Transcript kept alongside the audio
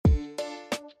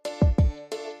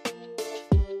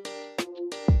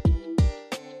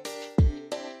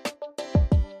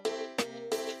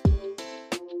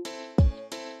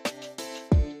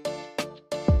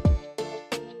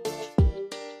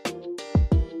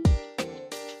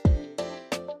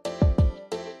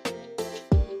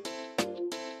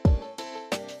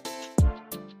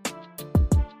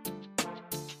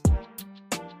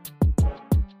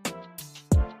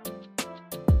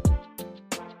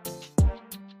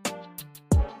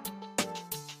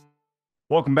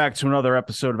Welcome back to another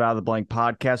episode of Out of the Blank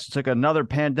Podcast. It took another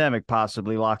pandemic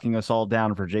possibly locking us all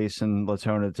down for Jason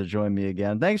Latona to join me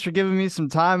again. Thanks for giving me some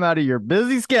time out of your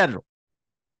busy schedule.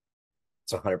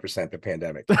 It's 100% the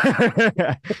pandemic.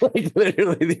 Like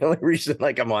literally the only reason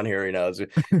like I'm on here right now is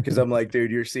because I'm like, dude,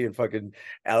 you're seeing fucking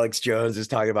Alex Jones is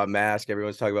talking about mask.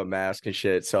 Everyone's talking about mask and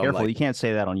shit. So I'm Careful, like, you can't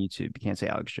say that on YouTube. You can't say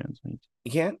Alex Jones on YouTube.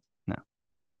 you can't? No.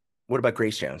 What about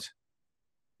Grace Jones?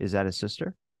 Is that his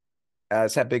sister?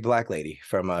 It's that big black lady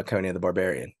from Conan the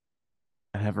Barbarian.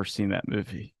 I've never seen that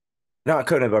movie. Not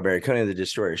Conan the Barbarian, Conan the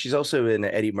Destroyer. She's also in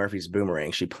Eddie Murphy's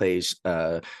Boomerang. She plays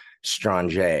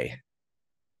Strange.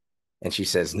 And she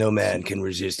says, no man can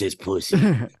resist his pussy.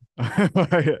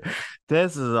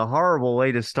 This is a horrible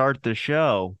way to start the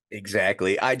show.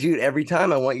 Exactly. Dude, every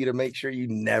time I want you to make sure you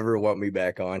never want me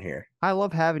back on here. I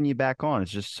love having you back on. It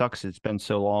just sucks. It's been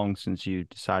so long since you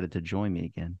decided to join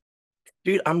me again.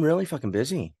 Dude, I'm really fucking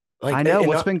busy. Like, I know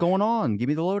what's been going on. Give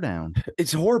me the lowdown.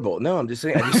 It's horrible. No, I'm just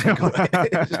saying.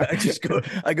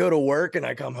 I go to work and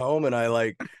I come home and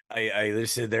I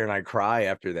just sit there and I cry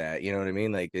after that. You know what I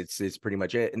mean? Like it's pretty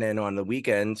much it. And then on the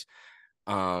weekends,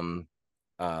 like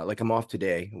I'm off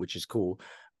today, which is cool.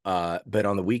 But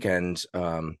on the weekends,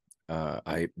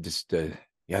 I just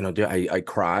yeah, no, I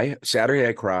cry. Saturday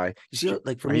I cry. You see,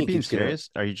 like for Are me, you being serious?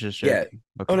 Are you just yeah. joking?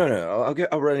 Oh Okay. no,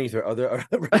 I'll run you through other.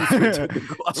 I'll run you through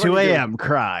 2 a.m.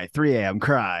 cry, 3 a.m.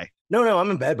 cry. No,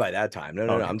 I'm in bed by that time. No.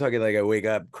 Okay. I'm talking like I wake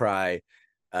up, cry,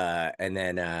 and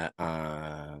then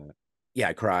yeah,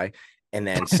 I cry. And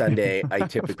then Sunday I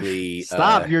typically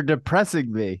Stop, you're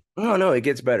depressing me. no, it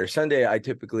gets better. Sunday I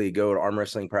typically go to arm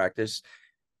wrestling practice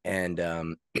and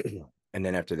and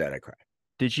then after that I cry.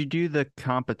 Did you do the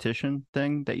competition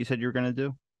thing that you said you were going to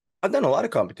do? I've done a lot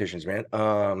of competitions, man.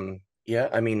 Yeah,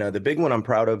 I mean the big one I'm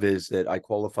proud of is that I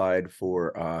qualified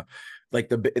for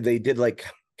like they did like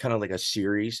kind of like a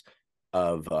series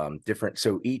of different,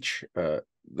 so each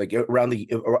like around the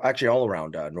actually all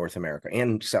around North America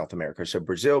and South America. So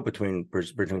Brazil, between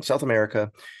South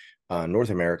America,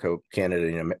 North America,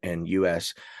 Canada, and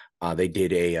US. They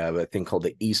did a thing called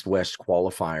the East-West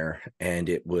Qualifier, and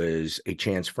it was a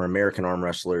chance for American arm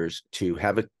wrestlers to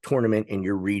have a tournament in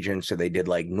your region. So they did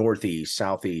like Northeast,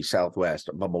 Southeast, Southwest,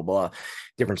 blah, blah, blah,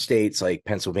 different states like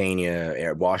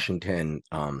Pennsylvania, Washington,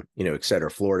 et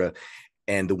cetera, Florida.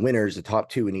 And the winners, the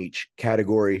top two in each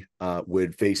category,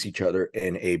 would face each other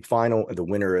in a final. The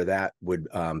winner of that would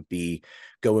be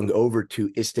going over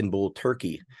to Istanbul,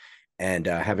 Turkey, and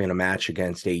having a match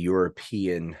against a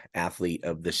European athlete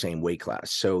of the same weight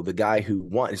class. So the guy who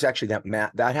won, it's actually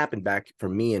that happened back for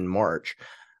me in March.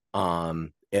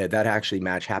 That actually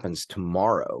match happens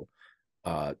tomorrow.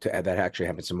 That actually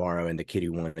happens tomorrow, and the kid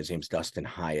who won, his name's Dustin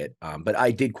Hyatt. But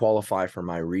I did qualify for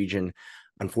my region.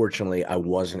 Unfortunately, I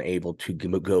wasn't able to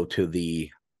go to the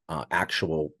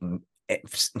actual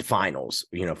finals,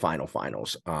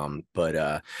 finals.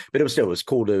 But it was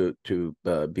cool to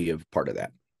be a part of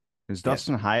that. Is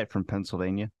Dustin Hyatt from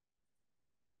Pennsylvania?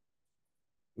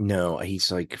 No,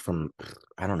 he's like from,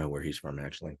 I don't know where he's from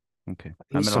actually. Okay.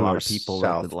 I met a lot of people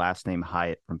south. with the last name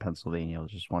Hyatt from Pennsylvania. I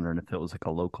was just wondering if it was like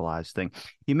a localized thing.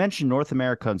 You mentioned North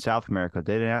America and South America.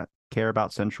 They didn't care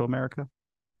about Central America?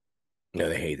 No,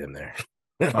 they hate them there.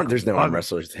 There's no arm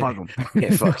wrestlers there.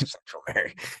 Yeah, fuck Central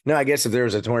America. No, I guess if there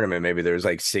was a tournament, maybe there was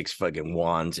like 6 fucking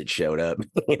wands that showed up.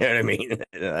 You know what I mean?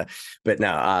 But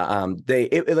no,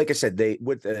 like I said,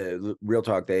 with real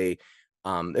talk, it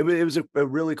was a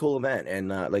really cool event, and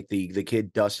like the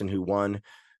kid Dustin who won,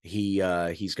 he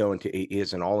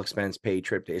has an all expense paid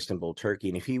trip to Istanbul, Turkey,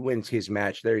 and if he wins his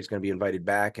match there, he's going to be invited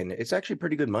back, and it's actually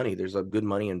pretty good money. There's a good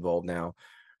money involved now.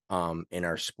 In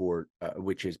our sport,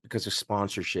 which is because of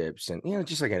sponsorships and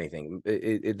just like anything,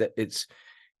 it's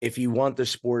if you want the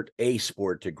sport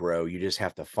to grow, you just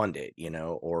have to fund it,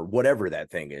 or whatever that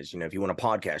thing is. If you want a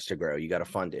podcast to grow, you got to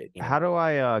fund it. How do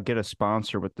I get a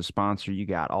sponsor with the sponsor you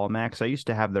got, All Max? I used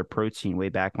to have their protein way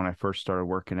back when I first started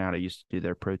working out. I used to do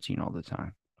their protein all the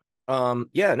time.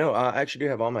 Yeah, no, I actually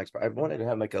do have All Max. I wanted to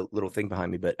have like a little thing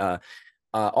behind me, but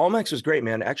Allmax was great,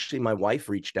 man. Actually, my wife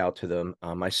reached out to them.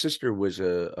 My sister was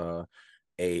a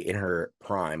in her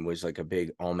prime, was like a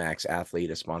big Allmax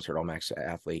athlete, a sponsored Allmax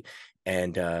athlete,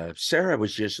 and Sarah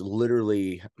was just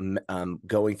literally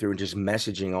going through and just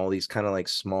messaging all these kind of like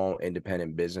small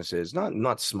independent businesses,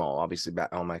 not small, obviously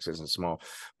Allmax isn't small,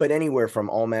 but anywhere from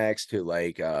Allmax to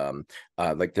like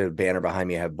the banner behind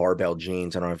me, I have Barbell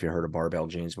Jeans. I don't know if you heard of Barbell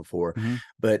Jeans before,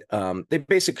 but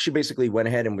she basically went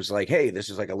ahead and was like, hey, this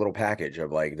is like a little package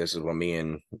of like, this is what me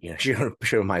and she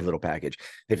showed my little package.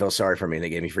 They felt sorry for me, they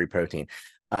gave me free protein.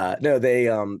 No,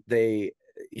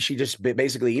 she just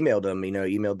basically emailed them,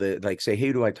 emailed the, like, say, hey,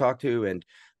 who do I talk to? And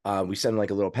We sent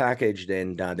like a little package.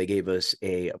 Then they gave us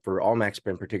for Allmax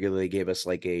in particular, they gave us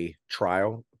like a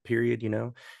trial period,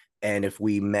 and if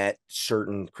we met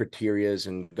certain criterias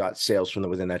and got sales from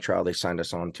within that trial, they signed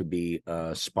us on to be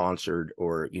sponsored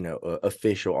or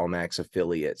official Allmax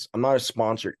affiliates. I'm not a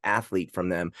sponsored athlete from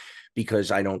them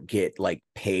because I don't get like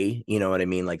pay, you know what I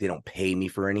mean? Like they don't pay me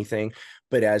for anything.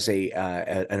 But as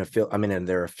I'm in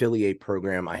their affiliate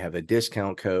program. I have a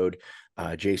discount code,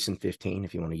 Jason 15,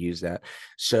 if you want to use that.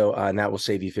 So and that will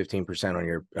save you 15%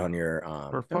 on your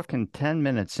We're fucking 10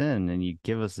 minutes in and you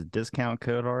give us a discount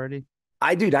code already?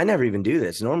 I never even do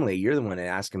this. Normally, you're the one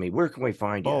asking me, where can we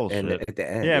find you? And Bullshit. at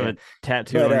the end, Yeah, yeah. but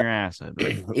tattooed But on your ass,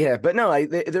 right? yeah, but no,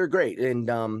 they're great. And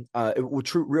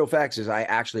true real facts is I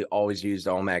actually always use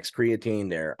the Allmax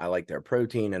creatine. I like their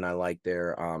protein and I like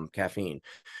their caffeine.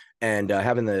 And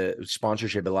having the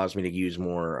sponsorship allows me to use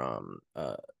more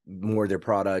of their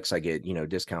products. I get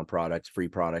discount products, free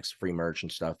merch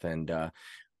and stuff, and then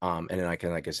I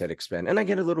can, like I said, expend, and I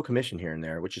get a little commission here and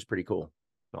there, which is pretty cool.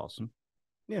 Awesome.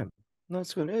 Yeah. No,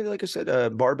 that's good. Like I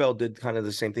said, Barbell did kind of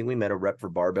the same thing. We met a rep for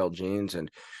Barbell Jeans, and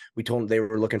we told them they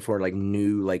were looking for like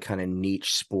new, like kind of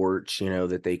niche sports,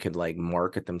 that they could like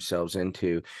market themselves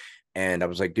into. And I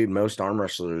was like, dude, most arm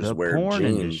wrestlers The wear porn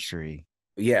jeans. industry.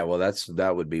 Yeah, well,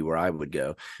 that would be where I would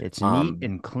go. It's neat Um,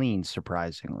 and clean,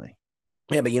 surprisingly.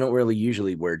 yeah, but you don't really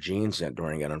usually wear jeans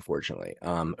during it, unfortunately.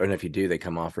 And if you do, they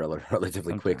come off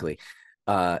relatively quickly.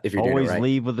 Sometimes. If you're doing it Always right.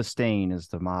 leave with a stain is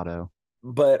the motto.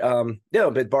 But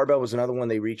no, but Barbell was another one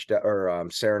they reached out, or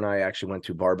Sarah and I actually went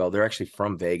to Barbell. They're actually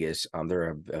from Vegas.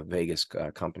 They're a Vegas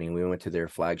company. We went to their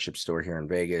flagship store here in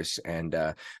Vegas, and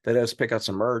they let us pick out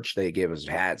some merch. They gave us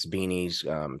hats, beanies,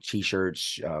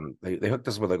 t-shirts. They hooked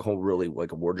us with a whole really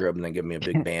like a wardrobe, and they gave me a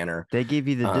big banner. They gave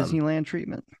you the Um, Disneyland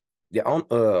treatment. yeah,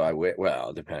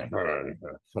 well, depending on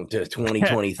the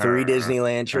 2023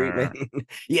 Disneyland treatment.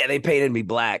 Yeah, they painted me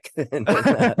black. And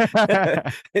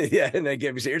then, yeah, and they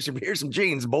gave me here's some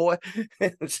jeans, boy.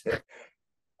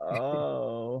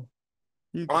 Oh,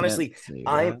 you can't Honestly, say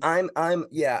I'm that. I'm I'm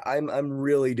yeah, I'm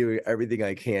really doing everything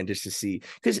I can just to see,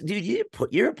 because dude,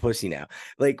 you're a pussy now.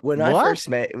 Like when I What? first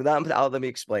met, let me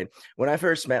explain. When I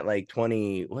first met, like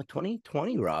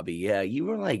 2020, Robbie, yeah, you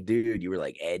were like, dude, you were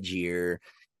like edgier.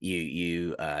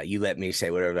 You let me say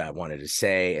whatever I wanted to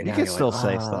say, and You now can you're like, still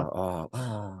say stuff.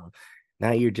 oh.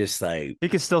 Now you're just like, You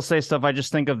can still say stuff. I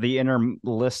just think of the inner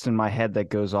list in my head that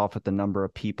goes off with the number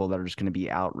of people that are just going to be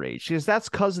outraged.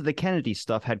 Because of the Kennedy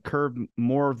stuff had curved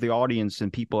more of the audience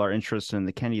and people are interested in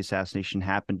the Kennedy assassination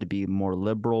happened to be more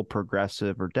liberal,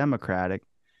 progressive, or Democratic.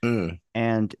 mm,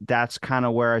 And that's kind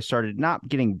of where I started not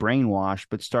getting brainwashed,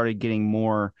 but started getting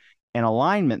more an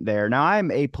alignment there. Now I'm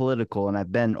apolitical and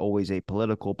I've been always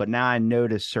apolitical, but now I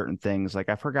notice certain things. Like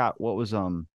I forgot what was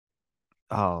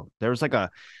there was like a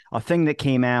thing that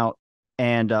came out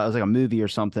and it was like a movie or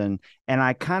something, and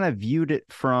I kind of viewed it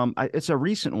from it's a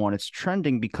recent one. It's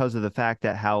trending because of the fact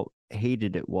that how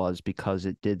hated it was because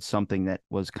it did something that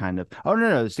was kind of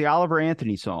no, it's the Oliver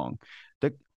Anthony song.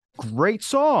 The great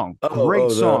song,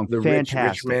 the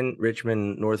fantastic.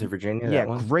 Richmond, North of Virginia, Yeah, that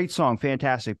one. great song,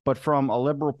 fantastic. But from a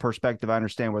liberal perspective, I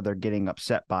understand where they're getting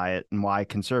upset by it and why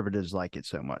conservatives like it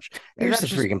so much. And Here's the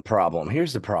that's just freaking problem.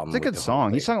 Here's the it's problem a with good the whole song.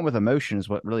 He thing. sung it with emotion, is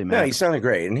what really No, he matters. sounded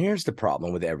great. And here's the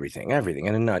problem with everything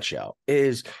in a nutshell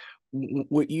is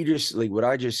what you just like, what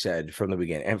I just said from the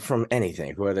beginning, and from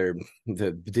anything, whether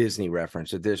the Disney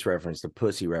reference, or this reference, the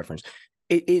pussy reference,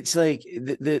 it's like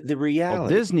the Well,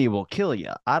 reality. Disney will kill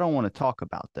you. I don't want to talk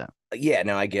about them. Yeah,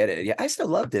 no, I get it. Yeah, I still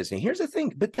love Disney. Here's the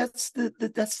thing, but that's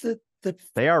the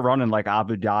They are running like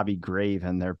Abu Dhabi grave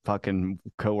and their fucking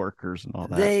coworkers and all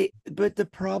that. but the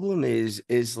problem is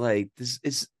like, this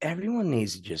is, everyone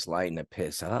needs to just lighten the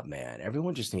piss up, man.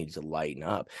 Everyone just needs to lighten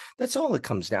up. That's all it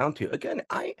comes down to. Again,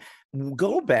 I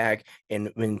go back and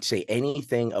say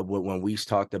anything of what, when we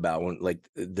talked about, when like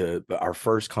our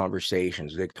first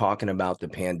conversations, like talking about the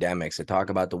pandemics, I talk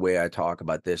about the way I talk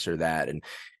about this or that. And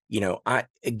I,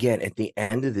 again, at the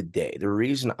end of the day, the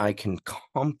reason I can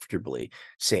comfortably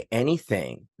say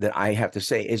anything that I have to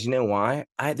say is, why?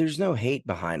 There's no hate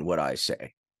behind what I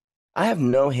say. I have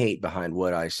no hate behind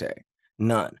what I say.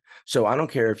 None. So I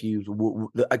don't care if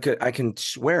I can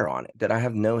swear on it that I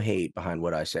have no hate behind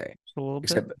what I say. Just a little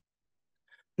bit. Except,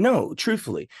 no,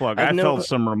 truthfully, Look, I have I felt no.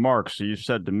 some remarks you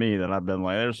said to me that I've been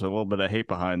like, there's a little bit of hate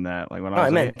behind that. Like when I No, I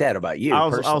was meant like, that about you I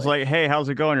was personally. like, hey, how's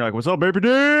it going? You're like, what's up, baby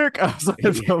dick? I was like,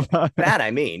 it's so That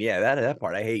I mean, yeah, that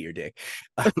part. I hate your dick.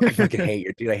 I fucking hate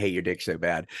your dude. I hate your dick so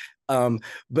bad. Um,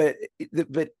 but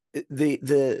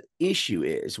the issue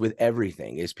is with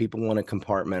everything is people want to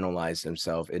compartmentalize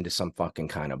themselves into some fucking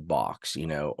kind of box,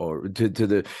 or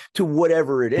to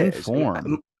whatever it is. And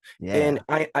conform. Yeah. And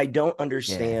I don't Yeah.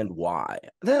 understand why.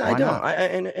 Then I Why don't. not? I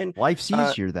and Life's uh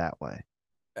easier that way.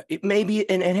 it may be,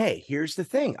 and hey, here's the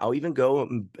thing. I'll even go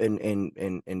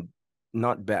and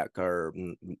not back or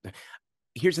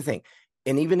here's the thing.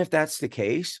 And even if that's the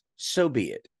case, so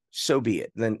be it. So be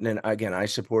it. Then again, I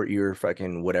support your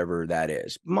fucking whatever that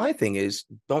is. My thing is,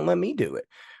 don't let me do it.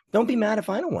 Don't be mad if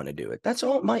I don't want to do it.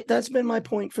 That's been my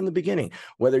point from the beginning.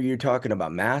 Whether you're talking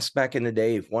about masks back in the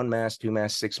day, if one mask, two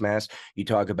masks, six masks, you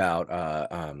talk about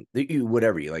you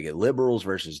whatever you like it, liberals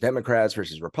versus Democrats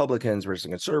versus Republicans versus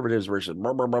conservatives versus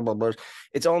blah blah blah blah blah.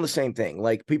 It's all the same thing.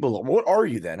 Like people, what are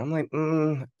you then? I'm like,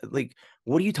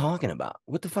 what are you talking about?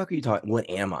 What the fuck are you talking? What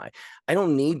am I? I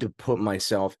don't need to put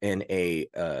myself in a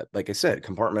like I said,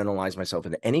 compartmentalize myself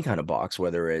into any kind of box,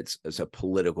 whether it's a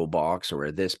political box or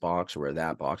a this box or a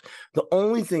that box. The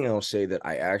only thing I'll say that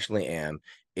I actually am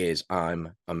is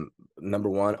I'm number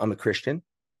one, I'm a Christian.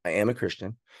 I am a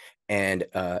Christian. And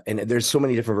there's so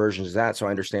many different versions of that. So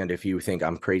I understand if you think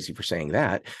I'm crazy for saying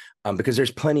that, because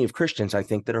there's plenty of Christians I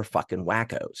think that are fucking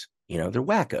wackos. You know, they're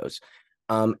wackos.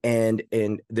 And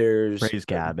there's Praise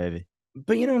God, baby.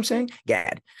 but you know what I'm saying?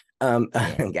 Gad. Yeah.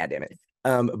 God damn it.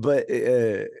 But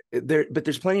there's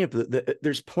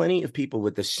there's plenty of people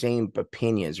with the same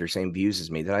opinions or same views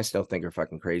as me that I still think are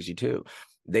fucking crazy too.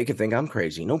 They could think I'm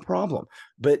crazy, no problem.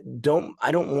 But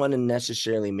I don't want to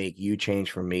necessarily make you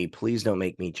change for me. Please don't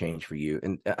make me change for you.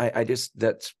 And I just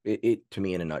that's it to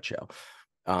me in a nutshell.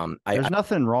 There's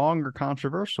nothing wrong or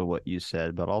controversial what you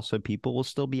said, but also people will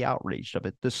still be outraged of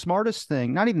it. The smartest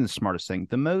thing, not even the smartest thing,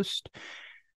 the most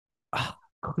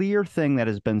clear thing that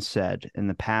has been said in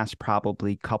the past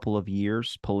probably couple of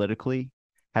years politically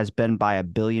has been by a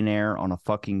billionaire on a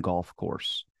fucking golf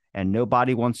course. And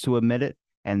nobody wants to admit it.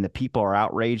 And the people are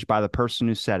outraged by the person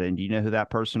who said it. And do you know who that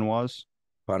person was?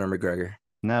 Conor McGregor.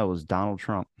 No, it was Donald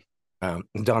Trump.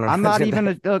 Donald. I'm not even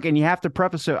a look, and you have to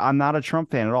preface it. I'm not a Trump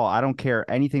fan at all. I don't care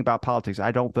anything about politics.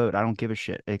 I don't vote. I don't give a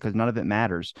shit because none of it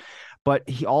matters. But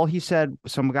all he said,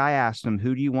 some guy asked him,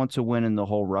 "Who do you want to win in the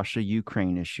whole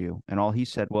Russia-Ukraine issue?" And all he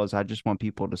said was, "I just want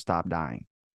people to stop dying."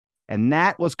 And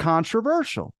that was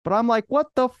controversial. But I'm like, what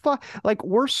the fuck? Like,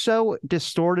 we're so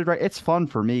distorted, right? It's fun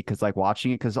for me because, like,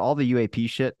 watching it, because all the UAP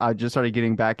shit, I just started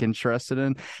getting back interested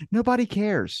in. Nobody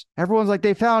cares. Everyone's like,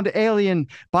 they found alien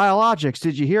biologics.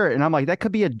 Did you hear it? And I'm like, that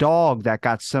could be a dog that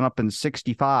got sent up in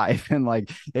 65 and, like,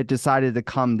 it decided to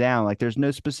come down. Like, there's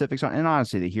no specifics on. And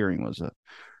honestly, the hearing was a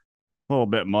little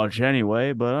bit much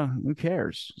anyway, but who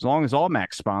cares? As long as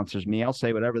Allmax sponsors me, I'll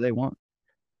say whatever they want.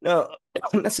 No,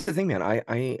 that's the thing, man.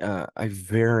 I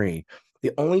very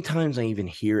the only times I even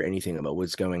hear anything about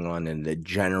what's going on in the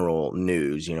general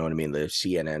news, you know what I mean, the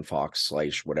CNN, Fox,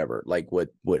 slash whatever, like what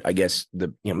I guess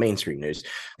the mainstream news.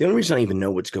 The only reason I even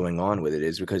know what's going on with it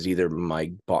is because either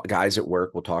my guys at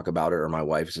work will talk about it, or my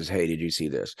wife says, "Hey, did you see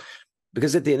this?"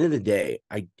 Because at the end of the day,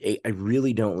 I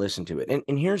really don't listen to it,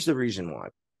 and here's the reason why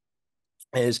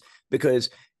is because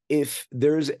if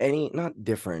there's any not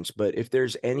difference, but if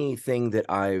there's anything that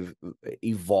I've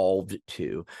evolved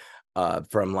to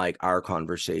from like our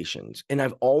conversations, and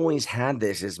I've always had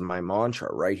this as my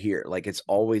mantra right here, like it's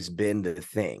always been the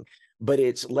thing, but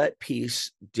it's let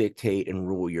peace dictate and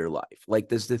rule your life. Like,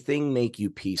 does the thing make you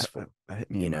peaceful? That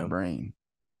hit me You in my know, brain.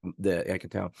 I can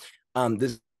tell.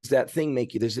 Does this thing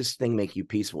make you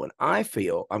peaceful? And I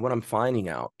feel what I'm finding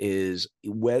out is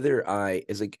whether I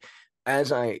is like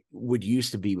as I would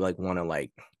used to be like want to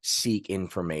like seek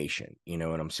information, you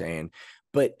know what I'm saying?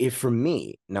 But if for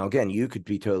me, now again, you could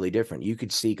be totally different. You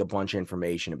could seek a bunch of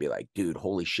information and be like, dude,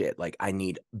 holy shit, like I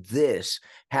need this.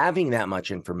 Having that much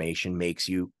information makes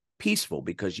you peaceful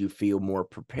because you feel more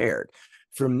prepared.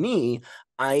 For me,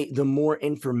 the more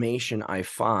information I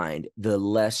find, the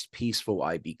less peaceful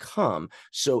I become.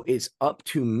 So it's up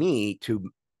to me to,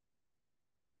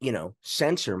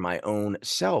 censor my own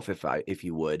self, if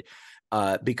you would,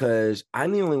 because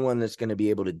I'm the only one that's going to be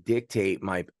able to dictate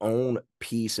my own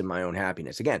peace and my own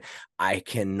happiness. Again, I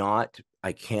cannot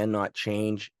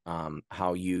change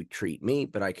how you treat me,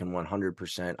 but I can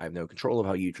 100%. I have no control of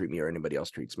how you treat me or anybody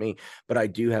else treats me, but I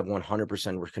do have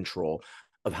 100% control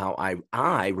of how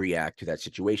I react to that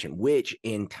situation, which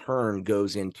in turn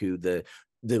goes into the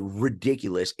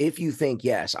ridiculous. If you think,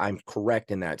 yes, I'm correct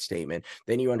in that statement,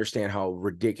 then you understand how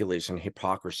ridiculous and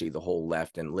hypocrisy the whole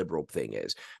left and liberal thing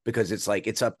is, because it's like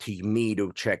it's up to me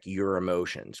to check your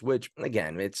emotions, which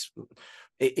again, it's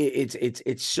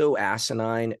so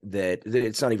asinine that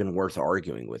it's not even worth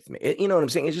arguing with me. You know what I'm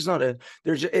saying? It's just not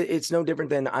it's no different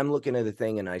than I'm looking at a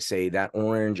thing and I say that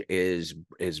orange is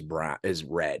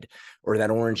red, or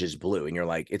that orange is blue, and you're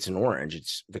like, it's an orange,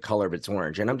 it's the color of it's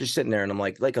orange, and I'm just sitting there and I'm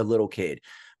like a little kid.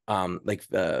 Like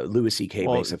Louis C.K.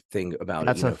 Well, makes a thing about it,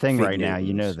 that's a thing fig right now.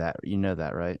 You know Newtons. that. You know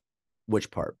that, right?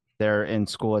 Which part? They're in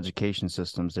school education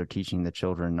systems. They're teaching the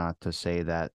children not to say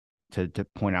that, to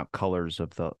point out colors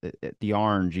of the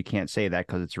orange. You can't say that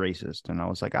because it's racist. And I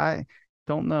was like, I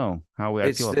don't know how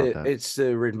I feel about that. It's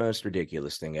the most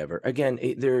ridiculous thing ever. Again,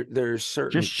 there's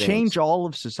certain Just change things. all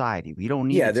of society. We don't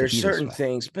need Yeah, it to there's be this certain way.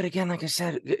 things, but again, like I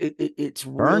said, it's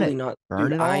Burn really it. not,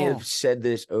 Burn dude. it I have all. said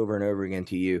this over and over again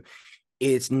to you.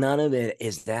 It's none of it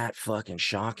is that fucking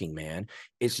shocking, man.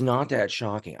 It's not that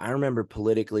shocking. I remember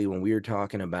politically when we were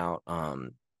talking about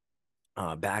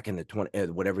back in the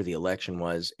 20 whatever the election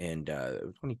was in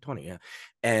 2020, yeah.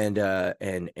 And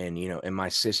and my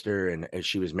sister, and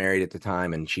she was married at the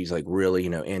time, and she's like really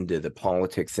into the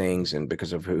politic things, and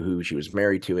because of who she was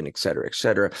married to, and et cetera, et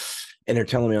cetera. And they're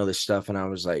telling me all this stuff, and I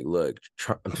was like, look,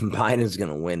 Biden's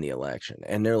gonna win the election.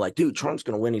 And they're like, dude, Trump's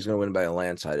gonna win. He's gonna win by a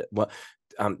landslide. Well,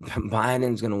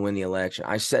 Biden's going to win the election.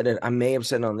 I said it. I may have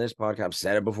said it on this podcast. I've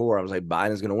said it before. I was like,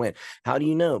 Biden's going to win. How do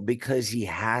you know? Because he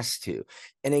has to.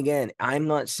 And again, I'm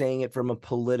not saying it from a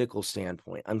political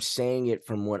standpoint. I'm saying it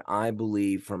from what I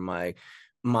believe, from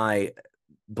my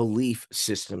belief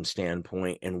system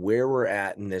standpoint, and where we're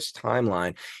at in this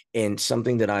timeline, and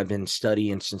something that I've been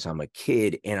studying since I'm a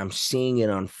kid, and I'm seeing it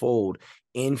unfold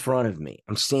in front of me.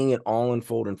 I'm seeing it all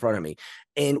unfold in front of me.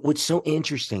 And what's so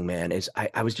interesting, man, is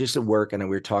I was just at work, and we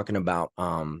were talking about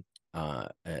uh,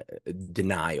 uh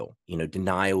denial,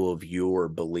 denial of your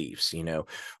beliefs,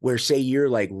 where say you're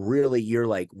like, really, you're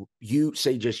like, you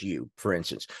say, just you, for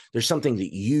instance, there's something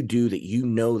that you do that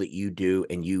that you do,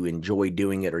 and you enjoy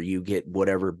doing it, or you get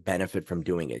whatever benefit from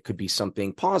doing it. It could be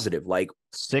something positive, like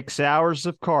 6 hours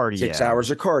of 6 hours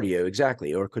cardio. of cardio,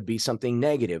 exactly. Or it could be something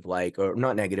negative, like, or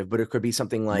not negative, but it could be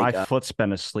something My like, foot's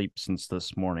been asleep since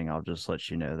this morning. I'll just let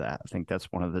you know that. I think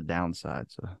that's one of the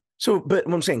downsides. so, but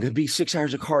what I'm saying, it could be 6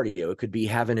 hours of cardio. It could be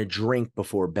having a drink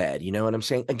before bed. You know what I'm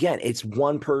saying? Again, it's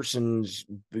one person's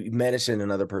medicine,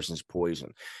 another person's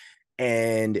poison.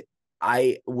 And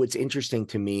what's interesting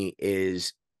to me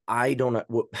is I don't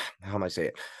know how am I say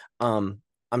it?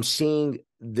 I'm seeing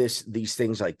these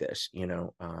things like this,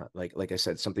 like I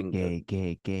said, something. Gay,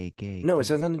 gay, gay, gay, No, it has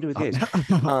gay. nothing to do with Oh, gays.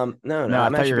 no. No, No, I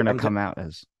I'm thought you were actually, gonna come out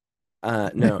as.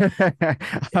 no,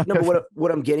 no, but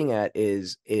what I'm getting at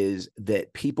is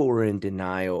that people are in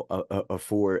denial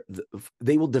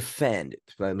they will defend.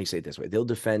 Let me say it this way: they'll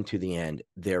defend to the end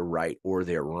they're right or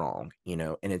they're wrong,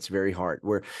 and it's very hard.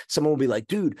 Where someone will be like,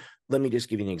 "Dude, let me just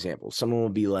give you an example." Someone will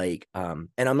be like, and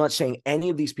I'm not saying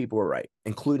any of these people are right,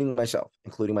 including myself,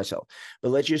 but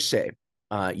let's just say,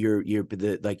 you're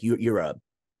a,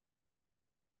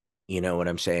 you know what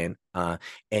I'm saying?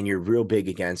 And you're real big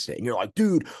against it. And you're like,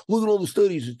 dude, look at all the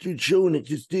studies. It's showing it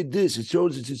just did this. It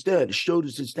shows us it's that. It showed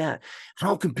us it's that.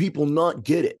 How can people not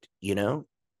get it?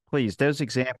 Please, those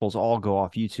examples all go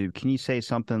off YouTube. Can you say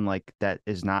something like that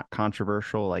is not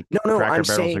controversial, like No, no, Cracker I'm Barrel's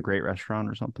a saying, great restaurant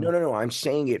or no, something? no, no. I'm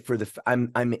saying it for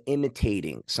I'm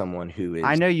imitating someone who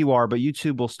I is, know you are, but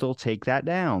YouTube will still take that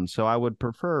down. So I would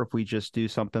prefer if we just do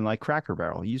something like Cracker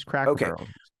Barrel. Use Cracker okay. Barrel.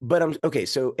 But I'm okay.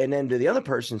 So, and then to the other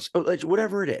person's, like,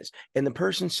 whatever it is. And the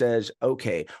person says,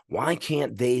 okay, why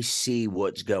can't they see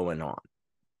what's going on?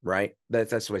 Right.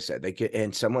 That's what I said. They could,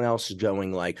 and someone else is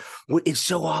going like, well, it's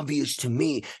so obvious to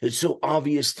me. It's so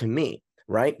obvious to me.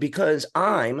 Right. Because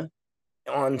I'm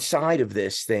on side of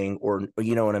this thing, or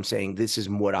you know what I'm saying? This is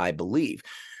what I believe.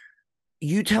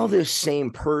 You tell this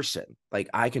same person, like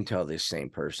I can tell this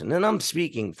same person, and I'm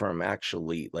speaking from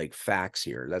actually like facts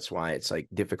here. That's why it's like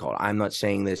difficult. I'm not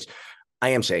saying this. I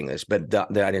am saying this, but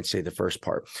I didn't say the first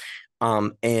part.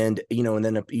 And and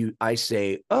then I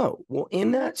say, oh, well,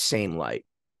 in that same light,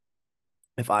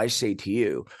 if I say to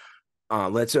you,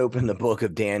 let's open the book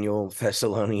of Daniel,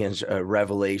 Thessalonians,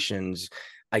 Revelations,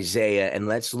 Isaiah, and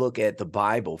let's look at the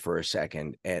Bible for a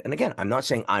second. And again, I'm not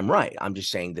saying I'm right. I'm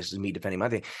just saying this is me defending my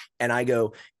thing. And I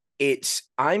go,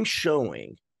 I'm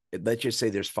showing, let's just say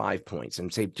there's 5 points,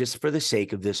 and say, just for the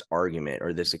sake of this argument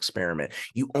or this experiment,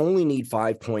 you only need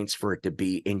 5 points for it to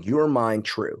be in your mind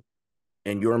true.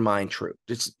 In your mind true.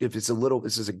 Just if it's a little,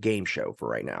 this is a game show for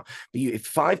right now. But if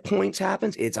 5 points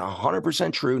happens, it's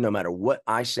 100% true, no matter what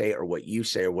I say or what you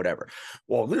say or whatever.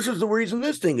 Well, this is the reason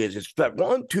this thing is. It's that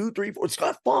 1, 2, 3, 4. It's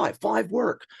got five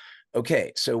work.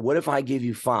 Okay, so what if I give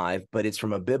you 5, but it's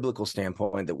from a biblical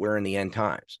standpoint that we're in the end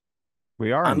times?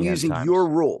 We are in I'm the end using your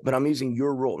times. rule, but I'm using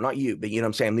your rule, not you. But you know what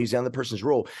I'm saying? I'm using the other person's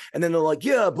rule. And then they're like,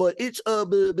 yeah, but it's blah,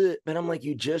 blah. But I'm like,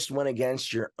 you just went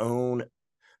against your own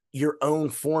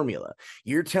formula.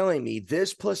 You're telling me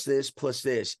this plus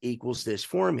this equals this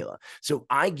formula. So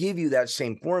I give you that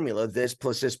same formula, this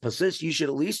plus this plus this. You should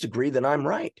at least agree that I'm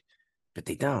right, but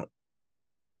they don't.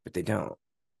 but they don't.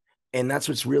 And that's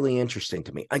what's really interesting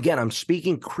to me. Again, I'm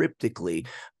speaking cryptically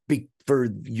for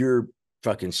your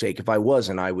fucking sake. If I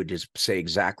wasn't, I would just say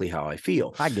exactly how I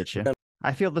feel. I get you.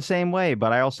 I feel the same way,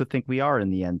 but I also think we are in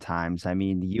the end times. I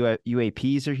mean, the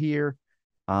UAPs are here.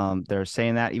 They're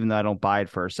saying that even though I don't buy it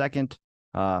for a second.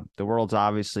 The world's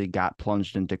obviously got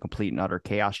plunged into complete and utter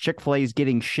chaos. Chick-fil-A is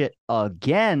getting shit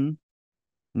again.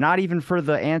 Not even for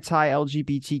the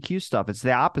anti-LGBTQ stuff. It's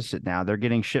the opposite now. They're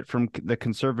getting shit from the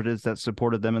conservatives that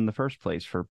supported them in the first place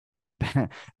for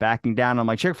backing down. I'm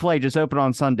like, Chick-fil-A just open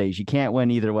on Sundays. You can't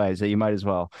win either way, so you might as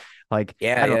well. Like,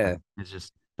 Yeah, I don't yeah, know. It's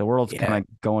just the world's yeah. kind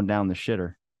of going down the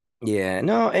shitter. Yeah,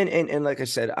 no, and like I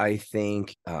said, I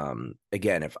think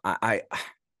again, if You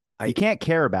I can't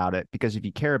care about it because if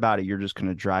you care about it, you're just going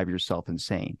to drive yourself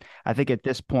insane. I think at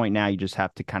this point now, you just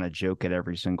have to kind of joke at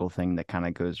every single thing that kind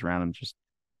of goes around and just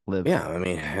live. yeah, I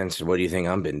mean, and so what do you think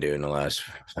I've been doing the last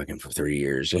fucking for 3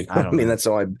 years? I I don't mean, know. that's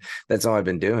all I've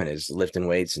been doing is lifting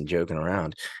weights and joking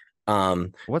around. What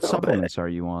No, but supplements are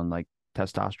you on? Like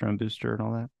testosterone booster and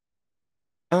all that?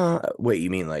 wait, you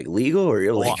mean like legal or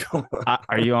Well, illegal?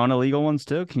 are you on illegal ones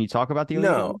too? Can you talk about the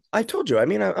illegal No, ones? I told you. I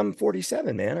mean, I'm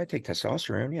 47, man. I take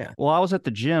testosterone. Yeah, Well, I was at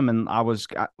the gym and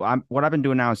what I've been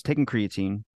doing now is taking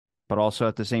creatine, but also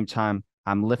at the same time,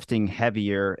 I'm lifting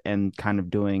heavier and kind of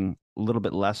doing a little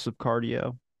bit less of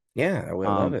cardio. yeah, I would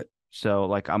love Um, it. so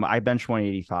like I bench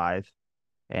 185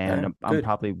 and Yeah, I'm good.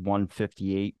 probably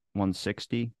 158,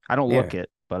 160. I don't Yeah, look it,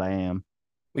 but I am.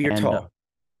 well, you're And tall.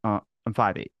 I'm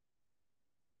 5'8".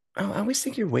 I always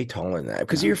think you're way taller than that No,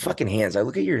 because of I'm your five. fucking hands. I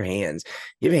look at your hands.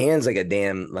 You have hands like a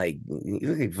damn like you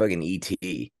look like fucking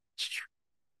ET.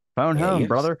 Phone Yeah, home, yes.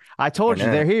 brother. I I told you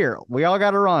they're know. here. We all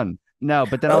got to run. No,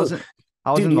 but then Oh,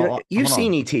 I was dude, in you the, know you've hold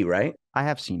seen on. ET, right? I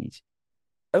have seen it.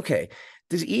 Okay.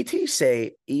 Does ET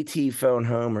say ET phone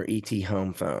home or ET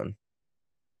home phone?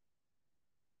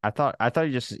 I thought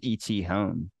he just says ET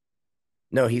home.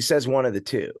 No, he says one of the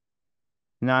two.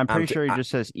 No, I'm pretty I'm sure he just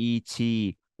says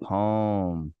ET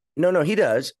home. no, no, he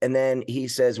does. And then he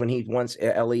says when he wants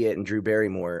Elliot and Drew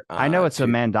Barrymore I know it's a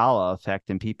to Mandela effect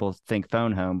and people think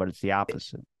phone home, but it's the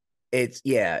opposite. it's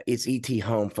yeah, it's ET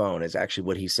home phone is actually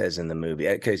what he says in the movie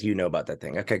because you know about that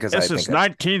thing. Okay, because I This think is that's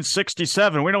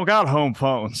 1967. We don't got home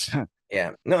phones.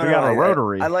 yeah. No, We no, got a I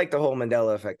rotary. like the whole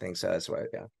Mandela effect thing, so that's why,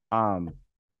 yeah. Um,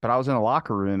 but I was in a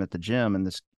locker room at the gym and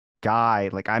this guy,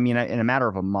 like, I mean, in a matter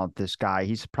of a month, this guy,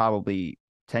 he's probably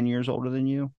 10 years older than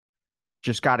you,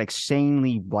 just got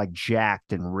insanely like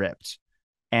jacked and ripped.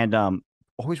 And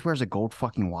always wears a gold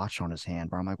fucking watch on his hand.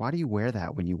 But I'm like, why do you wear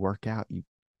that when you work out, you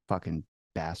fucking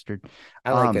bastard?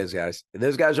 I like Um, those guys.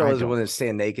 Those guys are I always the don't. ones that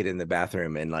stand naked in the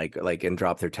bathroom and like and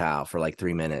drop their towel for like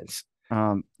 3 minutes.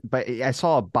 But I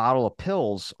saw a bottle of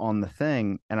pills on the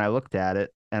thing and I looked at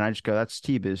it and I just go, that's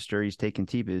T Booster. He's taking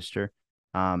T Booster.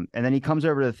 And then he comes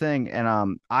over to the thing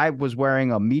and I was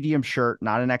wearing a medium shirt,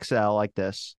 not an XL like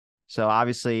this. So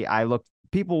obviously I looked,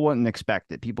 people wouldn't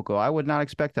expect it. People go, I would not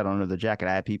expect that under the jacket.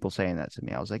 I had people saying that to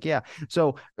me. I was like, yeah.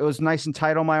 So it was nice and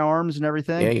tight on my arms and Yeah,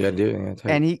 everything. you gotta do it.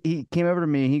 Yeah, And tight. he came over to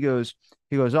me and he goes,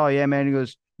 oh yeah, man. He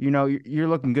goes, you know, you're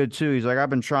looking good too. He's like, I've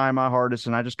been trying my hardest,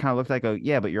 and I just kind of looked like, oh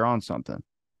yeah, but you're on something.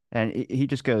 And he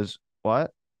just goes,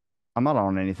 what? I'm not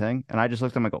on anything. And I just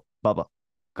looked at him and go, Bubba,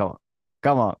 come on,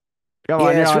 come on, come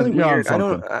on, Yeah, it's really you're on weird.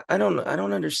 something. I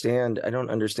don't understand. I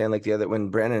don't understand like the other when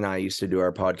Brandon and I used to do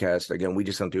our podcast. Again, we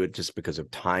just don't do it just because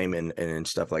of time and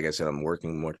stuff. Like I said, I'm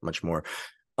working much more.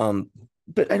 Um,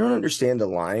 but I don't understand the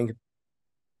lying.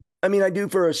 I mean, I do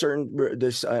for a certain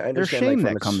this. I There's understand like shame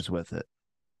from that a comes with it.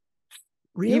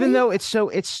 Even really. though it's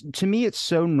to me, it's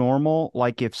so normal.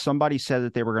 Like if somebody said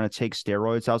that they were going to take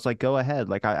steroids, I was like, go ahead.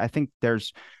 Like I think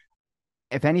there's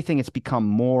if anything, it's become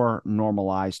more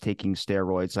normalized taking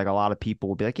steroids. Like a lot of people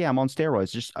will be like, yeah, I'm on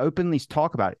steroids. Just openly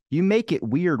talk about it. You make it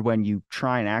weird when you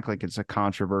try and act like it's a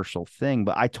controversial thing.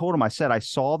 But I told him, I said, I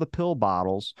saw the pill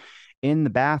bottles in the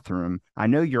bathroom. I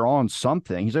know you're on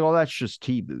something. He's like, oh, that's just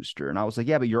T booster. And I was like,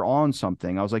 yeah, but you're on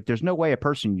something. I was like, there's no way a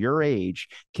person your age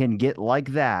can get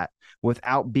like that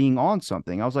without being on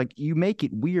something. I was like, you make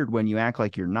it weird when you act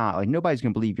like you're not. Like nobody's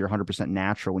gonna believe you're 100%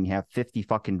 natural when you have 50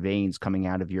 fucking veins coming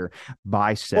out of your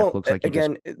bicep. Well, Looks like you just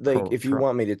again, like if you truck.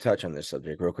 want me to touch on this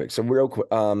subject real quick, so real quick,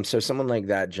 so someone like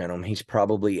that gentleman, he's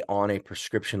probably on a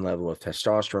prescription level of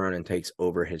testosterone and takes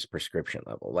over his prescription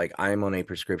level. Like I'm on a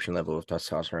prescription level of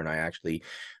testosterone. I actually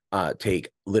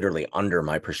take literally under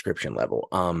my prescription level.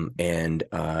 And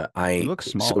You I look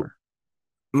so smaller.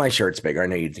 my shirt's bigger. I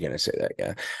know you're gonna say that,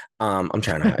 yeah. I'm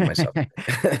trying to hide myself.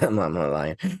 I'm not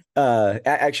lying.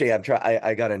 Actually,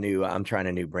 I got a new. I'm trying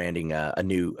a new branding, a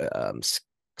new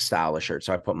style of shirt.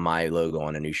 So I put my logo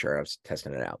on a new shirt. I was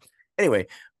testing it out. Anyway,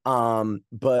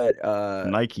 But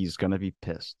Nike's gonna be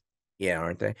pissed. yeah,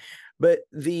 aren't they? But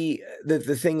the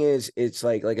thing is, it's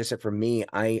like I said, for me,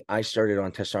 I started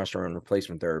on testosterone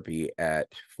replacement therapy at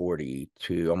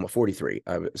 42. I'm 43.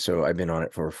 So I've been on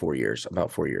it for 4 years,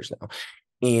 about 4 years now.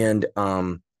 And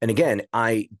again,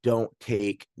 I don't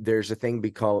take, there's a thing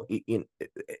we call,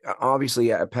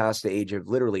 obviously past the age of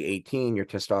literally 18, your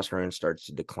testosterone starts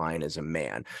to decline as a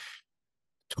man.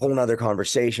 Whole nother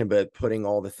conversation, but putting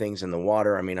all the things in the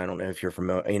water. I mean, I don't know if you're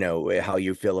familiar, how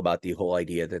you feel about the whole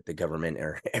idea that the government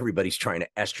or everybody's trying to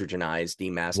estrogenize,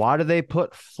 Why do demasculinize. they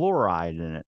put fluoride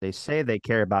in it? They say they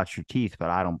care about your teeth, but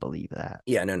I don't believe that.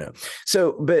 Yeah, no, no.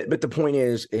 So, but the point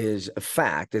is a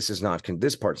fact. This is not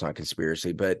this part's not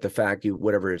conspiracy, but the fact, you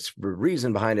whatever its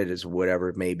reason behind it is, whatever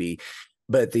it may be.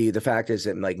 But the fact is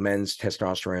that like men's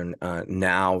testosterone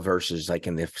now versus like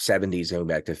in the 70s going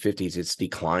back to 50s, it's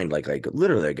declined like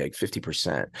literally like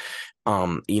 50%.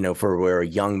 For where a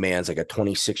young man's like a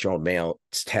 26-year-old male's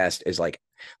test is like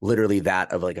literally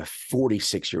that of like a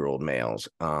 46-year-old male's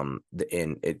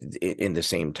in the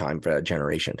same time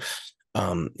generation,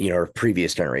 or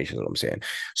previous generations, what I'm saying.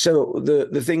 So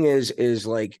the thing is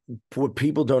like, what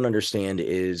people don't understand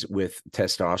is with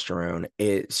testosterone,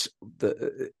 it's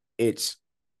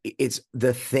it's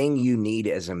the thing you need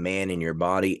as a man in your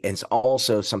body. It's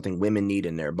also something women need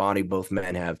in their body. Both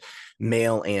men have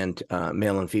male and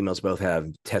females both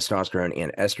have testosterone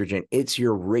and estrogen. It's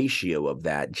your ratio of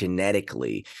that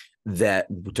genetically that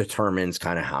determines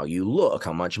kind of how you look,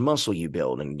 how much muscle you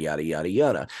build, and yada yada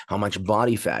yada, how much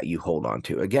body fat you hold on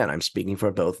to. Again, I'm speaking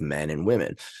for both men and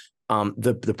women.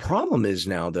 The problem is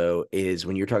now, though, is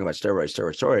when you're talking about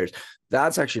steroids,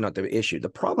 that's actually not the issue. The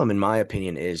problem, in my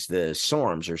opinion, is the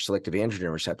SARMs, or selective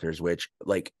androgen receptors, which,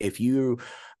 like, if you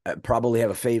probably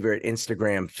have a favorite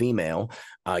Instagram female,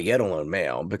 yet alone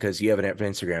male, because you have an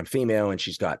Instagram female and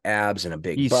she's got abs and a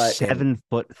big He's butt. And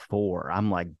 7'4".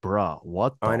 I'm like, bruh,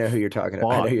 what I the know who you're talking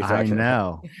about. I know fuck? who you're I talking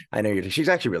about. know. I know you're. She's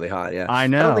actually really hot. Yeah, I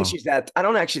know. I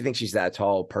don't actually think she's that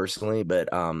tall personally,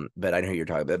 but I know who you're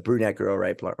talking about. Brunette girl,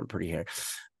 right? Pretty hair.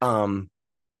 Um,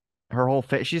 Her whole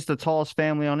she's the tallest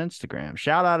family on Instagram.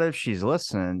 Shout out if she's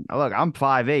listening. Look, I'm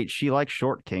 5'8". She likes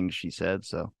short kings, she said.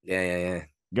 So yeah, yeah, yeah, yeah.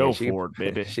 go for it,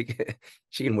 baby.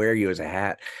 She can wear you as a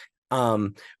hat.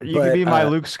 You could But be my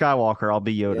Luke Skywalker. I'll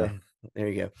be yeah, Yoda. there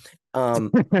you go.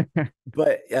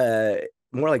 But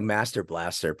more like Master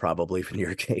Blaster, probably in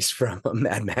your case, from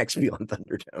Mad Max Beyond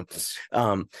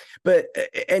Thunderdome. But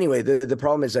anyway, the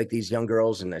problem is like these young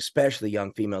girls and especially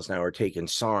young females now are taking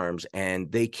SARMs, and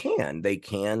they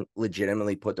can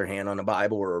legitimately put their hand on a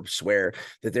Bible or swear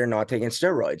that they're not taking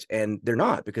steroids, and they're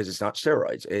not, because it's not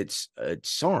steroids, it's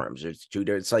SARMs.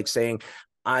 It's like saying,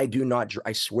 I do not,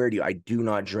 I swear to you, I do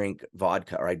not drink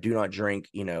vodka, or I do not drink,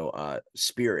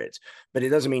 spirits. But it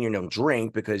doesn't mean you don't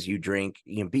drink, because you drink,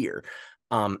 beer.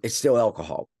 It's still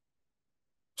alcohol.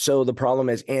 So the problem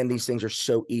is, and these things are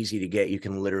so easy to get. You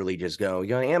can literally just go,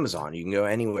 on Amazon. You can go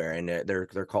anywhere, and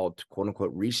they're called quote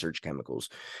unquote research chemicals.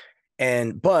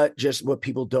 But just what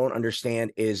people don't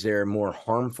understand is they're more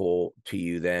harmful to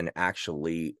you than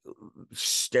actually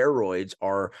steroids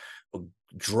are.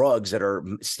 Drugs that are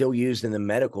still used in the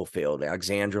medical field,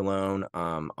 Oxandrolone,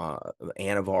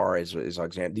 Anavar is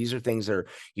Oxand. These are things that are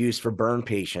used for burn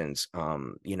patients,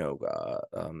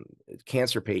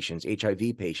 cancer patients,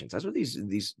 HIV patients. That's what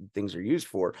these things are used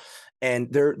for, and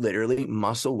they're literally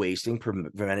muscle wasting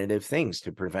preventative things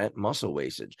to prevent muscle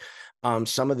wastage.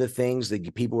 Some of the things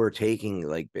that people are taking,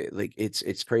 like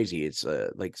it's crazy. It's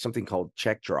like something called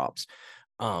check drops.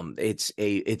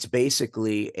 It's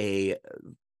basically a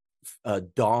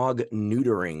dog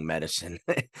neutering medicine.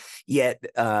 Yet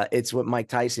it's what Mike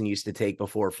Tyson used to take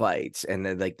before fights, and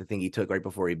then like the thing he took right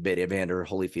before he bit Evander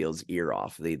Holyfield's ear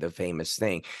off, the famous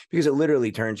thing, because it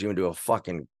literally turns you into a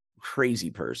fucking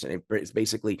crazy person. It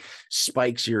basically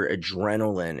spikes your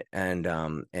adrenaline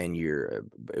and your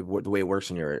the way it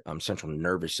works in your central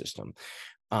nervous system.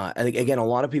 I think, again, a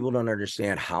lot of people don't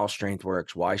understand how strength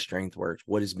works, why strength works,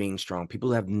 what is being strong.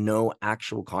 People have no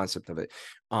actual concept of it.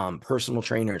 Personal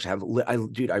trainers have,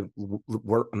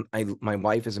 work. My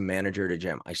wife is a manager at a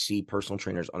gym. I see personal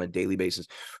trainers on a daily basis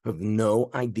who have no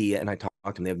idea, and I talk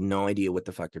to them. They have no idea what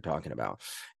the fuck they're talking about.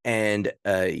 And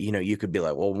you could be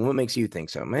like, well, what makes you think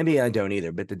so? Maybe I don't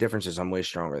either, but the difference is I'm way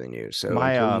stronger than you. So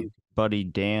My until you, buddy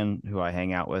Dan, who I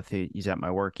hang out with, he's at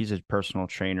my work. He's a personal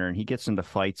trainer, and he gets into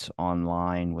fights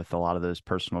online with a lot of those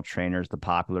personal trainers, the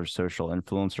popular social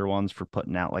influencer ones, for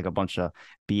putting out like a bunch of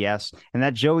BS. And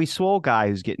that Joey Swole guy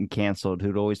who's getting canceled,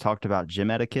 who'd always talked about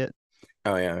gym etiquette,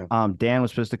 Oh yeah. Dan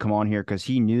was supposed to come on here because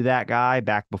he knew that guy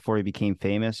back before he became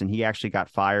famous, and he actually got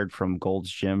fired from Gold's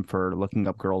Gym for looking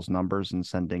up girls' numbers and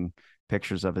sending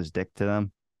pictures of his dick to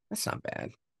them. That's not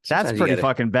bad. That's Sometimes you pretty gotta,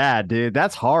 fucking bad, dude.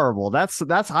 That's horrible. That's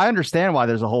I understand why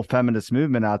there's a whole feminist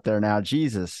movement out there now.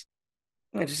 Jesus.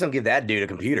 just don't give that dude a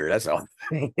computer. That's all.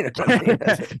 You know what I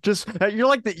mean? Just you're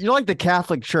like the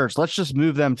Catholic Church. Let's just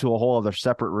move them to a whole other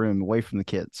separate room away from the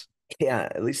kids. Yeah,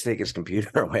 at least take his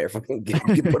computer away. If I can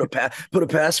put a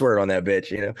password on that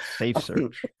bitch, Safe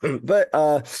search. But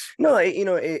no,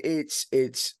 it's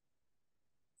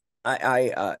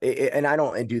and I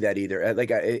don't do that either.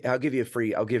 I'll give you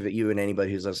I'll give you and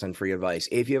anybody who's listening free advice.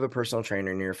 If you have a personal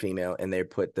trainer and you're a female and they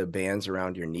put the bands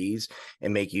around your knees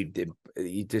and make you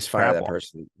just fire Crab that walk.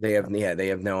 person. They have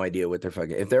no idea what they're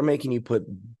fucking. If they're making you put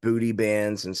booty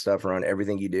bands and stuff around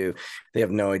everything you do, they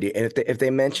have no idea. And if they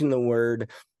mention the word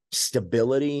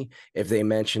stability, if they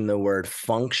mention the word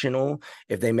functional,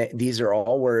 these are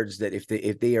all words that if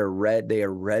they are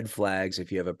red flags.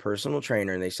 If you have a personal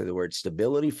trainer and they say the word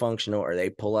stability, functional, or they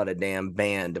pull out a damn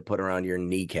band to put around your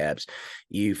kneecaps,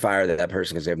 you fire that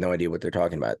person because they have no idea what they're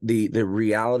talking about. The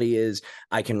reality is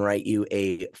I can write you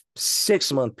a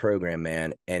 6-month program,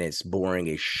 man, and it's boring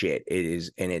as shit. It is,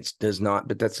 and it does not,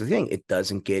 but that's the thing, it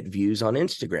doesn't get views on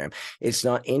Instagram. It's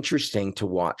not interesting to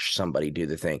watch somebody do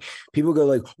the thing. People go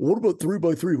like, what about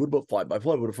 3x3? What about 5x5?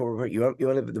 What about 4x4? You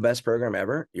want the best program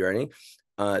ever? You ready?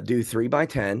 Do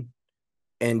 3x10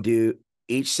 and do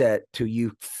each set till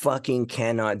you fucking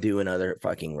cannot do another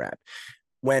fucking rep.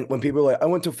 When people are like, I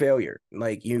went to failure,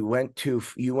 like you went to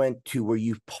where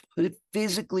you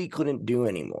physically couldn't do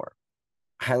anymore.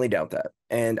 Highly doubt that.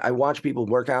 And I watch people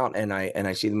work out and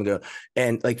I see them go,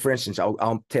 and like, for instance,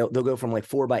 they'll go from like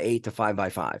 4x8 to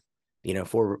 5x5,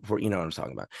 four, you know what I'm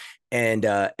talking about. And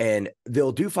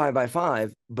they'll do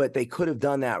 5x5, but they could have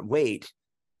done that weight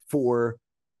for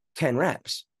 10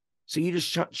 reps. So you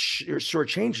just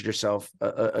shortchanged yourself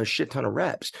a shit ton of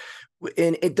reps.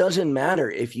 And it doesn't matter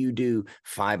if you do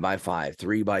 5x5,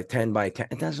 3x10 by 10.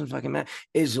 It doesn't fucking matter.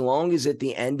 As long as at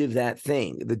the end of that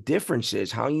thing, the difference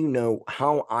is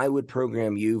how I would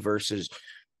program you versus,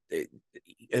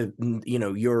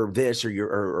 you're this or you're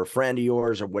or a friend of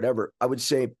yours or whatever. I would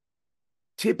say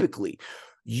typically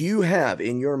you have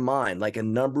in your mind like a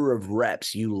number of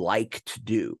reps you like to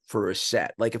do for a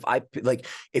set. Like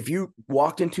if you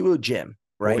walked into a gym,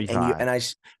 right, and you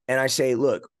 45. and I say,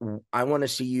 look, I want to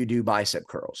see you do bicep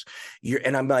curls.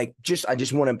 And I'm like, I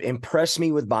just want to impress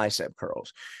me with bicep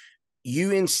curls.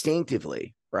 You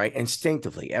instinctively, right?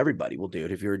 Instinctively, everybody will do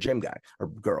it. If you're a gym guy or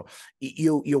girl,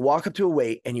 you'll walk up to a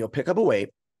weight and you'll pick up a weight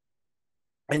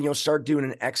and you'll start doing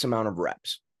an X amount of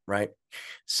reps, right?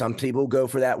 Some people go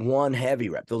for that one heavy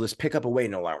rep. They'll just pick up a weight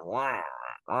and they're like, wah,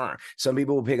 wah. Some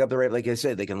people will pick up the rep, like I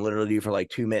said, they can literally do for like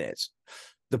 2 minutes.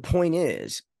 The point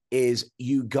is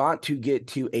you got to get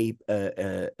to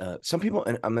some people,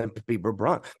 and I'm going to be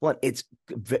blunt, it's,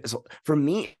 for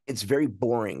me, it's very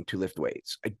boring to lift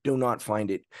weights. I do not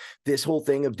find it, this whole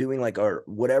thing of doing like, or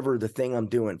whatever the thing I'm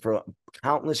doing for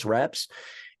countless reps,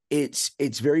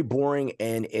 it's very boring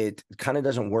and it kind of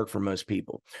doesn't work for most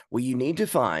people. What you need to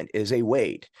find is a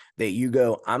weight that you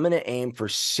go, I'm going to aim for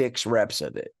 6 reps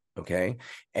of it. Okay.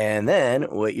 And then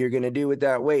what you're going to do with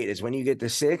that weight is when you get to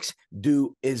 6,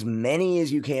 do as many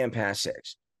as you can past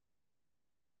 6.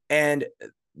 And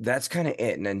that's kind of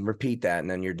it. And then repeat that. And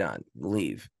then you're done.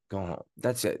 Leave, go home.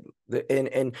 That's it.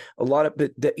 And a lot of,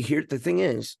 but here, the thing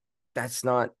is, that's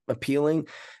not appealing.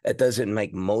 That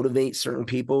doesn't motivate certain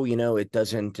people. It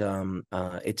doesn't,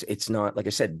 it's not, like I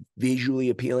said, visually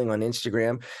appealing on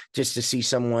Instagram, just to see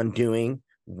someone doing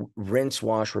rinse,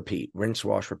 wash, repeat, rinse,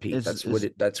 wash, repeat.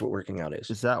 That's what working out is.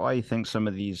 Is that why you think some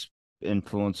of these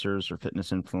influencers or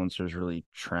fitness influencers really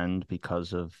trend,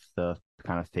 because of the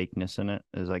kind of fakeness in it?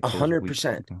 Is like those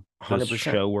 100%, those 100%.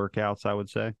 show workouts, I would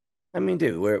say. I mean,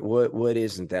 dude, what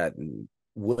isn't that?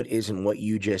 What isn't what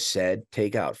you just said?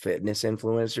 Take out fitness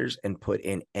influencers and put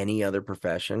in any other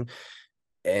profession,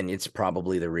 and it's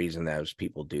probably the reason those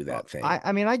people do that thing.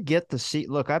 I mean, I get the seat.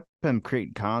 Look, I've been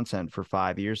creating content for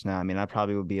 5 years now. I mean, I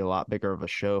probably would be a lot bigger of a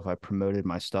show if I promoted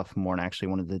my stuff more and actually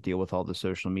wanted to deal with all the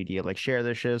social media, like share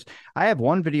this shows. I have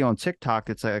one video on TikTok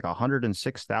that's like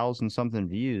 106,000 something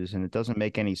views, and it doesn't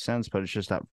make any sense, but it's just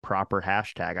that proper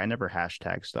hashtag. I never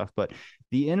hashtag stuff, but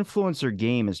the influencer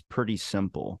game is pretty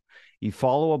simple. You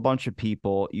follow a bunch of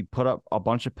people, you put up a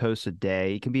bunch of posts a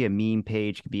day. It can be a meme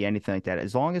page, it can be anything like that.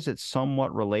 As long as it's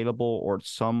somewhat relatable or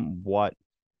somewhat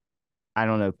I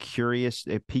don't know, curious,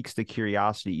 it piques the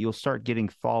curiosity, you'll start getting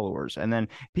followers. And then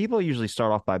people usually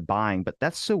start off by buying, but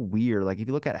that's so weird. Like if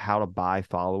you look at how to buy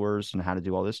followers and how to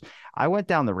do all this, I went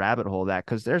down the rabbit hole of that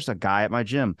because there's a guy at my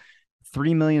gym,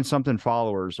 3 million something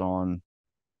followers on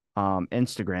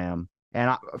Instagram,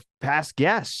 and past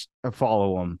guests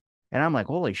follow him. And I'm like,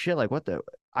 holy shit, like what the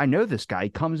I know this guy. He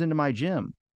comes into my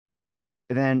gym.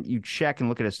 And then you check and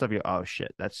look at his stuff, you go, oh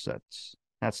shit, that's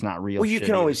not real Well, you shit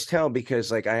can either. always tell because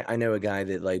like I know a guy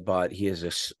that like bought he has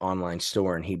this online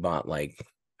store and he bought like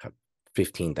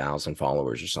 15,000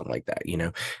 followers or something like that, you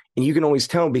know. And you can always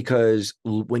tell because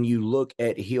when you look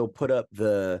at he'll put up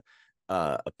the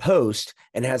a post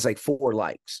and it has like 4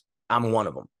 likes. I'm one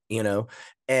of them, you know.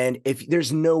 And if there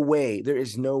is no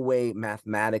way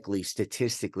mathematically,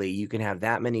 statistically, you can have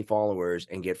that many followers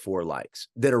and get 4 likes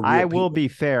that are I real will people. be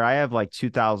fair. I have like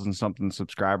 2,000 something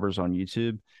subscribers on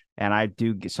YouTube, and I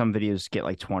do get some videos get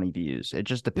like 20 views. It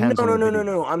just No, depends on no, the no, no,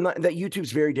 video. no. I'm not that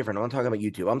YouTube's very different. I'm not talking about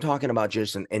YouTube. I'm talking about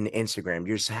just an Instagram.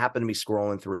 You just happen to be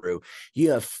scrolling through.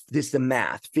 You have this the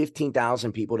math.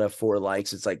 15,000 people to have 4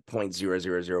 likes. It's like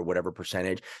 0.000 whatever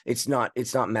percentage. It's not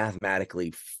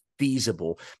mathematically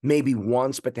feasible. Maybe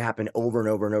once, but to happen over and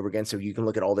over and over again. So you can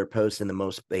look at all their posts and the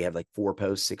most they have like 4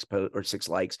 posts, 6 posts or 6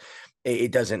 likes.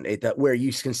 It doesn't it where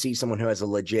you can see someone who has a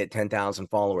legit 10,000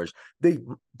 followers. They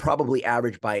probably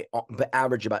average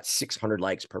about 600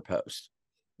 likes per post,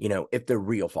 you know, if they're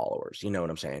real followers, you know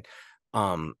what I'm saying?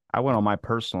 Um, I went on my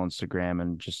personal Instagram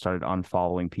and just started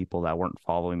unfollowing people that weren't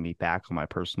following me back on my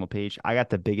personal page. I got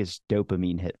the biggest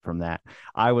dopamine hit from that.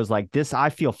 I was like, this, I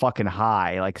feel fucking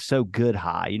high, like so good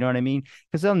high. You know what I mean?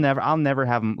 Because I'll never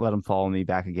have them let them follow me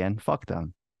back again. Fuck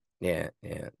them. yeah,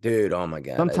 yeah, dude. Oh my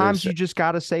God. Sometimes you just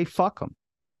got to say fuck them.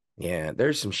 Yeah,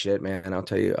 there's some shit, man. I'll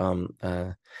tell you.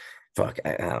 Fuck,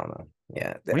 I don't know.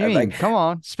 Yeah, What do you like mean? Come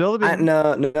on, spill the I beans.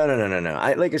 no no no no no no no.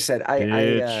 I like I said,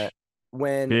 Bitch,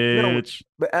 when no, bitch.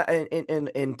 but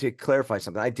and to clarify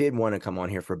something, I did want to come on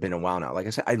here for been a while now. Like I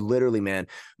said, I literally, man,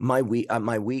 my week,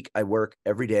 I work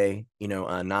every day, you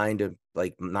know, 9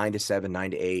 to 7,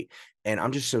 9 to 8, and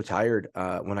I'm just so tired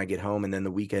when I get home, and then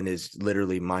the weekend is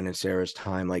literally mine and Sarah's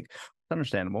time. Like It's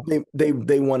understandable.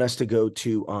 they want us to go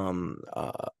to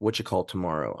what you call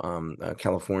tomorrow,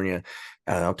 California,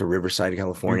 out to Riverside, You're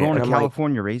California, going and to I'm like,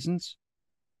 California raisins?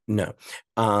 no.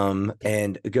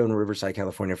 And going to Riverside,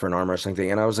 California for an arm wrestling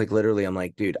thing. And I was like, literally, I'm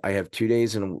like, dude, I have 2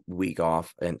 days in a week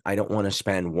off, and I don't want to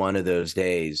spend one of those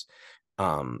days,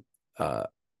 um, uh,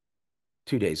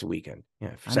 2 days a weekend.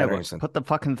 Yeah, for I know, Saturday but and Sunday. put the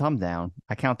fucking thumb down.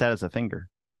 I count that as a finger.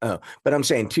 Oh, but I'm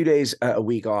saying 2 days a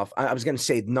week off. I was going to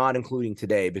say not including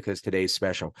today because today's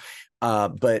special.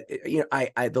 But you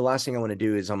know, the last thing I want to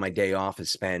do is on my day off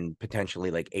is spend potentially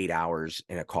like 8 hours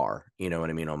in a car. You know what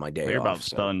I mean, on my Well, day you're about off. to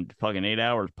So spend fucking 8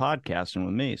 hours podcasting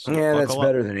with me, so yeah, that's buckle up.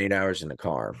 better than 8 hours in the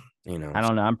car. You know. I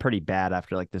don't know. I'm pretty bad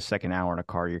after like the second hour in a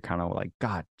car. You're kind of like,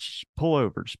 God, just pull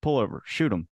over,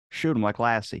 shoot him like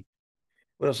Lassie.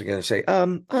 What else am I going to say?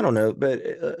 I don't know, but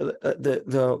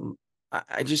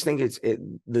I just think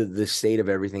the state of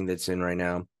everything that's in right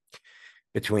now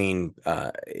between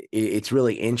it's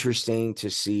really interesting to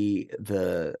see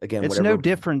the again It's no whatever.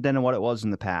 different than what it was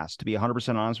in the past. To be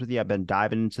 100% honest with you, I've been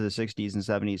diving into the 60s and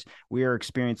 70s. We are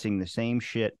experiencing the same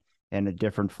shit in a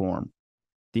different form.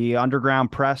 The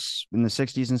underground press in the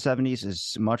 60s and 70s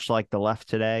is much like the left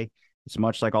today. It's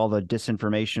much like all the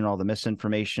disinformation, all the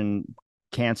misinformation,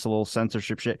 cancel,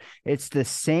 censorship shit. It's the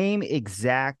same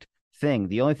exact thing.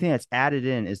 The only thing that's added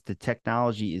in is the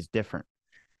technology is different,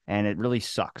 and it really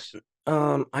sucks.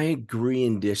 I agree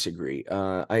and disagree.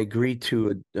 I agree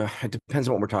to it depends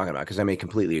on what we're talking about because I may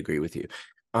completely agree with you.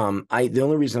 I the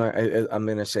only reason I'm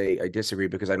going to say I disagree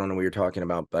because I don't know what you're talking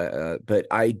about, but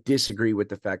I disagree with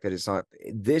the fact that it's not.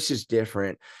 This is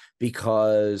different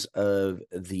because of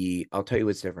the. I'll tell you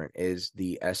what's different is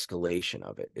the escalation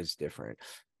of it is different.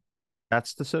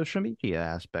 That's the social media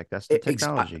aspect. That's the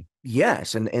technology.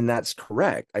 Yes, and that's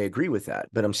correct. I agree with that.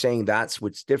 But I'm saying that's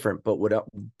what's different.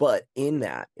 But in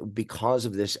that, because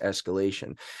of this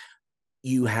escalation,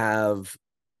 you have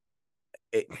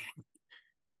it,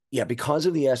 yeah, because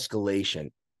of the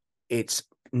escalation, it's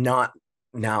not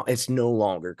now, it's no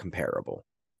longer comparable.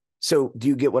 So do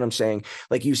you get what I'm saying?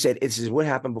 Like you said, it's what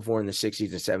happened before in the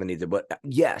 60s and 70s. But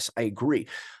yes, I agree.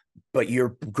 But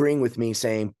you're agreeing with me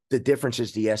saying the difference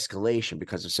is the escalation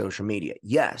because of social media.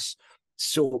 Yes.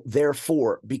 So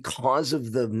therefore, because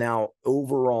of the now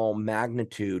overall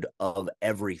magnitude of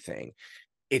everything,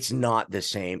 it's not the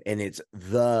same. And it's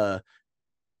the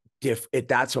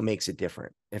that's what makes it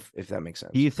different, if that makes Do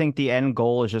sense. you think the end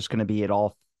goal is just going to be it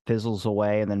all fizzles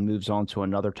away and then moves on to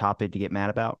another topic to get mad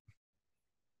about?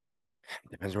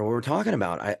 Depends on what we're talking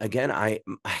about.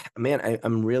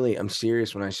 I'm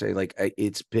serious when I say like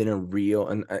it's been a real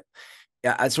and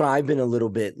yeah, that's why I've been a little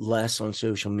bit less on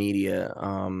social media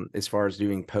as far as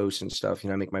doing posts and stuff.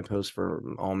 I make my posts for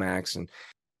All Max and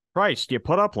Christ, you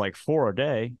put up like 4 a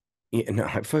day. no,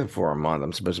 I put for a month.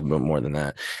 I'm supposed to put more than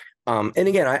that. And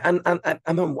again,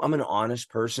 I'm an honest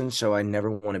person, so I never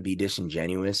want to be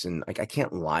disingenuous, and like I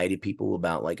can't lie to people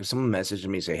about like if someone messages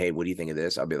me and say, "Hey, what do you think of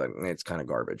this?" I'll be like, "It's kind of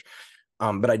garbage."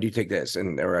 But I do take this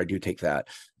and or I do take that.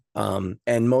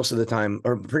 And most of the time,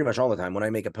 or pretty much all the time, when I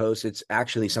make a post, it's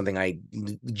actually something I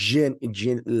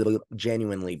genuinely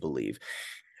believe.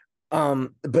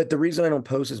 But the reason I don't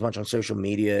post as much on social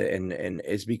media and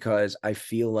is because I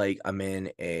feel like I'm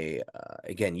in a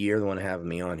again, you're the one having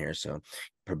me on here, so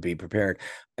be prepared.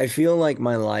 I feel like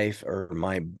my life or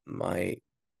my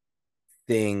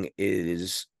thing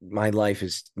is my life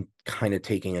is kind of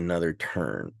taking another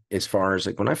turn as far as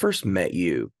like when I first met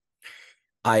you.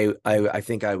 I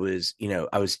think I was,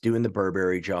 I was doing the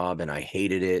Burberry job and I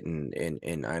hated it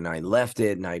and I left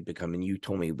it and I become and you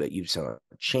told me that you saw a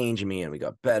change in me and we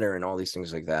got better and all these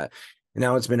things like that. And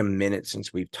now it's been a minute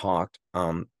since we've talked.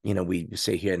 We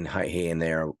say here and hi hey and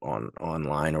there on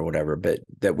online or whatever, but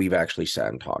that we've actually sat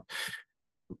and talked.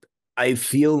 I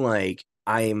feel like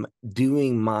I'm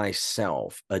doing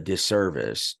myself a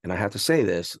disservice, and I have to say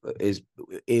this is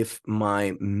if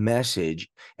my message,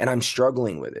 and I'm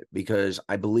struggling with it because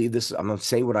I believe this, I'm going to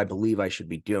say what I believe I should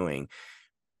be doing,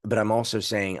 but I'm also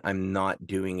saying I'm not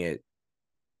doing it.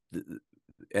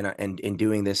 And in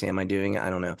doing this, am I doing it? I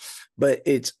don't know, but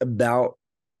it's about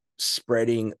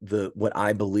spreading what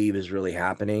I believe is really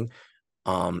happening,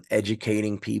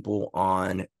 educating people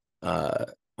uh,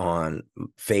 on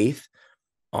faith,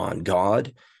 on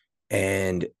God,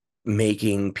 and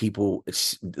making people,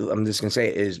 I'm just going to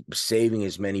say, is saving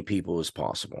as many people as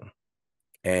possible.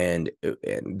 And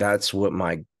that's what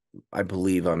I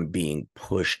believe I'm being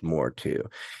pushed more to.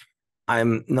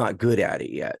 I'm not good at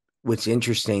it yet. What's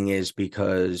interesting is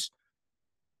because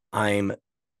I'm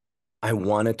I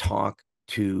want to talk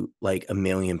to like a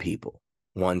million people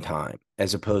one time,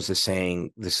 as opposed to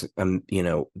saying this,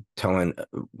 telling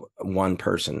one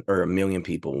person or a million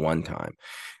people one time.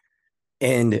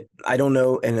 And I don't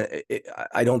know, and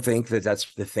I don't think that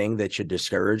that's the thing that should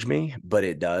discourage me, but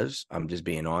it does. I'm just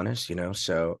being honest.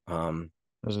 So,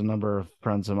 There's a number of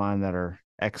friends of mine that are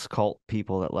ex-cult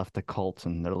people that left the cult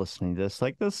and they're listening to this.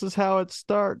 Like, this is how it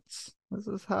starts. This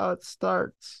is how it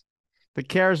starts. The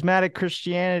charismatic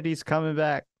Christianity's coming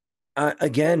back.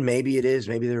 again, maybe it is,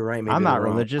 maybe they're right, I'm maybe they're not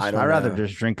wrong. I religious. I'd don't rather know.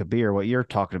 just drink a beer. What you're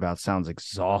talking about sounds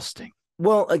exhausting.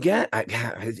 Well, again,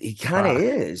 it kind of Fuck.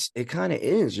 is. It kind of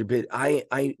is. But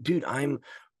dude,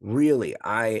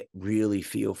 I really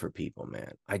feel for people,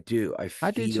 man. I do.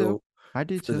 I do too. I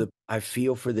do too. I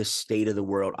feel for the state of the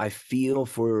world. I feel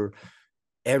for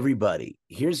everybody.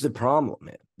 Here's the problem,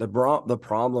 man. The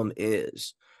problem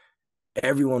is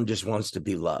everyone just wants to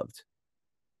be loved.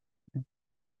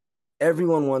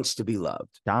 Everyone wants to be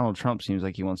loved. Donald Trump seems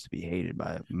like he wants to be hated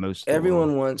by most of the world.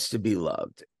 Everyone wants to be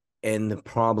loved. And the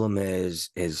problem is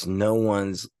no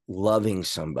one's loving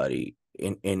somebody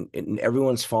and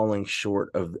everyone's falling short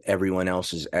of everyone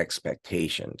else's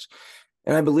expectations.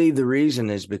 And I believe the reason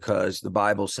is because the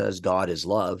Bible says God is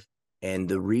love. And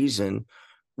the reason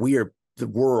the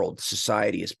world,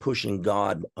 society is pushing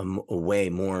God away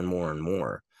more and more and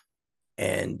more.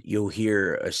 And you'll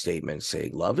hear a statement say,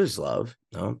 love is love.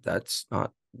 No, that's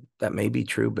not, that may be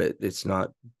true, but it's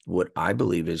not what I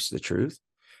believe is the truth.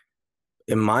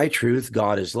 In my truth,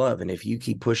 God is love. And if you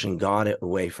keep pushing God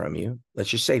away from you, let's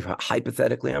just say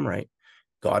hypothetically, I'm right.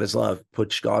 God is love.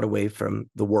 Push God away from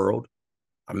the world,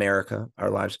 America, our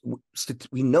lives.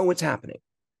 We know what's happening.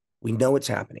 We know it's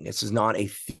happening. This is not a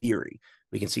theory.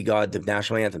 We can see God, the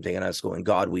national anthem taken out of school, and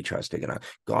God we trust taken out.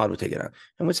 God will take it out.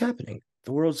 And what's happening?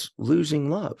 The world's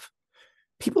losing love.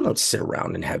 People don't sit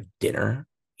around and have dinner,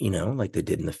 like they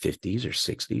did in the 50s or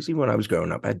 60s. Even when I was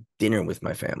growing up, I had dinner with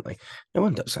my family. No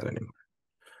one does that anymore.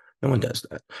 No one does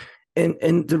that.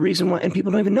 And the reason why, and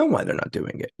people don't even know why they're not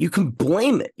doing it. You can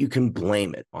blame it. You can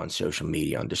blame it on social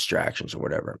media, on distractions or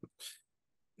whatever.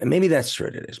 And maybe that's true.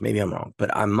 It is. Maybe I'm wrong.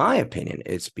 But in my opinion,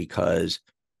 it's because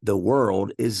the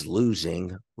world is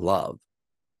losing love.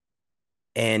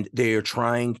 And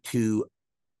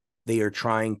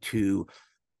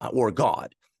or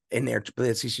God, and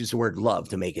let's just use the word love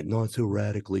to make it not so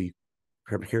radically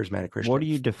charismatic What Christian. do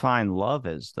you define love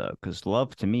as, though? Because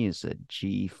love to me is a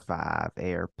G5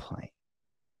 airplane.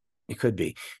 It could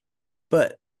be.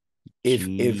 But if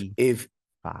if if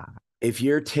G5. if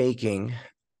you're taking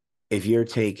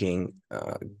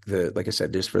the like I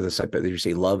said, just for the site, but you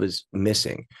say love is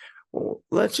missing. Well,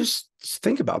 let's just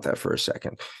think about that for a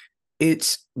second.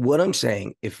 It's what I'm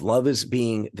saying. If love is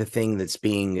being the thing that's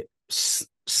being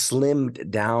slimmed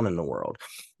down in the world,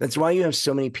 that's why you have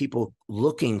so many people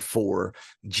looking for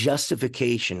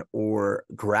justification or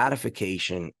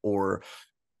gratification or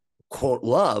quote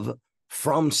love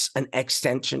from an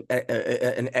extension,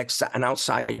 an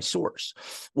outside source.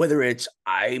 Whether it's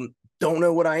I don't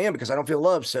know what I am because I don't feel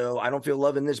love, so I don't feel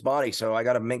love in this body, so I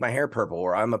got to make my hair purple,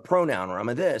 or I'm a pronoun, or I'm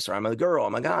a this, or I'm a girl,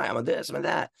 I'm a guy, I'm a this, I'm a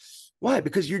that. Why?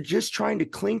 Because you're just trying to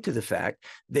cling to the fact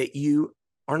that you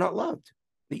are not loved,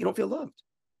 that you don't feel loved,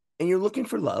 and you're looking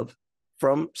for love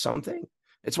from something.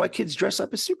 It's why kids dress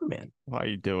up as Superman. Why are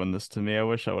you doing this to me? I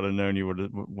wish I would have known you would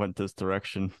have went this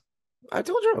direction. I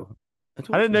told you. I I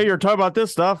told didn't know you. you were talking about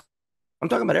this stuff. I'm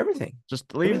talking about everything. Just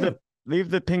Everything. leave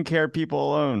the pink hair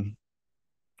people alone.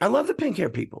 I love the pink hair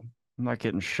people. I'm not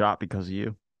getting shot because of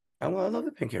you. I love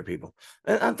the pink hair people.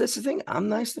 And that's the thing. I'm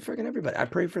nice to freaking everybody. I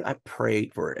pray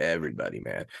for everybody,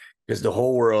 man, because the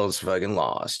whole world's fucking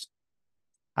lost.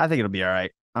 I think it'll be all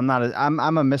right.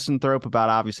 I'm a misanthrope about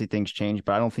obviously things change,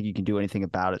 but I don't think you can do anything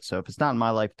about it. So if it's not in my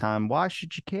lifetime, why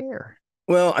should you care?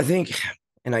 Well, I think,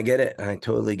 and I get it, and I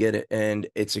totally get it, and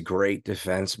it's a great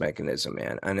defense mechanism,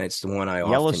 man, and it's the one I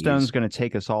often Yellowstone's use. going to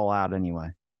take us all out anyway.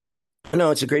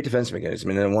 No, it's a great defense mechanism,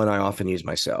 and the one I often use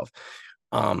myself.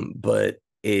 But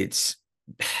it's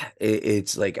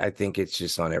like I think it's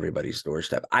just on everybody's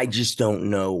doorstep. I just don't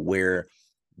know where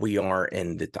we are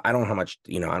in the. I don't know how much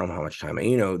I don't know how much time.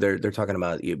 They're talking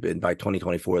about by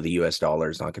 2024 the U.S.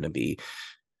 dollar is not going to be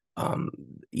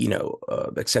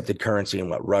accepted currency in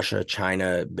what Russia,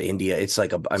 China, India. It's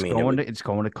like It's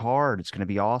going to card. It's going to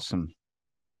be awesome.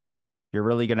 You're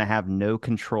really going to have no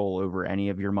control over any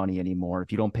of your money anymore.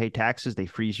 If you don't pay taxes, they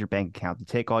freeze your bank account. They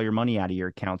take all your money out of your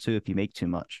account too if you make too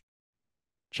much.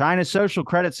 China's social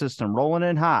credit system rolling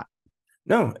in hot.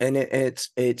 No, and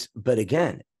it's but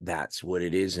again, that's what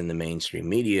it is in the mainstream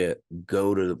media.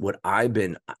 Go to what I've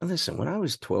been listen, when I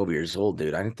was 12 years old,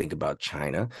 dude, I didn't think about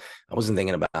China. I wasn't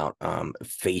thinking about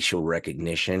facial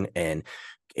recognition and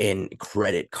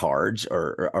credit cards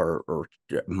or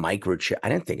microchip. I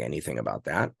didn't think anything about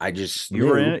that. I just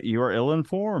knew You were ill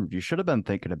informed. You should have been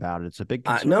thinking about it. It's a big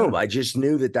no, concern. I just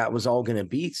knew that was all going to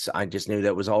be. I just knew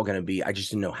that was all going to be. I just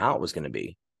didn't know how it was going to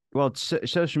be. Well,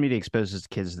 social media exposes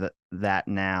kids that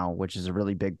now, which is a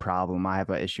really big problem. I have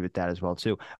an issue with that as well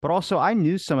too. But also, I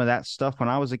knew some of that stuff when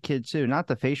I was a kid too. Not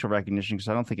the facial recognition because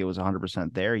I don't think it was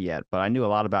 100% there yet. But I knew a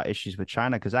lot about issues with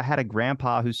China because I had a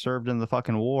grandpa who served in the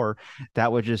fucking war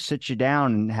that would just sit you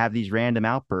down and have these random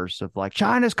outbursts of like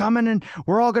China's coming and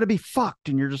we're all gonna be fucked,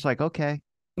 and you're just like, okay.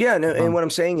 Yeah, no, and what I'm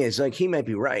saying is like he might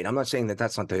be right. I'm not saying that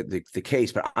that's not the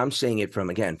case, but I'm saying it from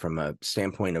a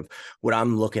standpoint of what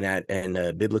I'm looking at and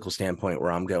a biblical standpoint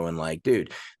where I'm going like,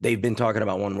 dude, they've been talking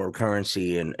about one world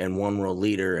currency and one world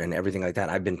leader and everything like that.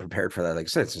 I've been prepared for that, like I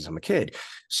said, since I'm a kid.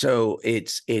 So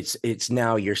it's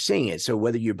now you're seeing it. So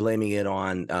whether you're blaming it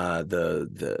on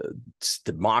the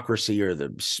democracy or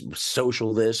the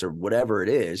social this or whatever it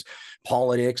is,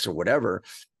 politics or whatever,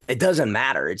 it doesn't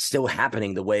matter. It's still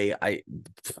happening the way I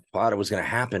thought it was going to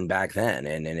happen back then.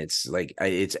 And it's like,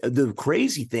 it's the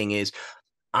crazy thing is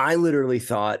I literally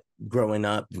thought growing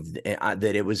up that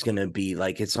it was going to be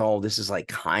like, this is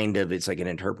like it's like an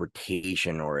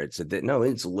interpretation or no,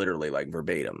 it's literally like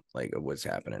verbatim, like of what's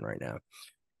happening right now.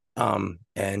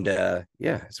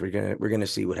 Yeah, so we're going to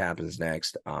see what happens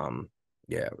next.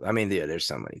 Yeah, I mean, yeah, there's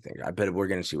so many things. I bet we're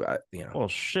going to see Well,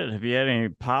 shit. Have you had any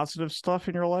positive stuff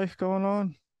in your life going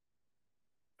on?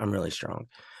 I'm really strong.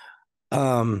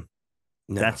 No.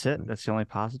 That's it. That's the only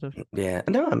positive. Yeah.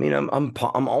 No, I mean, I'm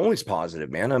always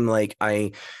positive, man. I'm like,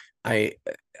 I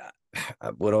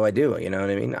what do I do? You know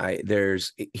what I mean?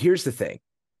 Here's the thing.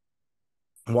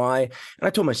 Why? And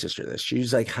I told my sister this.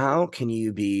 She's like, how can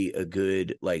you be a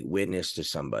good like witness to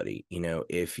somebody,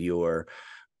 if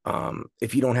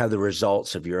you don't have the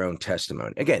results of your own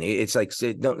testimony? Again, it's like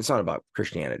it's not about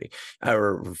Christianity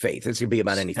or faith. It's gonna be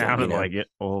about anything. Sounded like it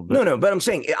a little bit. No, but I'm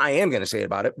saying I am going to say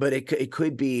about it, but it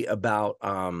could be about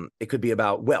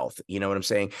wealth. You know what I'm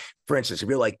saying? For instance, if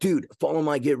you're like, dude, follow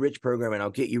my Get Rich program and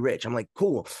I'll get you rich. I'm like,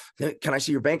 cool. Can I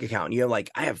see your bank account? And you're like,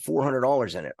 I have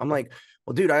 $400 in it. I'm like,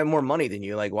 well, dude, I have more money than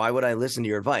you. Like, why would I listen to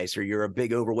your advice? Or you're a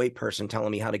big overweight person telling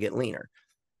me how to get leaner,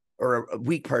 or a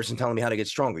weak person telling me how to get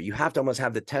stronger. You have to almost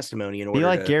have the testimony in order. Be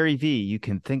like Gary V. You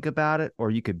can think about it,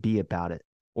 or you could be about it,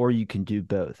 or you can do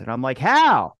both. And I'm like,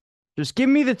 how? Just give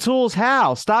me the tools.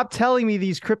 How? Stop telling me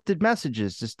these cryptid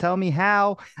messages. Just tell me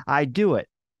how I do it.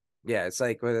 Yeah, it's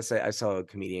like what I saw a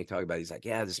comedian talk about. He's like,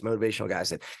 yeah, this motivational guy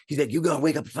said, he's like, you gotta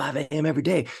wake up at 5 a.m. every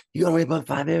day. You gotta wake up at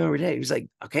 5 a.m. every day. He's like,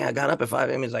 okay, I got up at 5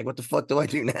 a.m. He's like, what the fuck do I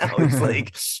do now? He's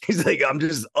like, I'm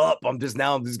just up. I'm just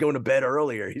going to bed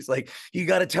earlier. He's like, you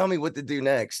got to tell me what to do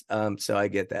next. So I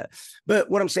get that. But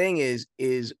what I'm saying is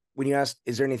when you ask,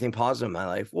 is there anything positive in my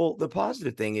life? Well, the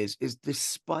positive thing is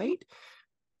despite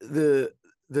the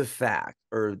the fact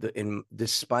or the in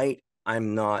despite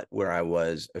I'm not where I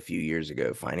was a few years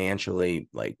ago financially,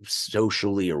 like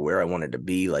socially, or where I wanted to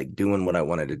be, like doing what I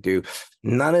wanted to do.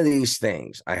 None of these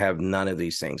things. I have none of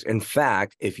these things. In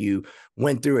fact, if you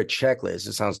went through a checklist,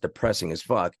 it sounds depressing as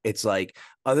fuck. It's like,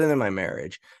 other than my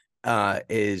marriage,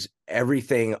 is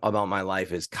everything about my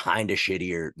life is kind of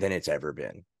shittier than it's ever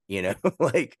been.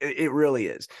 Like it really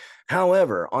is.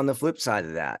 However, on the flip side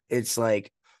of that, it's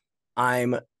like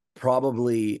I'm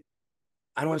probably,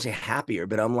 I don't want to say happier,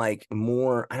 but I'm like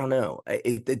more, I don't know.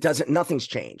 It doesn't, nothing's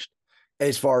changed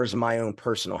as far as my own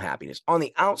personal happiness. On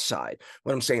the outside,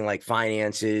 what I'm saying, like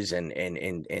finances and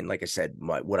like I said,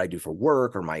 what I do for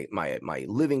work, or my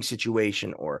living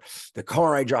situation, or the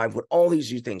car I drive, what all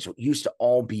these things used to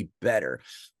all be better.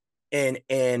 And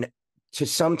to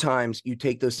sometimes you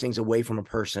take those things away from a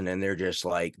person and they're just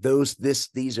like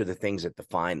these are the things that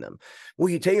define them. Well,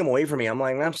 you take them away from me, I'm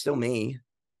like, I'm still me.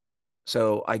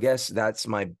 So I guess that's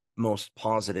my most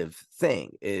positive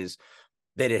thing, is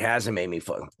that it hasn't made me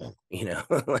fun,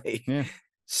 like, Yeah.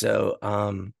 so,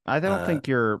 I don't think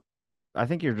you're I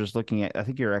think you're just looking at I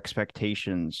think your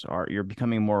expectations are you're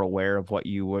becoming more aware of what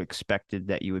you expected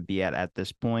that you would be at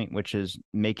this point, which is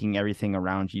making everything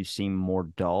around you seem more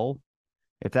dull,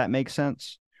 if that makes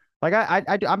sense. Like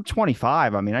I'm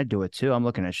 25. I mean, I do it too. I'm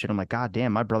looking at shit. I'm like, God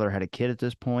damn, my brother had a kid at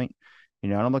this point,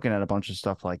 and I'm looking at a bunch of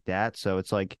stuff like that. So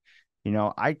it's like,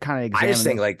 I kind of I just examine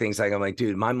think this. like things like, I'm like,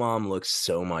 dude, my mom was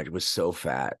so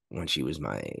fat when she was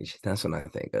my age. That's what I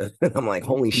think of. I'm like, You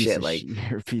holy piece shit, of like, shit.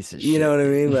 You're a piece of you know shit, what I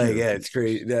dude. mean? Like, You're a yeah, it's piece of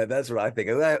crazy. shit. Yeah, that's what I think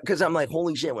of that. Because I'm like,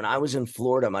 holy shit, when I was in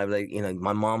Florida, my, like,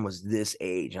 my mom was this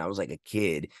age and I was like a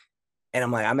kid. And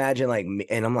I'm like, imagine like,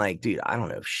 and I'm like, dude, I don't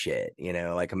know shit,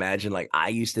 like, imagine like I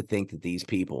used to think that these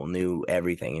people knew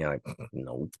everything, like,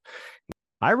 nope.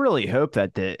 I really hope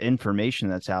that the information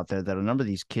that's out there, that a number of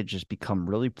these kids just become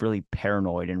really, really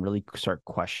paranoid and really start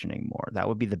questioning more. That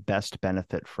would be the best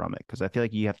benefit from it, because I feel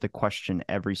like you have to question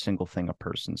every single thing a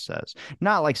person says.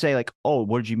 Not like say like, oh,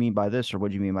 what did you mean by this or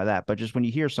what did you mean by that? But just when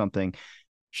you hear something,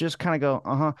 just kind of go,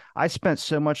 uh-huh. I spent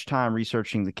so much time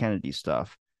researching the Kennedy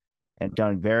stuff and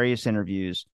done various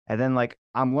interviews. And then like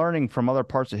I'm learning from other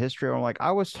parts of history. Where I'm like,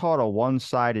 I was taught a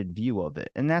one-sided view of it.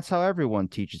 And that's how everyone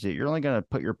teaches it. You're only going to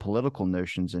put your political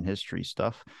notions in history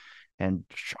stuff and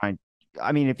try.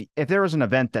 I mean, if there was an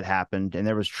event that happened and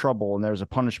there was trouble and there was a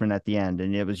punishment at the end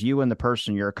and it was you and the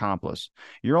person, your accomplice,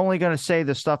 you're only going to say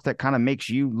the stuff that kind of makes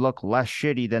you look less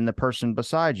shitty than the person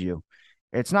beside you.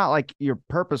 It's not like you're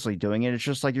purposely doing it. It's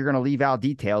just like you're going to leave out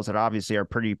details that obviously are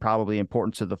pretty probably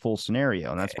important to the full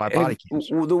scenario. And that's why body If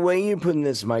cams. the way you put in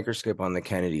this microscope on the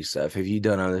Kennedy stuff, have you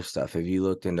done other stuff? Have you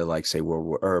looked into, like, say, World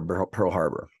War or Pearl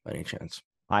Harbor by any chance?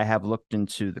 I have looked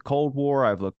into the Cold War.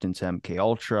 I've looked into MK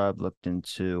Ultra. I've looked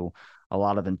into a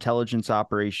lot of intelligence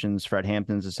operations, Fred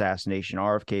Hampton's assassination,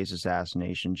 RFK's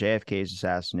assassination, JFK's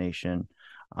assassination,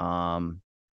 um,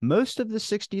 most of the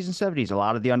 60s and 70s, a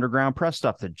lot of the underground press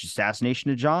stuff, the assassination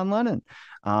of John Lennon.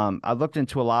 I've looked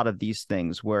into a lot of these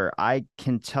things where I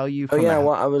can tell you Oh from yeah, a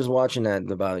well, I was watching that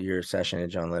about your session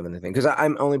at John Lennon thing, because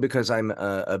I'm only because I'm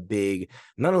a big,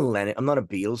 I'm not a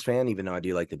Beatles fan, even though I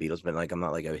do like the Beatles, but like I'm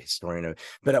not like a historian of.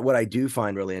 But what I do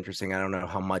find really interesting, I don't know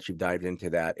how much you've dived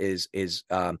into that, is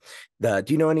the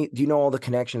do you know all the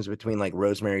connections between like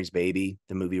Rosemary's Baby,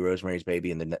 the movie Rosemary's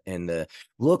Baby, and the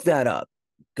look that up.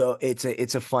 Go, it's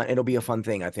a fun, it'll be a fun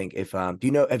thing, I think. If do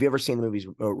you know, have you ever seen the movies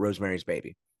Rosemary's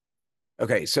Baby?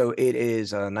 Okay, so it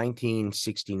is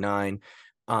 1969.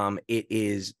 It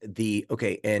is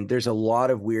okay, and there's a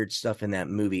lot of weird stuff in that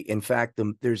movie. In fact,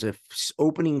 there's a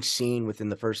opening scene within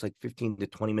the first like 15 to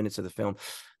 20 minutes of the film.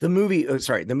 The movie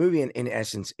in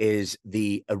essence is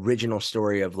the original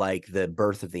story of like the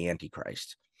birth of the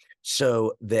Antichrist.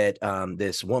 So that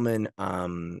this woman,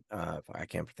 I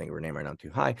can't think of her name right now, too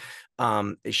high.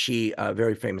 She, a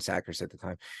very famous actress at the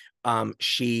time.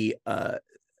 She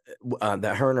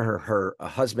that her and her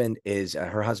husband is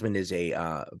her husband is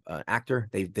a actor.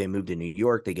 They moved to New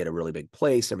York. They get a really big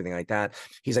place, everything like that.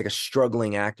 He's like a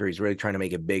struggling actor. He's really trying to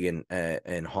make it big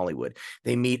in Hollywood.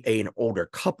 They meet an older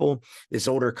couple. This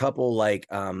older couple like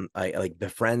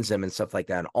befriends them and stuff like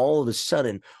that. And all of a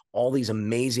sudden, all these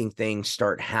amazing things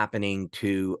start happening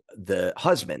to the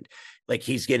husband. like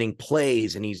he's getting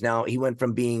plays, and he went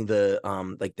from being the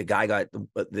like the guy got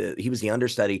the he was the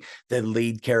understudy, the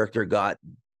lead character got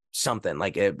something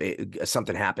like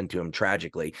something happened to him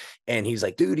tragically, and he's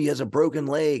like, dude, he has a broken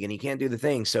leg and he can't do the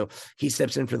thing, so he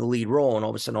steps in for the lead role, and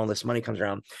all of a sudden all this money comes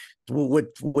around.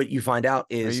 What you find out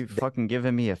Are is you that, fucking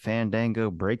giving me a Fandango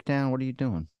breakdown? What are you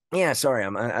doing? yeah, sorry,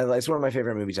 it's one of my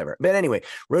favorite movies ever. But anyway,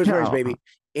 Rosemary's No, Baby,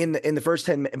 in the first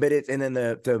 10, but it and then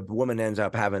the woman ends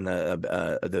up having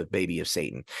the baby of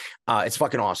Satan. It's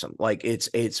fucking awesome. Like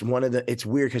it's one of the it's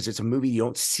weird because it's a movie you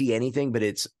don't see anything, but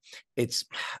it's it's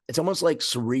almost like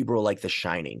cerebral, like The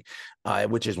Shining,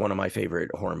 which is one of my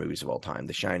favorite horror movies of all time.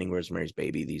 The Shining, Rosemary's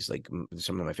Baby, these like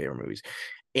some of my favorite movies.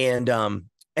 And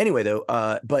anyway though,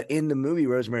 but in the movie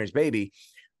Rosemary's Baby,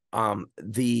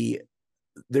 the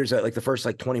there's a like the first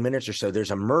like 20 minutes or so,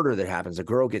 there's a murder that happens, a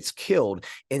girl gets killed,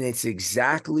 and it's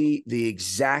exactly the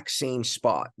exact same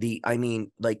spot, I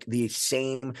mean like the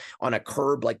same, on a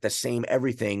curb, like the same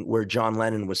everything where John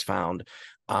Lennon was found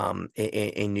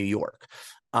in New York.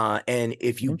 And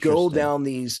if you go interesting. down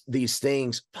these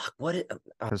things, fuck,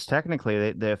 Because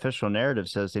technically, the official narrative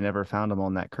says they never found him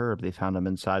on that curb. They found him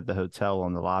inside the hotel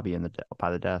on the lobby by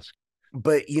the desk.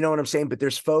 but you know what I'm saying? But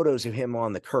there's photos of him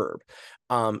on the curb.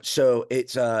 So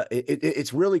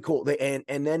it's really cool.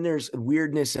 And then there's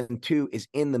weirdness, and two is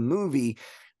in the movie.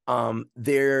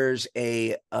 There's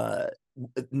a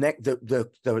neck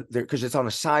the because it's on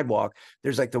a sidewalk.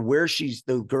 There's like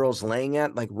the girl's laying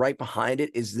at, like right behind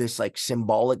it is this like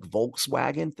symbolic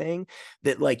Volkswagen thing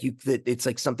that that it's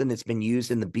like something that's been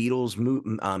used in the Beatles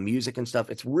music and stuff.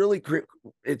 It's really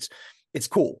it's it's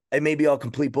cool. It may be all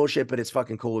complete bullshit, but it's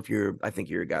fucking cool if I think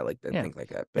you're a guy like that, Yeah. think like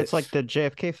that. But It's like the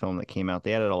JFK film that came out.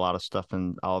 They added a lot of stuff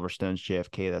in Oliver Stone's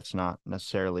JFK that's not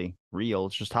necessarily real.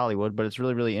 It's just Hollywood, but it's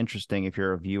really, really interesting if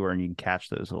you're a viewer and you can catch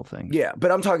those little things. yeah,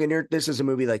 but I'm talking here. This is a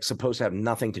movie like supposed to have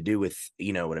nothing to do with,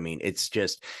 you know what I mean? It's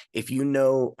just, if you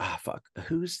know, fuck,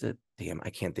 who's the damn? I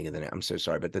can't think of the name. I'm so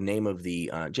sorry, but the name of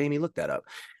the Jamie, look that up.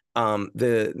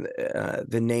 The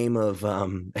name of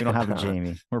We don't have a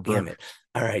Jamie. We're damn broke. it.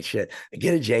 All right, shit.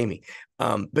 Get a Jamie.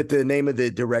 But the name of the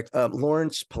direct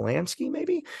Lawrence Polanski,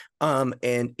 maybe.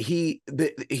 And he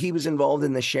was involved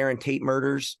in the Sharon Tate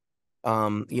murders.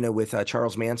 With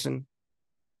Charles Manson.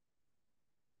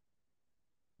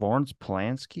 Lawrence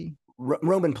Polanski?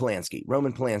 Roman Polanski.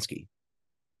 Roman Polanski.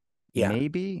 Yeah.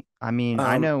 Maybe. I mean,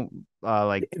 I Um, know,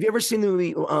 have you ever seen the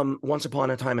movie Once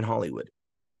Upon a Time in Hollywood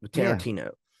with yeah,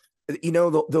 Tarantino? You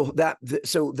know,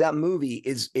 so that movie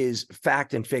is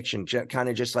fact and fiction, kind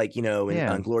of just like, in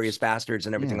yeah, Glorious Bastards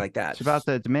and everything yeah. like that. It's about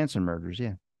the Manson murders.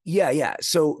 Yeah. Yeah, yeah.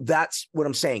 So that's what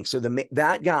I'm saying. So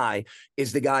that guy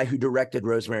is the guy who directed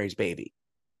Rosemary's Baby.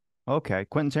 Okay.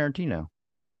 Quentin Tarantino.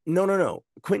 No, no, no.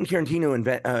 Quentin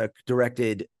Tarantino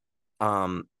directed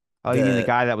Oh, you mean the the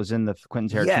guy that was in the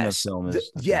Quentin Tarantino yes, film is okay.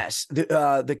 yes,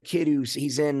 the kid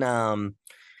he's in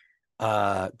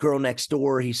Girl Next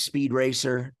Door, he's Speed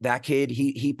Racer. That kid,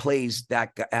 he plays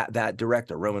that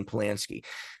director, Roman Polanski.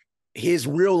 His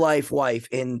real life wife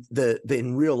in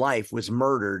real life was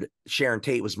murdered. Sharon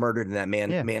Tate was murdered in that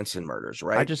Yeah. Manson murders, I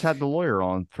right? just had the lawyer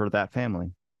on for that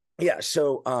family. Yeah,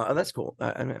 so that's cool.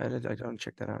 I don't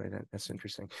check that out. That's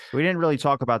interesting. We didn't really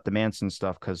talk about the Manson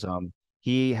stuff because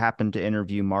he happened to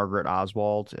interview Margaret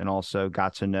Oswald and also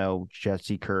got to know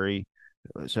Jesse Curry.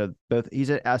 So both he's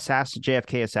an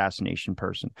JFK assassination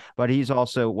person, but he's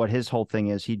also what his whole thing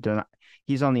is.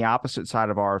 He's on the opposite side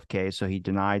of RFK, so he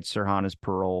denied Sirhan his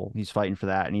parole. He's fighting for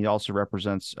that, and he also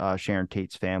represents Sharon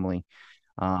Tate's family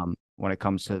when it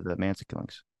comes to the Manson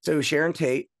killings. So Sharon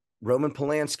Tate, Roman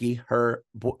Polanski, her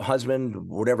husband,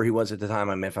 whatever he was at the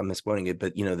time, if I'm misquoting it,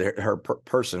 but her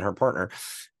partner,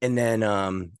 and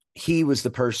then he was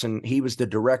the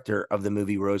director of the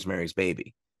movie Rosemary's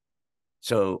Baby.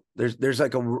 So there's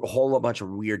like a whole bunch of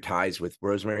weird ties with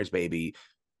Rosemary's Baby,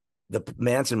 the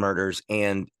Manson murders,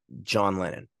 and John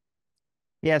Lennon.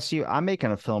 Yeah, see, I'm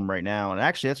making a film right now, and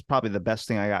actually, that's probably the best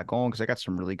thing I got going because I got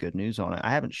some really good news on it.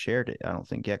 I haven't shared it, I don't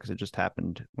think yet, because it just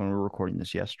happened when we were recording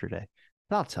this yesterday.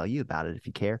 But I'll tell you about it if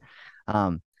you care.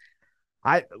 Um,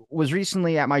 I was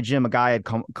recently at my gym. A guy had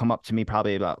come up to me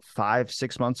probably about 5,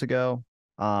 6 months ago.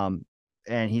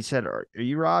 And he said, "Are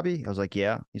you Robbie?" I was like,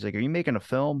 "Yeah." He's like, "Are you making a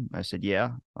film?" I said,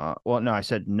 "Yeah." Well, no, I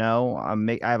said, "No, I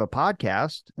have a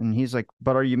podcast." And he's like,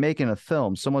 "But are you making a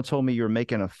film? Someone told me you were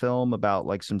making a film about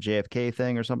like some JFK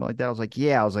thing or something like that." I was like,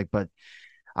 "Yeah." I was like, "But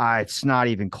it's not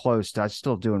even close. I'm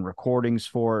still doing recordings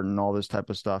for it and all this type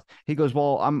of stuff." He goes,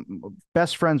 "Well, I'm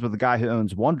best friends with the guy who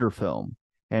owns Wonder Film."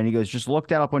 And he goes, "Just look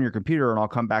that up on your computer and I'll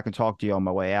come back and talk to you on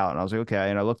my way out." And I was like, "Okay."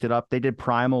 And I looked it up. They did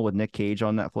Primal with Nick Cage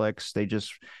on Netflix. They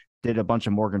just did a bunch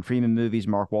of Morgan Freeman movies,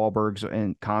 Mark Wahlberg's,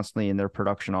 and constantly in their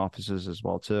production offices as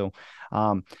well too.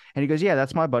 And he goes, yeah,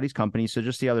 that's my buddy's company. So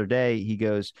just the other day, he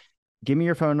goes, give me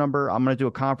your phone number. I'm going to do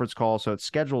a conference call. So it's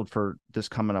scheduled for this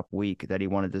coming up week that he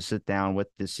wanted to sit down with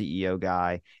the CEO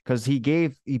guy because he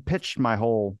pitched my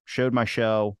whole, showed my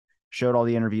show, showed all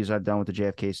the interviews I've done with the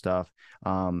JFK stuff,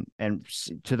 and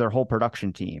to their whole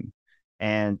production team.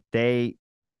 And they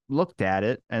looked at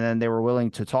it and then they were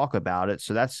willing to talk about it.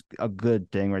 So that's a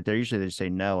good thing right there. Usually they say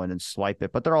no and then swipe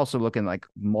it, but they're also looking like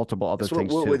multiple other So things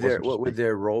too. It wasn't what just would me.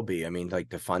 their role be? I mean, like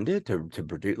to fund it, to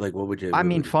produce, like I what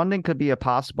mean, would it? funding could be a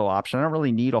possible option. I don't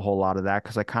really need a whole lot of that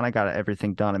because I kind of got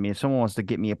everything done. I mean, if someone wants to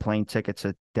get me a plane ticket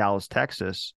to Dallas,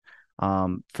 Texas,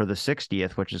 for the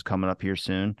 60th, which is coming up here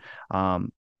soon,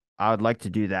 I would like to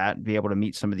do that, be able to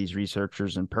meet some of these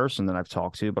researchers in person that I've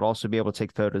talked to, but also be able to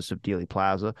take photos of Dealey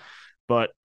Plaza. But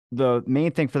the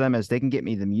main thing for them is they can get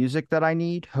me the music that I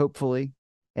need, hopefully.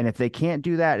 And if they can't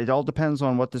do that, it all depends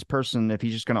on what this person, if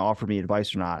he's just going to offer me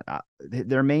advice or not.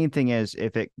 Their main thing is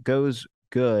if it goes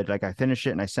good, like I finish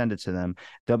it and I send it to them,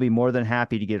 they'll be more than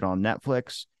happy to get it on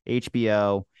Netflix,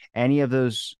 HBO, any of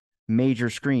those major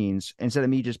screens instead of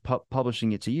me just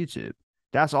publishing it to YouTube.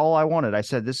 That's all I wanted. I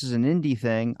said, this is an indie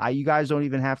thing. You guys don't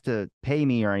even have to pay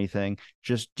me or anything.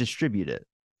 Just distribute it.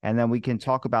 And then we can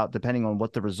talk about, depending on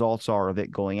what the results are of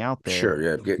it going out there, Sure,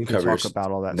 yeah, we it can talk covers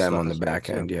about all that them stuff on the as well back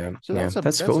too. end. Yeah, So yeah,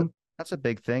 that's cool. that's a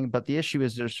big thing. But the issue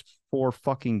is there's 4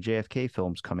 fucking JFK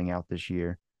films coming out this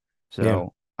year. Yeah,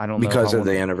 So I don't know if I because of want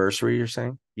the to. anniversary, you're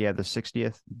saying? Yeah, the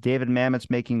 60th. David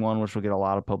Mamet's making one, which will get a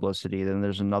lot of publicity. Then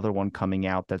there's another one coming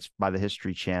out that's by the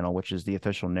History Channel, which is the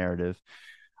official narrative.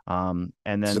 And So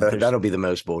then there's that'll be the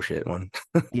most bullshit one.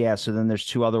 yeah, so then there's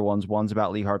 2 other ones. One's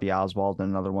about Lee Harvey Oswald,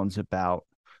 and another one's about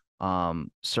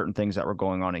certain things that were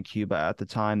going on in Cuba at the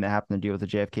time that happened to deal with the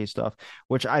JFK stuff,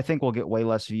 which I think will get way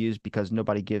less views because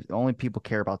only people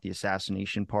care about the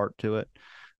assassination part to it.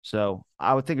 So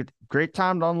I would think a great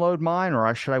time to unload mine, or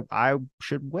I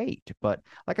should wait. But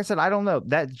like I said, I don't know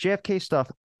that JFK stuff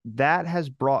that has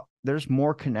brought there's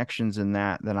more connections in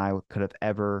that than I could have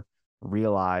ever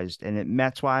realized, and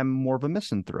that's why I'm more of a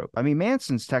misanthrope. I mean,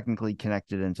 Manson's technically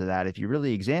connected into that if you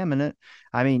really examine it.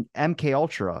 I mean, MK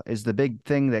Ultra is the big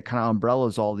thing that kind of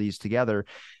umbrellas all these together.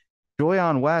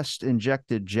 Joyon West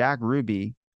injected Jack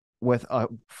Ruby with a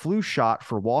flu shot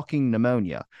for walking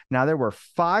pneumonia. Now, there were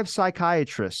 5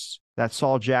 psychiatrists that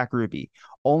saw Jack Ruby.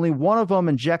 Only one of them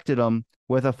injected him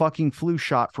with a fucking flu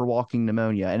shot for walking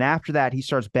pneumonia. And after that, he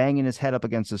starts banging his head up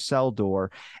against a cell door,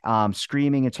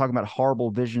 screaming and talking about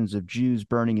horrible visions of Jews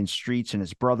burning in streets and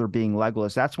his brother being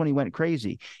legless. That's when he went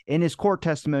crazy. In his court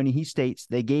testimony, he states,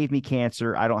 they gave me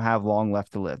cancer. I don't have long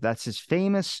left to live. That's his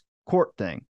famous court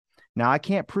thing. Now, I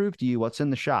can't prove to you what's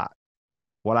in the shot.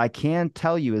 What I can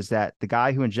tell you is that the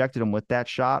guy who injected him with that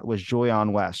shot was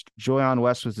Joyon West. Joyon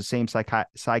West was the same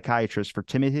psychiatrist for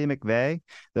Timothy McVeigh,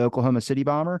 the Oklahoma City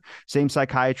bomber, same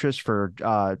psychiatrist for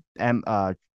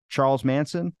Charles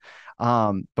Manson,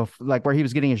 like where he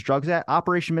was getting his drugs at.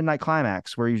 Operation Midnight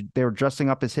Climax, where they were dressing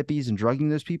up as hippies and drugging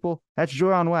those people. That's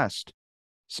Joyon West.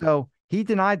 So he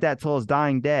denied that till his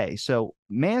dying day. So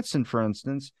Manson, for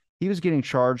instance, he was getting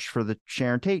charged for the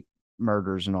Sharon Tate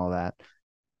murders and all that.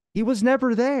 He was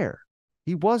never there.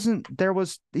 He wasn't there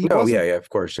was he No, yeah, wasn't yeah, of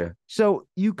course, yeah. so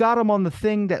you got him on the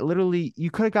thing that literally you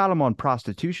could have got him on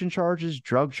prostitution charges,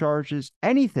 drug charges,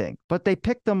 anything, but they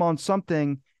picked him on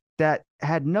something that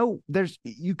had no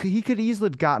he could easily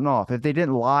have gotten off if they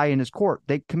didn't lie in his court.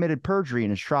 They committed perjury in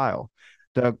his trial.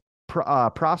 The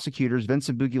prosecutors,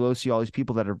 Vincent Bugliosi, all these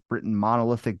people that have written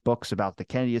monolithic books about the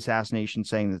Kennedy assassination,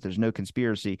 saying that there's no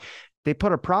conspiracy, they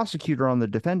put a prosecutor on the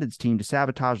defendant's team to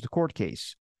sabotage the court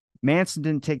case. Manson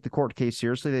didn't take the court case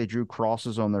seriously. They drew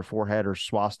crosses on their forehead or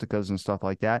swastikas and stuff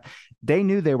like that. They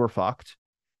knew they were fucked.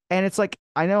 And it's like,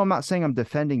 I know I'm not saying I'm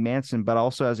defending Manson, but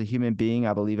also as a human being,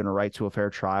 I believe in a right to a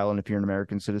fair trial. And if you're an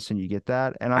American citizen, you get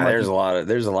that. And I'm like,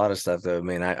 There's a lot of stuff though. I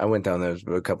mean, I went down those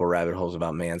a couple rabbit holes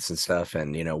about Manson stuff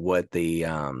and what the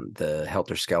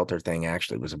Helter Skelter thing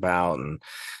actually was about. And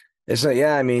it's like,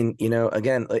 yeah, I mean,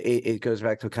 again, it goes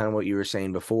back to kind of what you were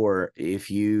saying before. If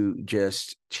you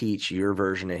just teach your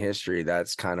version of history,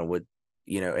 that's kind of what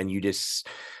and you just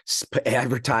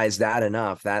advertise that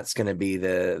enough, that's going to be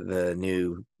the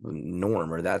new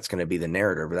norm, or that's going to be the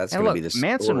narrative, or that's and going to be look, the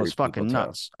Manson story was people fucking tell.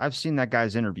 nuts. I've seen that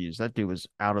guy's interviews. That dude was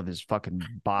out of his fucking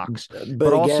box. But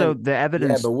But also again, the yeah,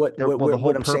 evidence but well, the whole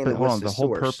what I'm saying, purpose, that hold what's on, the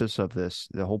source?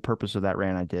 the whole purpose of that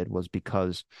rant I did was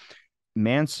because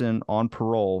Manson on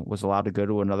parole was allowed to go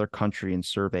to another country and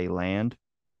survey land.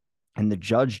 And the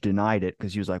judge denied it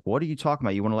because he was like, what are you talking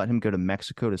about? You want to let him go to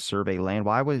Mexico to survey land?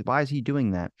 Why is he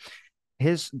doing that?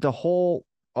 The whole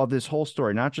of this whole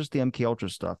story, not just the MK Ultra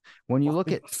stuff. When you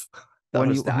look at Thought I when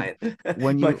was you dying.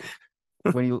 when My, you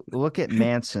when you look at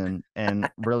Manson and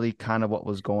really kind of what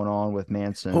was going on with oh,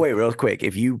 Manson, wait, real quick.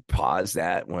 If you pause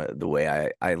that the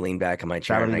way I lean back in my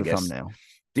chair, that'll and be I the guess, thumbnail.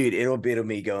 dude, it'll be to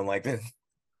me going like this.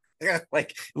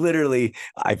 Like literally,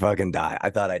 I fucking die. I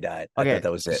thought I died. I thought Okay,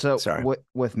 that was it. so Sorry.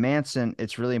 with Manson,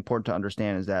 it's really important to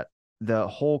understand is that the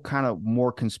whole kind of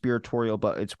more conspiratorial,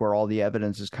 but it's where all the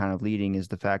evidence is kind of leading, is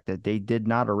the fact that they did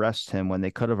not arrest him when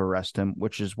they could have arrested him,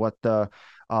 which is what the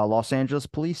Los Angeles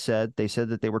police said. They said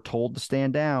that they were told to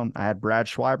stand down. I had Brad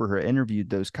Schreiber who interviewed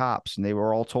those cops, and they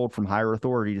were all told from higher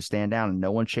authority to stand down, and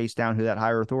no one chased down who that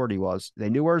higher authority was.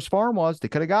 They knew where his farm was. They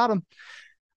could have got him,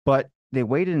 but they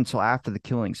waited until after the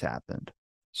killings happened.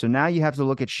 So now you have to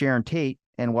look at Sharon Tate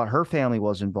and what her family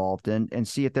was involved in and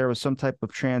see if there was some type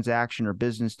of transaction or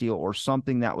business deal or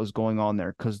something that was going on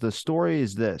there. Because the story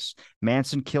is this: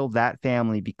 Manson killed that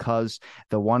family because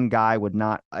the one guy would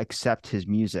not accept his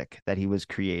music that he was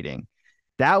creating.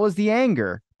 That was the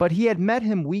anger. But he had met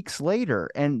him weeks later,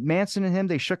 and Manson and him,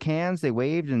 they shook hands, they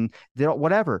waved, and they,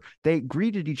 whatever. They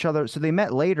greeted each other. So they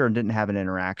met later and didn't have an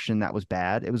interaction. That was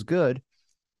bad. It was good.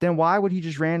 Then why would he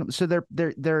just random? So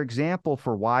their example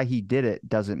for why he did it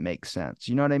doesn't make sense.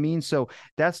 You know what I mean? So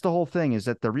that's the whole thing, is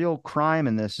that the real crime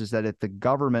in this is that if the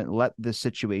government let this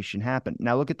situation happen.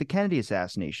 Now look at the Kennedy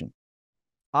assassination.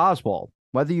 Oswald,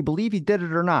 whether you believe he did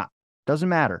it or not, doesn't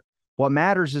matter. What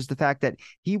matters is the fact that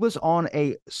he was on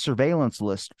a surveillance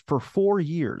list for 4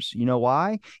 years. You know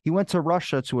why? He went to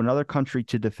Russia, to another country,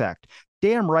 to defect.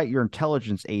 Damn right, your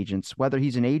intelligence agents, whether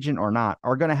he's an agent or not,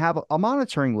 are going to have a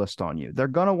monitoring list on you. They're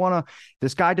going to want to.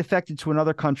 This guy defected to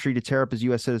another country to tear up his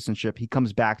U.S. citizenship. He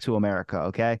comes back to America.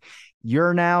 Okay.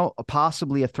 You're now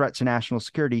possibly a threat to national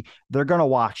security. They're going to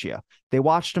watch you. They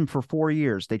watched him for 4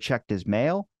 years. They checked his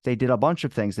mail. They did a bunch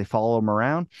of things. They follow him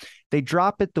around. They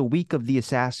drop it the week of the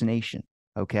assassination.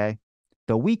 Okay.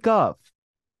 The week of.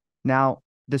 Now,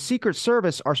 the Secret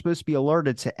Service are supposed to be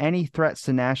alerted to any threats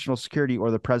to national security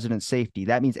or the president's safety.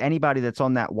 That means anybody that's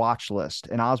on that watch list.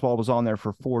 And Oswald was on there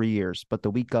for 4 years, but the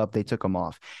week of, they took him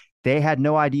off. They had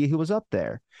no idea who was up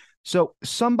there. So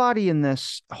somebody in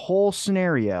this whole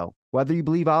scenario, whether you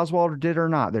believe Oswald did or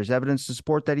not, there's evidence to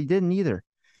support that he didn't either.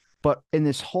 But in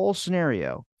this whole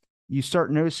scenario, you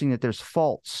start noticing that there's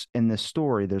faults in this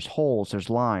story. There's holes, there's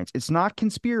lines. It's not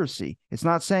conspiracy. It's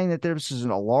not saying that this is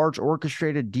a large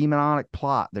orchestrated demonic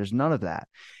plot. There's none of that.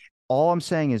 All I'm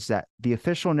saying is that the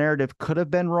official narrative could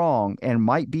have been wrong and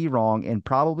might be wrong and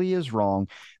probably is wrong,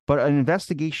 but an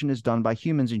investigation is done by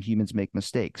humans and humans make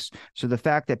mistakes. So the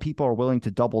fact that people are willing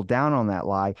to double down on that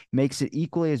lie makes it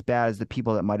equally as bad as the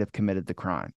people that might have committed the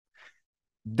crime.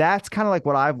 That's kind of like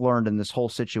what I've learned in this whole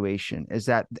situation, is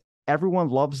that everyone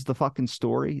loves the fucking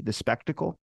story, the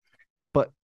spectacle,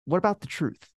 but what about the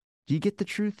truth? Do you get the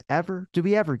truth ever? Do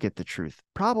we ever get the truth?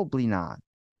 Probably not.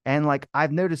 And like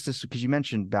I've noticed this because you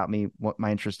mentioned about me, what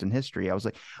my interest in history. I was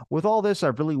like, with all this,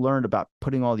 I've really learned about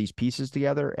putting all these pieces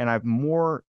together, and I'm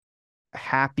more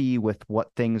happy with what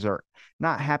things are,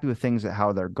 not happy with things at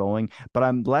how they're going, but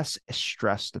I'm less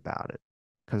stressed about it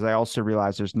because I also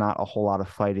realize there's not a whole lot of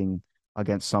fighting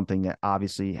against something that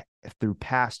obviously through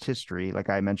past history, like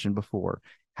I mentioned before,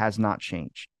 has not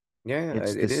changed. Yeah,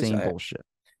 It's the it is. same bullshit.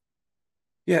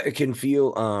 Yeah, it can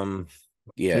feel So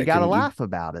yeah, you it got to can you laugh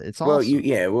about it. It's well,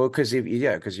 awesome. because if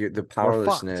yeah, because you're the We're fucked.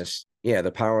 powerlessness, yeah,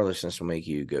 the powerlessness will make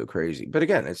you go crazy. But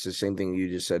again, it's the same thing you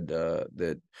just said,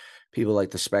 that people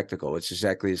like the spectacle. It's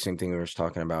exactly the same thing we were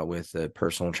talking about with the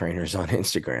personal trainers on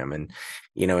Instagram, and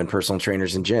and personal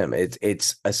trainers in gym.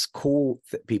 It's a cool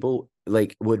people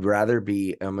like would rather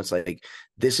be almost like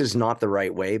this is not the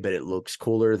right way, but it looks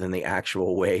cooler than the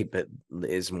actual way, but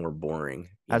is more boring,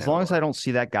 As long as I don't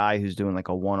see that guy who's doing like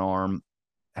a one arm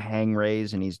hang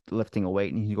raise and he's lifting a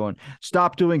weight and he's going,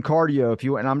 stop doing cardio if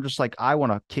you, and I'm just like, I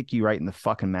want to kick you right in the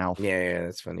fucking mouth. Yeah,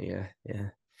 that's funny. Yeah, yeah.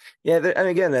 Yeah, and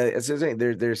again, it's the thing.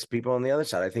 There's people on the other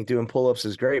side. I think doing pull-ups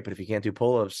is great, but if you can't do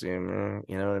pull-ups, you know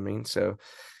what I mean? So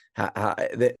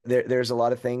there's a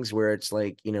lot of things where it's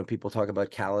like, people talk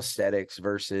about calisthenics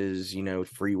versus,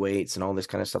 free weights and all this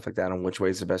kind of stuff like that, on which way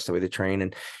is the best way to train.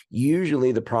 And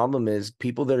usually the problem is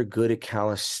people that are good at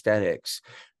calisthenics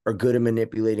are good at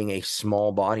manipulating a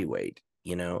small body weight.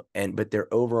 But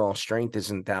their overall strength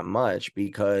isn't that much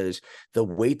because the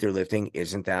weight they're lifting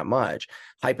isn't that much.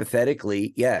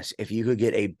 Hypothetically, yes, if you could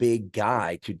get a big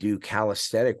guy to do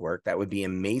calisthenic work, that would be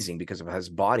amazing because of his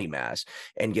body mass,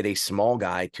 and get a small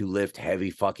guy to lift heavy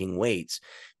fucking weights.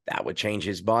 That would change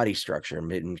his body structure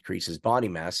and increase his body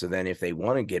mass. So then if they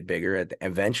want to get bigger,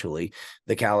 eventually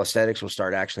the calisthenics will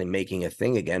start actually making a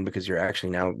thing again, because you're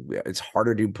actually now, it's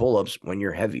harder to do pull-ups when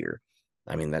you're heavier.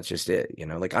 I mean, that's just it.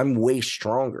 Like I'm way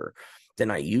stronger than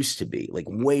I used to be, like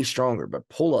way stronger. But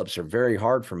pull-ups are very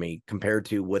hard for me compared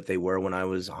to what they were when I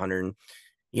was 100,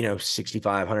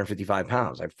 65, 155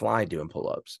 pounds. I fly doing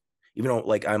pull-ups, even though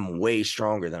like I'm way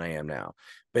stronger than I am now.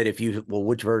 But if you, well,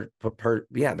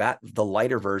 yeah, that the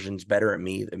lighter version's better at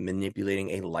me than manipulating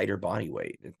a lighter body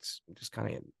weight. It's just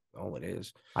kind of all it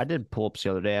is. I did pull ups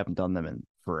the other day. I haven't done them in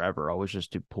forever. I always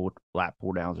just do lat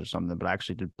pull downs or something, but I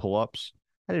actually did pull ups.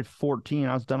 I did 14.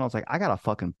 I was done. I was like, I got to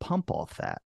fucking pump off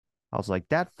that. I was like,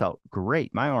 that felt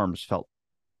great. My arms felt,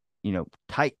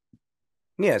 tight.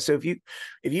 Yeah, so if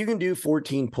you can do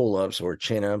 14 pull-ups or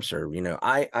chin-ups or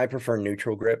I prefer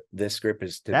neutral grip. This grip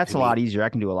is That's to a me. lot easier. I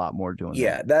can do a lot more doing that.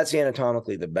 Yeah, that's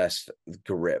anatomically the best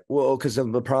grip. Well, because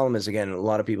the problem is, again, a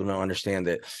lot of people don't understand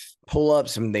that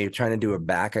pull-ups, and they're trying to do a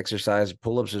back exercise.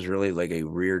 Pull-ups is really like a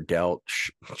rear delt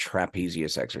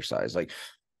trapezius exercise. Like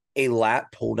a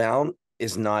lat pull down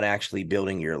is not actually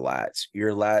building your lats.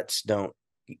 Your lats don't.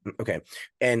 Okay.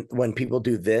 And when people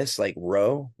do this, like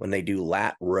row, when they do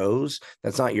lat rows,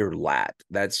 that's not your lat.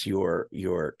 That's your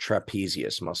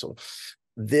trapezius muscle.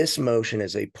 This motion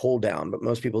is a pull down, but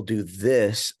most people do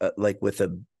this like with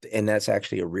and that's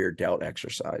actually a rear delt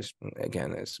exercise.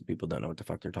 Again, as people don't know what the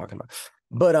fuck they're talking about.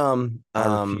 But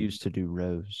I refuse to do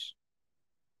rows.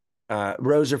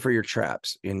 rows are for your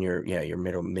traps in your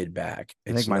middle mid back. I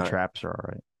think It's my not. traps are all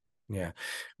right. Yeah.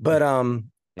 But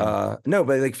Yeah. no,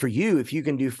 but like for you, if you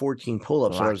can do 14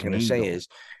 pull-ups, what I was Like an going to say eagle. is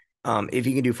if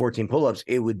you can do 14 pull-ups,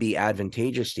 it would be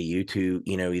advantageous to you to,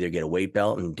 either get a weight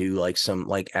belt and do like some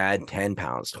like add 10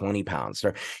 pounds, 20 pounds.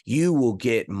 Or you will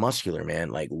get muscular, man,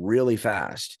 like really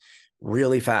fast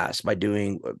by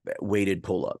doing weighted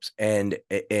pull-ups. And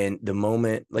the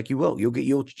moment like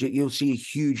you'll see a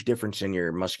huge difference in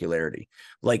your muscularity.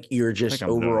 Like you're I think just I'm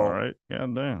doing all overall. right.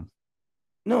 God damn.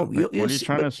 No, Like, you'll what are you see,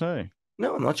 trying but to say?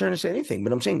 no, I'm not trying to say anything,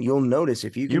 but I'm saying you'll notice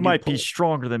if you You can do might be pull.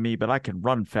 stronger than me, but I can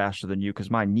run faster than you because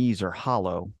my knees are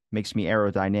hollow. Makes me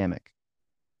aerodynamic.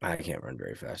 I can't run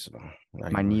very fast at all.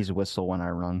 Not My anymore. knees whistle when I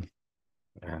run.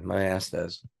 Yeah, my ass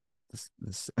does.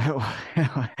 What?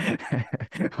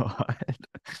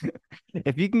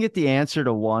 If you can get the answer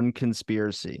to one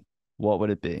conspiracy, what would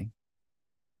it be?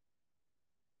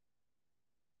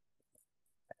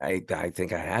 I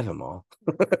think I have them all.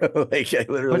 Like I But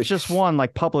literally. just one,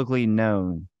 like publicly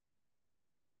known.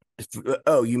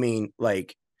 Oh, you mean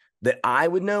like that I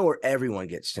would know, or everyone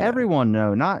gets to know? Everyone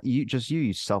know, not you, just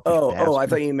you selfish Oh, I bastard.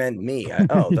 thought you meant me.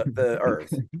 The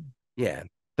Earth. Yeah,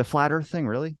 The flat earth thing,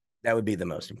 really? that would be the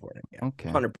most important. Yeah, Okay.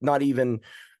 100. Not even.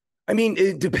 I mean,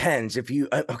 it depends. If you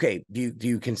okay, do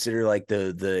you consider like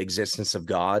the existence of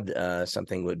God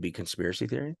something would be conspiracy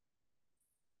theory?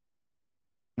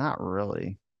 Not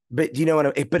really. But you know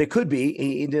what? But it could be.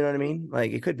 You know what I mean?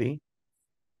 Like it could be.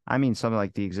 I mean, something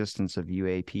like the existence of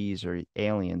UAPs or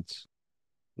aliens.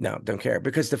 No, don't care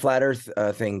because the flat Earth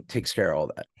thing takes care of all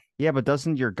that. Yeah, but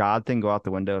doesn't your God thing go out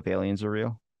the window if aliens are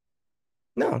real?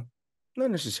 No, not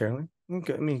necessarily.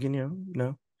 Okay, I mean,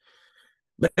 no.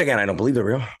 But again, I don't believe they're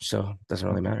real, so it doesn't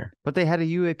really Okay. matter. But they had a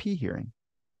UAP hearing.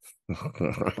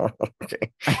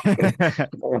 Okay.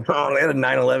 Oh, they had a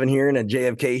 9/11 hearing, a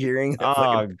JFK hearing, a fucking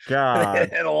Oh they God.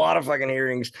 had a lot of fucking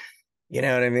hearings. You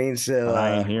know what I mean? So And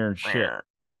I ain't hearing shit.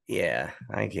 yeah,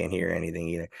 I can't hear anything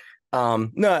either.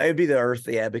 No, it'd be the Earth,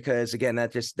 yeah, because again,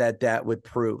 that would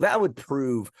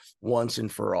prove once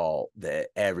and for all that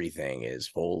everything is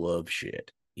full of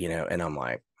shit, and I'm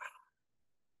like,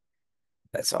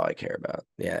 that's all I care about.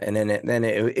 Yeah, and then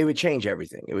it would change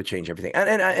everything. It would change everything,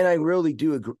 and I really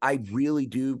do agree. I really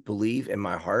do believe in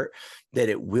my heart that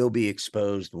it will be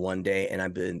exposed one day,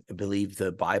 and believe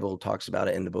the Bible talks about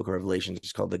it in the Book of Revelation.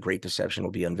 It's called the Great Deception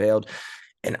will be unveiled,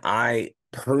 and I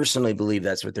personally believe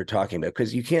that's what they're talking about,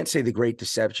 because you can't say the great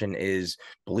deception is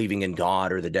believing in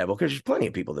God or the devil, because there's plenty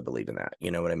of people that believe in that.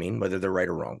 You know what I mean? Whether they're right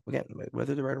or wrong. Again,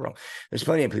 whether they're right or wrong. There's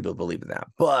plenty of people that believe in that.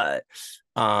 But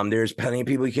there's plenty of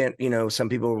people you can't, some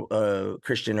people,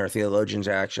 Christian or theologians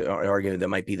actually are arguing that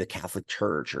might be the Catholic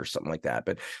Church or something like that.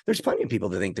 But there's plenty of people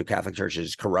that think the Catholic Church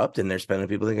is corrupt, and there's plenty of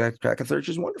people that think the Catholic Church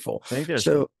is wonderful. I think there's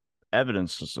So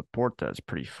evidence to support that. It's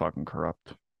pretty fucking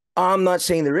corrupt. I'm not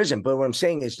saying there isn't, but what I'm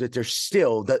saying is that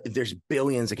there's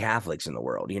billions of Catholics in the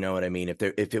world. You know what I mean? If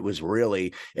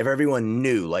everyone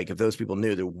knew, like if those people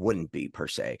knew, there wouldn't be per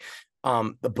se. Yeah,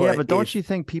 But but don't if you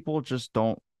think people just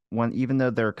don't when even though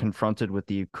they're confronted with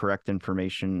the correct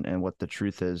information and what the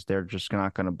truth is, they're just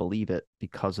not going to believe it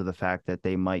because of the fact that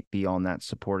they might be on that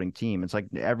supporting team. It's like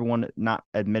everyone not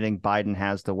admitting Biden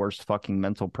has the worst fucking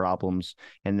mental problems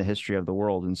in the history of the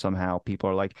world, and somehow people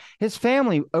are like his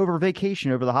family over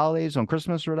vacation over the holidays on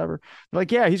Christmas or whatever. They're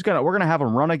like, yeah, we're gonna have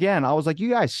him run again. I was like,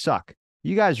 you guys suck.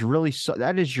 You guys really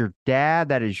that is your dad,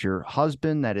 that is your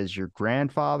husband, that is your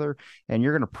grandfather, and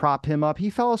you're gonna prop him up. He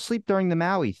fell asleep during the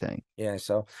Maui thing. Yeah.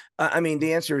 So, I mean,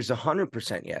 the answer is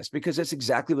 100% yes, because that's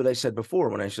exactly what I said before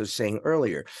when I was saying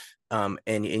earlier.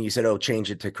 And you said, oh,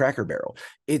 change it to Cracker Barrel.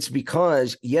 It's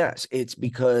because, yes, it's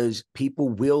because people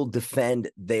will defend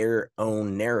their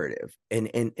own narrative.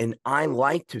 And I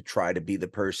like to try to be the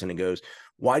person who goes,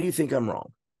 why do you think I'm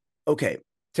wrong? Okay,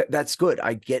 that's good.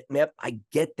 I get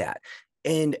that.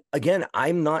 And again,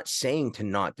 I'm not saying to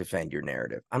not defend your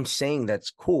narrative. I'm saying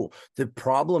that's cool. The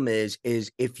problem is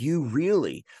if you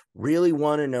really, really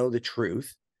want to know the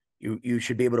truth, you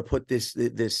should be able to put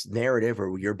this narrative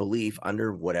or your belief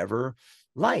under whatever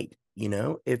light. You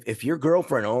know, if your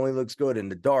girlfriend only looks good in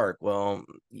the dark, well,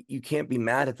 you can't be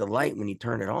mad at the light when you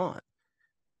turn it on.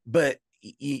 But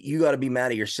you got to be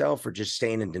mad at yourself for just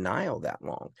staying in denial that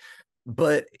long.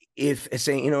 But if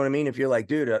saying, you know what I mean? If you're like,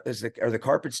 dude, are the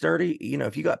carpets dirty? You know,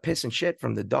 if you got piss and shit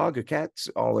from the dog or cats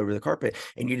all over the carpet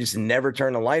and you just never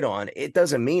turn the light on, it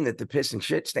doesn't mean that the piss and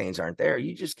shit stains aren't there.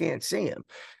 You just can't see them.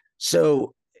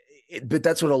 So, but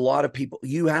that's what a lot of people,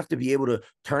 you have to be able to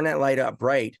turn that light up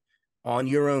bright on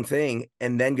your own thing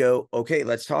and then go, okay,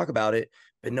 let's talk about it.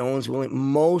 But no one's willing.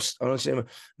 I don't say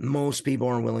most people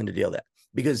aren't willing to deal with that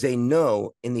because they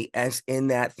know in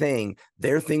that thing,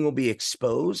 their thing will be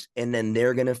exposed and then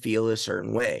they're going to feel a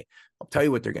certain way. I'll tell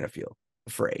you what they're going to feel: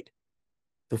 afraid.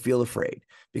 They'll feel afraid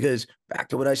because back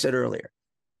to what I said earlier,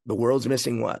 the world's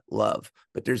missing what? Love.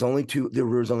 But there's only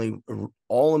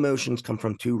all emotions come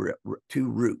from two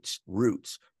roots.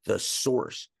 The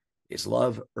source is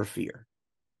love or fear.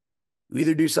 You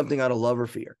either do something out of love or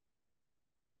fear.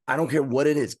 I don't care what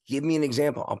it is. Give me an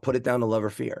example. I'll put it down to love or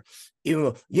fear. Even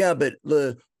though, yeah, but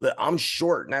I'm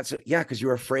short. And that's, yeah, because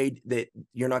you're afraid that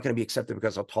you're not going to be accepted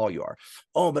because how tall you are.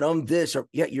 Oh, but I'm this. Or,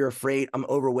 yeah, you're afraid I'm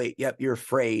overweight. Yep, you're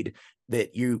afraid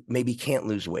that you maybe can't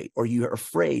lose weight. Or you're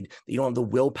afraid that you don't have the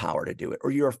willpower to do it.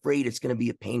 Or you're afraid it's going to be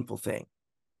a painful thing.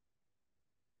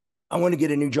 I want to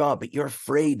get a new job, but you're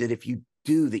afraid that if you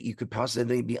do that, you could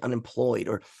possibly be unemployed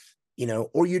or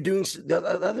or you're doing the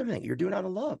other thing. You're doing it out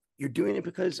of love. You're doing it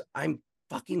because I'm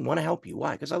fucking want to help you.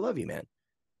 Why? Because I love you, man.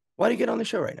 Why do you get on the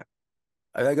show right now?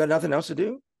 I got nothing else to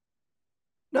do?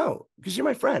 No, because you're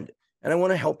my friend and I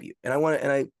want to help you and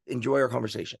I enjoy our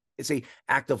conversation. It's a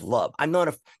act of love. I'm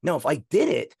not no, if I did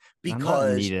it I'm not in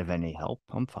because need of any help.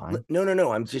 I'm fine.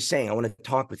 no. I'm just saying I want to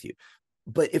talk with you.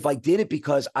 But if I did it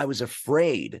because I was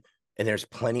afraid, and there's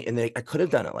plenty, and I could have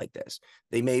done it like this.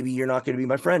 Maybe you're not going to be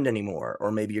my friend anymore,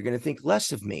 or maybe you're going to think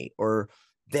less of me, or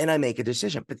then I make a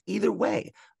decision. But either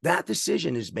way, that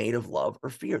decision is made of love or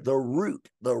fear.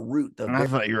 I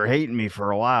thought you were hating me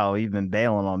for a while. You've been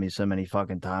bailing on me so many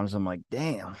fucking times. I'm like,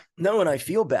 damn. No, and I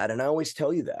feel bad, and I always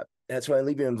tell you that. That's why I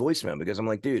leave you in voicemail because I'm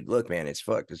like, dude, look, man, it's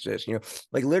fucked. It's just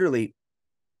like literally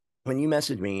when you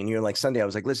messaged me and you're like Sunday, I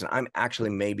was like, listen, I'm actually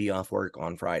maybe off work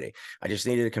on Friday. I just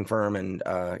needed to confirm and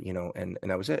and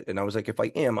that was it. And I was like, if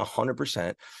I am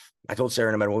 100%, I told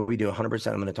Sarah, no matter what we do, 100%,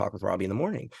 I'm going to talk with Robbie in the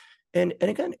morning. And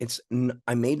again,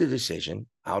 I made the decision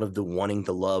out of the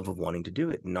love of wanting to do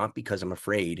it, not because I'm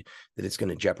afraid that it's going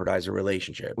to jeopardize a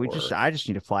relationship. I just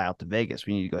need to fly out to Vegas.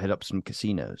 We need to go hit up some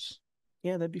casinos.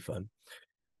 Yeah, that'd be fun.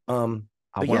 I want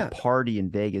to party in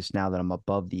Vegas now that I'm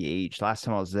above the age. Last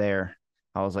time I was there,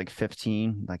 I was like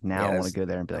 15. Like now I want to go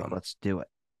there and be like, let's do it.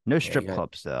 No strip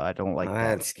clubs though. I don't like that.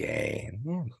 That's gay.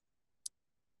 Yeah.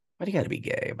 Why do you got to be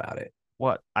gay about it?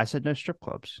 What? I said no strip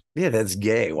clubs. Yeah, that's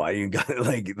gay. Why you got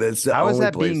like that's the How is only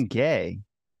that place. being gay?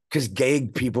 Because gay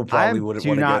people probably wouldn't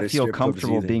want to go to feel strip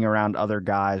comfortable clubs either. being around other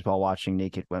guys while watching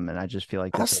naked women. I just feel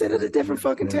like I'll sit at a different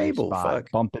fucking table. Spot.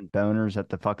 Fuck. Bumping boners at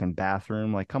the fucking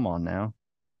bathroom. Like, come on now.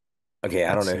 Okay,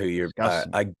 I don't know who you're.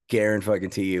 I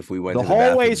guarantee you, if we went, the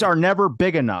hallways are never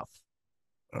big enough.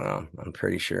 I'm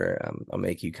pretty sure I'll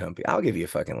make you comfy. I'll give you a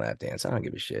fucking lap dance. I don't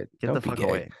give a shit. Get the fuck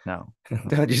away. No.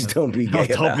 Don't be gay.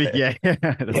 Don't be gay.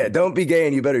 Yeah, don't be gay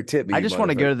and you better tip me. I just want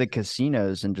to go to the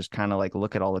casinos and just kind of like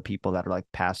look at all the people that are like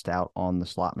passed out on the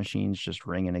slot machines, just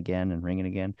ringing again and ringing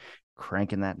again,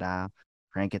 cranking that dial.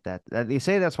 Crank it that they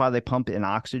say that's why they pump in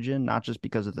oxygen, not just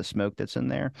because of the smoke that's in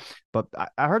there, but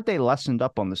I heard they lessened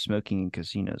up on the smoking in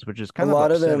casinos, which is kind of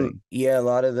upsetting. A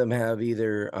lot of them have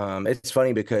either it's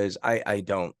funny because I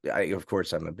of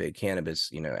course I'm a big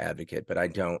cannabis advocate, but I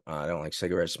don't like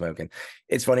cigarette smoking.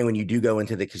 It's funny when you do go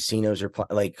into the casinos or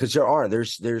like, because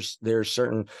there's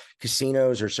certain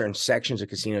casinos or certain sections of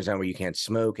casinos now where you can't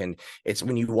smoke, and it's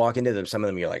when you walk into them, some of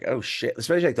them you're like, oh shit,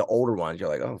 especially like the older ones, you're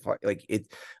like, oh fuck, like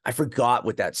I forgot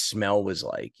what that smell was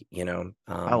like,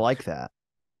 I like that.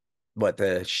 What,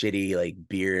 the shitty like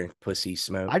beer pussy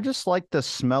smoke? I just like the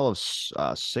smell of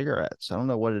cigarettes. I don't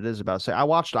know what it is about. I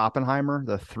watched Oppenheimer,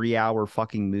 the 3 hour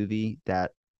fucking movie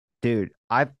that, dude,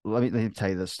 let me tell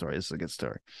you this story. This is a good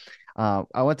story.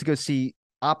 I went to go see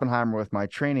Oppenheimer with my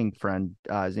training friend.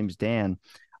 His name's Dan.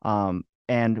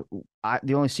 And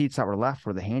the only seats that were left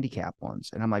were the handicap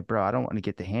ones. And I'm like, bro, I don't want to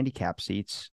get the handicap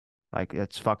seats. Like,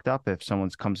 it's fucked up if someone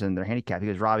comes in their handicap. He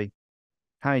goes, Robbie,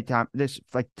 how many times? There's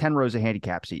like 10 rows of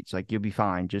handicap seats. Like, you'll be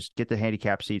fine. Just get the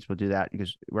handicap seats. We'll do that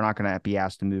because we're not going to be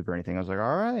asked to move or anything. I was like,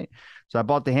 all right. So I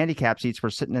bought the handicap seats. We're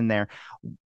sitting in there.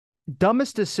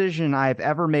 Dumbest decision I've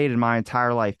ever made in my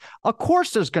entire life. Of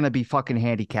course, there's going to be fucking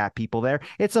handicapped people there.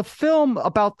 It's a film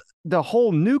about the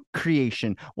whole nuke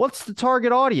creation. What's the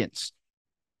target audience?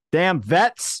 Damn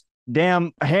vets,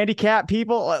 damn handicapped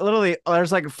people. Literally,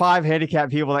 there's like 5 handicapped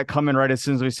people that come in right as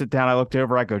soon as we sit down. I looked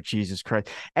over, I go, Jesus Christ.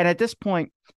 And at this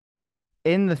point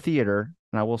in the theater,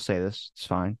 and I will say this, it's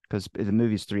fine because the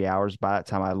movie's 3 hours. By that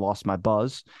time, I lost my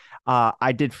buzz.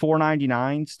 I did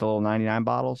 4.99s, the little 99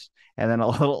 bottles, and then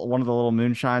one of the little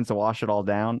moonshines to wash it all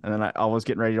down. And then I was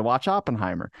getting ready to watch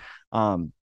Oppenheimer.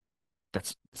 Um,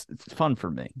 it's fun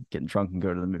for me getting drunk and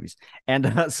go to the movies.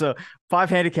 And so 5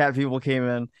 handicapped people came in,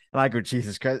 and I go,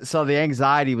 Jesus Christ. So the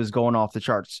anxiety was going off the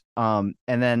charts. And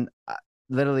then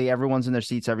literally everyone's in their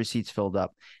seats, every seat's filled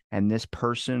up, and this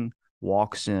person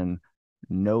walks in,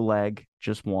 no leg,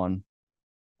 just one,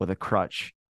 with a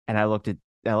crutch. And I looked at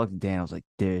Dan. I was like,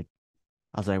 dude.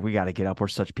 I was like, we got to get up. We're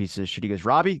such pieces of shit. He goes,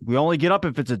 Robbie, we only get up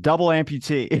if it's a double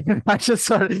amputee. And I just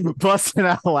started busting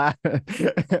out laughing.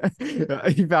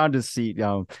 He found his seat.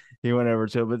 He went over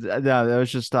to it, but no, that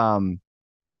was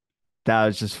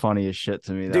just funny as shit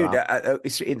to me. Dude,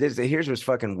 here's what's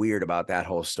fucking weird about that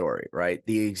whole story, right?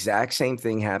 The exact same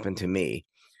thing happened to me,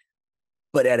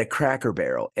 but at a Cracker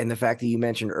Barrel. And the fact that you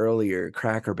mentioned earlier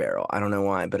Cracker Barrel, I don't know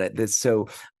why, but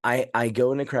I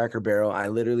go into Cracker Barrel. I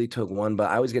literally took one, but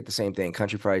I always get the same thing: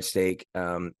 country fried steak,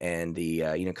 and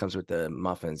the comes with the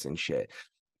muffins and shit.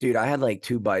 Dude, I had like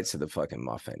 2 bites of the fucking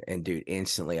muffin, and dude,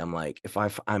 instantly I'm like,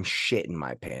 I'm shitting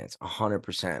my pants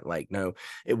 100%. Like, no,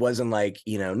 it wasn't like,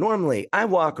 normally I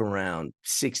walk around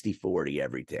 60-40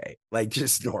 every day, like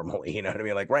just normally, you know what I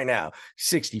mean? Like right now,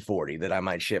 60-40 that I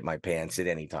might shit my pants at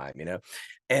any time,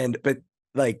 but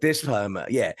like this time,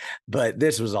 yeah, but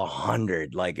this was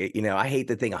 100. Like, I hate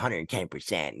the thing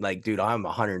 110%. Like, dude, I'm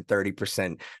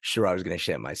 130% sure I was gonna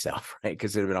shit myself, right?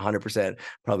 Because it'd have been 100%,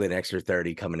 probably an extra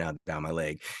 30 coming out down my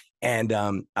leg. And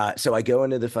so I go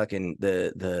into the fucking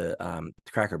the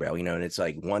Cracker Barrel, and it's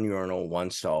like one urinal,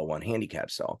 one stall, one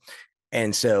handicap stall.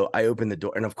 And so I open the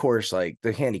door, and of course, like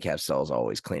the handicap stall is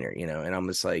always cleaner, and I'm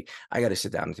just like, I got to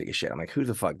sit down and take a shit. I'm like, who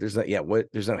the fuck? There's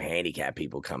no handicap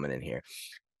people coming in here.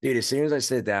 Dude, as soon as I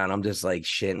sit down, I'm just like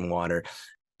shitting water.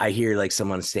 I hear like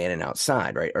someone standing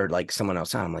outside, right? Or like someone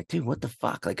outside. I'm like, dude, what the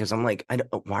fuck? Like, cause I'm like,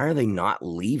 why are they not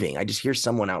leaving? I just hear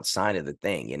someone outside of the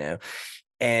thing,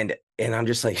 and I'm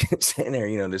just like sitting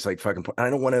there, just like fucking,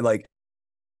 I don't want to like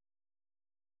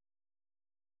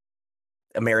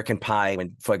American Pie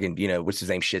when fucking, what's his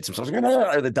name shits himself,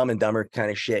 or the Dumb and Dumber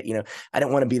kind of shit, I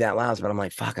don't want to be that loud, but I'm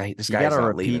like, fuck, this You guy's gotta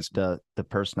not leaving. repeat the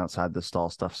person outside the stall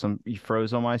stuff. You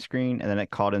froze on my screen, and then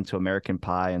it caught into American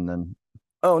Pie, and then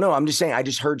Oh no, I'm just saying. I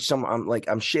just heard I'm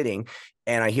shitting,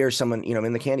 and I hear someone,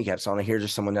 in the candy cap stall, and I hear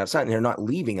just someone outside, and they're not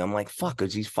leaving. I'm like, fuck,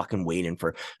 because he's fucking waiting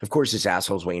for. Of course, this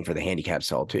asshole's waiting for the handicap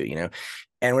stall too,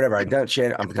 and whatever. I don't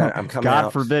shit. I'm coming God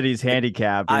out. forbid he's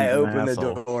handicapped. I He's an open the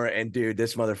asshole. door, and dude,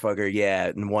 this motherfucker, yeah,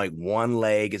 and like one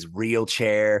leg is real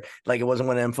chair, like it wasn't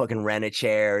one of them fucking rented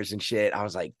chairs and shit. I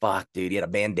was like, fuck, dude, he had a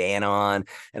bandana on,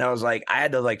 and I was like, I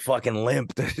had to like fucking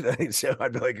limp, so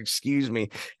I'd be like, excuse me,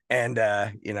 and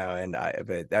I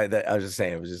was just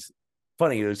saying, it was just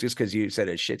funny. It was just because you said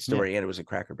a shit Yeah, story and it was a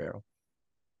Cracker Barrel.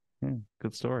 yeah,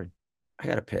 good story. I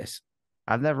gotta piss.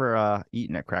 I've never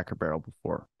eaten at Cracker Barrel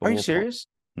before, but Are you serious?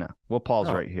 no, we'll pause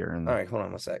Oh, right here. all And right, hold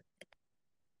on a sec.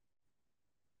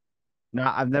 no,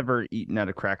 I've never eaten at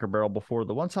a Cracker Barrel before.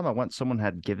 The one time I went, someone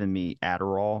had given me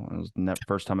Adderall. It was the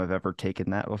first time I've ever taken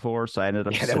that before. So I ended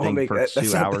up Yeah, that won't sitting make for that's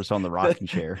two not hours on the I rocking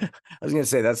chair. was gonna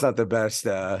say that's not the best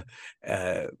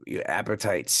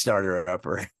appetite starter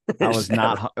upper. I Is was that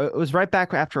right? not. It was right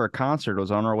back after a concert. It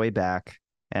was on our way back,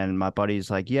 and my buddy's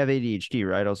like, "You have ADHD,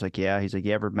 right?" I was like, "Yeah." He's like,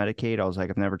 "You ever Medicaid?" I was like,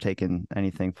 "I've never taken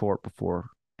anything for it before."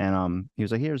 And he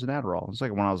was like, "Here's an Adderall." It was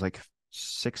like when I was like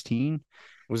 16,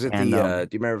 Was it and the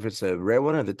do you remember if it's a rare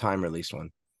one or the time release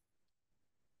one?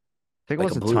 I think it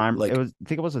Like was a a blue, time. It like was. I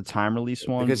think it was a time release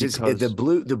one because the because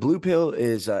blue pill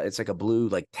is it's like a blue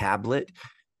like tablet,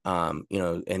 And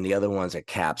the other one's a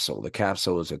capsule. The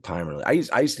capsule is a timer. I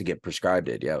used to get prescribed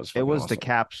it. Yeah, it was It fucking was the awesome.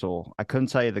 capsule. I couldn't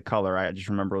tell you the color. I just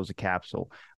remember it was a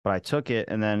capsule. But I took it,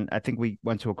 and then I think we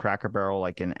went to a Cracker Barrel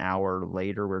like an hour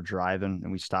later. We're driving,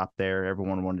 and we stopped there.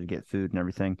 Everyone wanted to get food and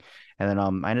everything. And then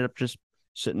I ended up just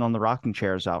sitting on the rocking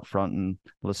chairs out front and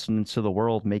listening to the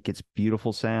world make its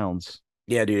beautiful sounds.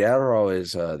 Yeah, dude, Adderall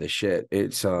is the shit.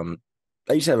 It's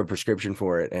I used to have a prescription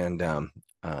for it, and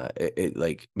it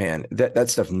like, man,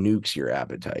 that stuff nukes your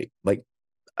appetite. Like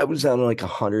I was on like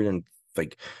 100 and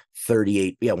like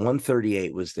 38. Yeah,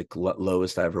 138 was the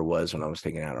lowest I ever was when I was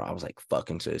taking Adderall. I was like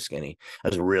fucking so skinny. I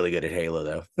was really good at Halo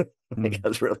though. Like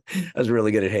Mm. I was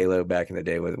really good at Halo back in the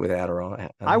day with Adderall.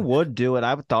 I would do it.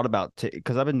 I've thought about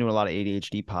because I've been doing a lot of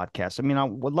ADHD podcasts. I mean, I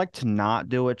would like to not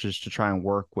do it just to try and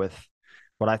work with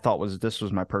what I thought was this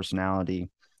was my personality.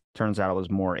 Turns out it was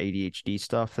more ADHD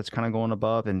stuff that's kind of going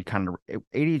above, and kind of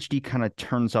ADHD kind of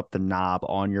turns up the knob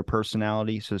on your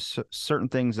personality. So certain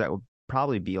things that would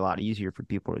probably be a lot easier for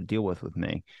people to deal with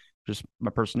me, just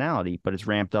my personality, but it's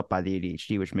ramped up by the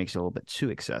ADHD, which makes it a little bit too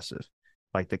excessive,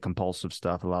 like the compulsive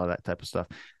stuff, a lot of that type of stuff.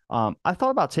 I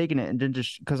thought about taking it and then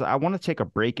just because I want to take a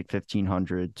break at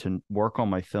 1500 to work on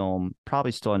my film,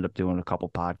 probably still end up doing a couple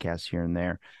podcasts here and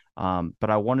there. But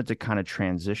I wanted to kind of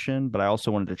transition, but I also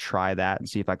wanted to try that and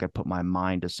see if I could put my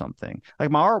mind to something.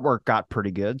 Like my artwork got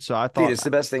pretty good. So I Dude, thought, it's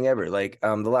the best thing ever. Like,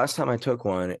 the last time I took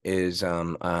one is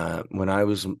when I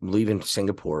was leaving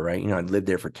Singapore, right? I'd lived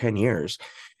there for 10 years.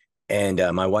 And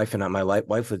my wife and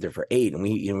wife lived there for 8, and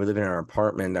we lived in our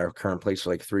apartment, our current place for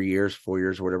like 3 years, 4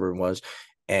 years, whatever it was.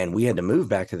 And we had to move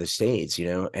back to the States,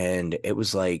 and it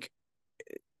was like,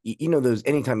 those,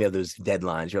 anytime you have those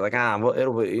deadlines, you're like, well,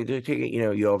 it'll take it,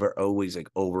 you always like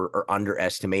over or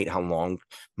underestimate how long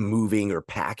moving or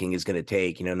packing is going to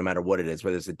take, no matter what it is,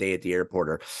 whether it's a day at the airport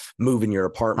or moving your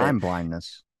apartment. time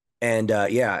blindness. And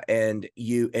yeah, and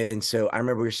so I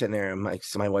remember we were sitting there, and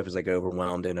my wife was like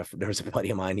overwhelmed, and there was a buddy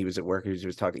of mine. He was at work. He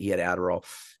was talking. He had Adderall,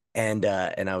 and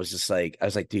I was just like,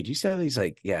 dude, you said, he's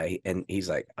like, yeah, and he's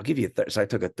like, I'll give you so I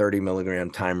took a 30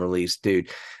 milligram time release, dude.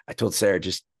 I told Sarah,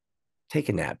 just take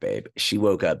a nap, babe. She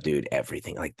woke up, dude.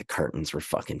 Everything, like the curtains were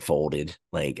fucking folded,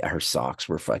 like her socks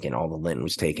were fucking, all the lint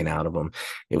was taken out of them.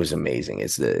 It was amazing.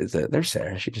 There's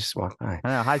Sarah. She just walked by. I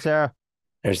know. Hi, Sarah.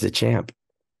 There's the champ.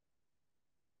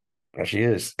 There she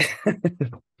is.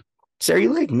 Sarah,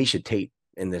 you like Misha Tate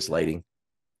in this lighting.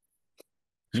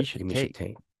 Misha Misha Tate.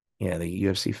 Tate. Yeah, the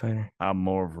UFC fighter. I'm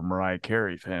more of a Mariah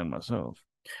Carey fan myself.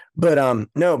 But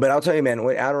no, but I'll tell you, man,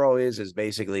 what Adderall is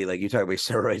basically like, you talk about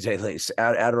steroids.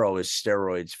 Adderall is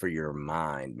steroids for your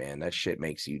mind, man. That shit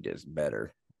makes you just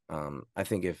better. I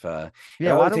think if Yeah,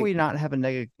 I why would do take, we not have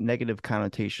a negative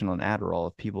connotation on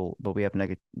Adderall if people, but we have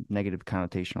negative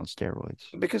connotation on steroids?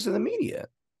 because of the media.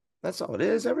 That's all it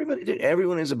is.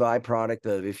 Everyone is a byproduct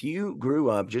of, if you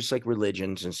grew up just like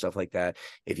religions and stuff like that.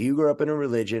 If you grew up in a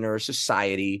religion or a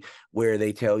society where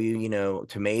they tell you,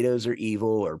 tomatoes are evil,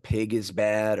 or pig is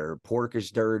bad, or pork is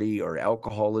dirty, or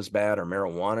alcohol is bad, or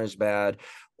marijuana is bad,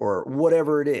 or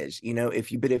whatever it is,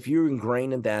 if you're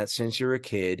ingrained in that since you're a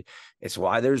kid, it's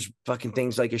why there's fucking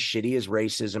things like as shitty as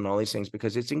racism and all these things,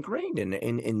 because it's ingrained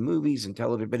in movies and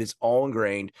television, but it's all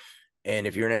ingrained. And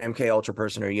if you're an MK Ultra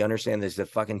person, or you understand this, the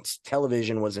fucking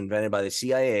television was invented by the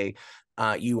CIA,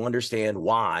 you understand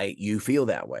why you feel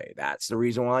that way. That's the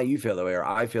reason why you feel that way, or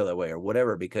I feel that way, or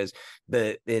whatever. Because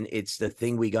then it's the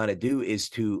thing we got to do is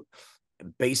to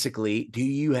basically, do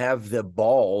you have the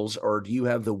balls, or do you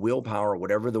have the willpower,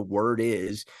 whatever the word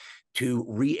is, to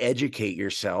re-educate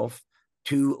yourself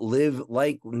to live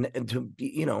like, to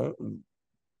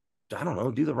I don't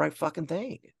know, do the right fucking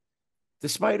thing,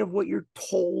 despite of what you're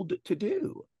told to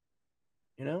do,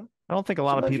 you know? I don't think a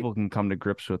lot of Sometimes you, people can come to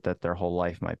grips with that their whole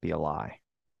life might be a lie.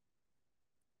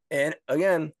 and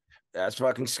again, that's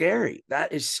fucking scary.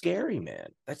 That is scary, man.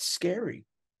 That's scary.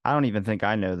 I don't even think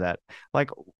I know that. Like,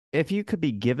 if you could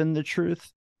be given the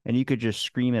truth and you could just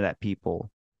scream it at people,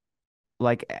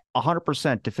 like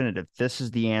 100% definitive, this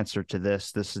is the answer to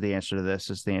this, this is the answer to this,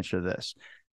 this is the answer to this,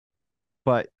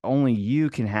 but only you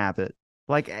can have it.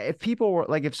 Like, if people were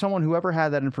like, if someone, whoever had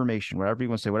that information, whatever you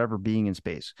want to say, whatever being in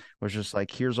space was just like,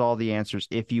 here's all the answers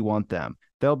if you want them,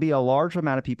 there'll be a large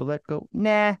amount of people that go,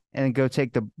 nah, and go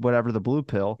take the whatever the blue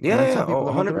pill. And Yeah, then yeah, some people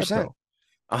that want the red 100%. pill.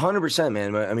 100%,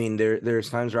 man. I mean, there's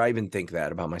times where I even think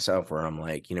that about myself, where I'm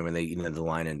like, when they, the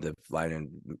line in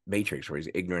Matrix, where he's,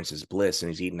 ignorance is bliss, and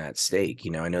he's eating that steak.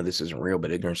 I know this isn't real,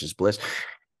 but ignorance is bliss.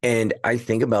 And I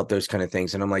think about those kind of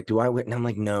things, and I'm like, do I win? And I'm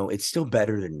like, no, it's still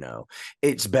better to know.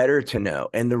 It's better to know.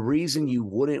 And the reason you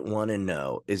wouldn't want to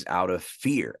know is out of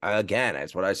fear. Again,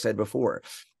 that's what I said before.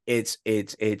 it's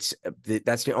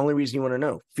that's the only reason you want to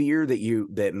know. Fear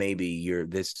that maybe you're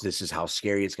this is how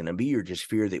scary it's going to be, or just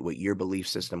fear that what your belief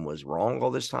system was wrong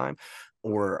all this time,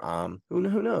 or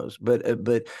who knows, but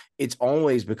it's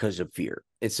always because of fear.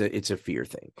 It's a fear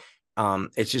thing.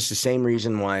 It's just the same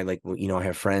reason why, like, I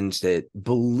have friends that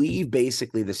believe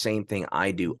basically the same thing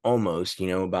I do, almost,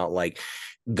 about like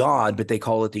God, but they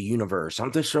call it the universe.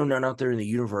 I'm just throwing that out there in the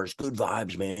universe. Good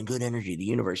vibes, man. Good energy. The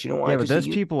universe. You know why? Yeah, but Because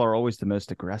those people are always the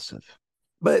most aggressive.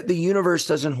 but the universe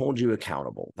doesn't hold you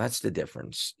accountable. That's the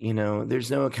difference.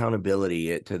 There's no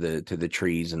accountability to the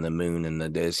trees and the moon and the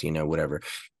this, whatever.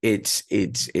 It's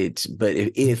but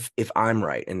if I'm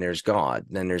right and there's God,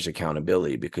 then there's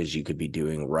accountability, because you could be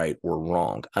doing right or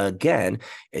wrong. Again,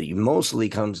 it mostly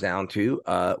comes down to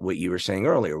what you were saying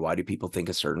earlier. Why do people think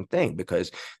a certain thing? Because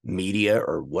media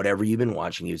or whatever you've been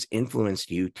watching has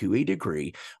influenced you to a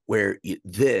degree where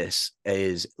this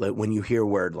is like, when you hear a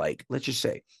word like, let's just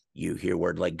say, you hear a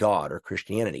word like God or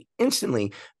Christianity,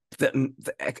 instantly the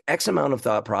X amount of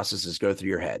thought processes go through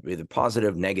your head, either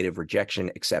positive, negative,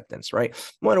 rejection, acceptance, right?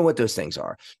 I wonder what those things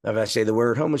are. If I say the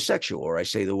word homosexual, or I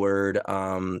say the word,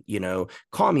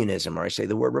 communism, or I say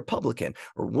the word Republican,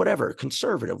 or whatever,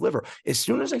 conservative, liberal, as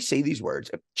soon as I say these words,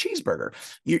 a cheeseburger,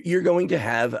 you're going to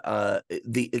have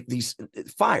these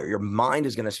fire. Your mind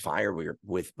is going to fire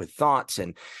with thoughts,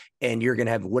 and you're going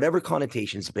to have whatever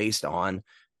connotations based on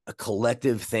a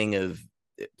collective thing of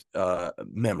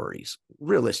memories,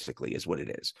 realistically, is what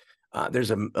it is. There's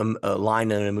a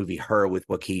line in a movie, Her, with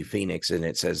Joaquin Phoenix, and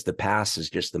it says, the past is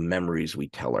just the memories we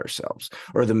tell ourselves,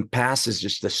 or the past is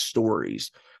just the stories.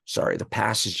 Sorry, the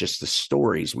past is just the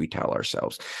stories we tell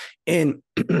ourselves. And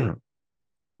and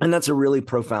that's a really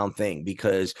profound thing,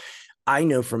 because I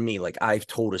know for me, like, I've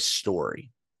told a story,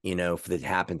 that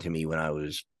happened to me when I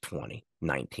was 20,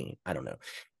 19, I don't know.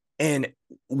 And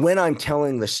when I'm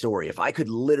telling the story, if I could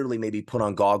literally maybe put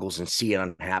on goggles and see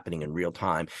it happening in real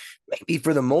time, maybe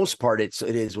for the most part, it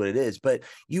is what it is. But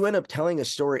you end up telling a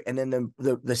story, and then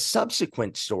the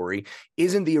subsequent story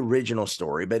isn't the original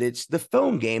story, but it's the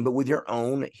phone game, but with your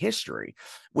own history,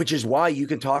 which is why you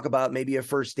can talk about maybe a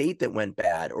first date that went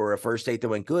bad or a first date that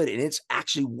went good, and it's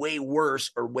actually way worse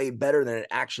or way better than it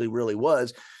actually really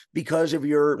was, because of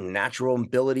your natural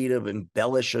ability to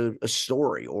embellish a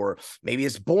story, or maybe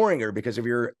it's boring, or because of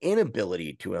your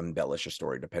inability to embellish a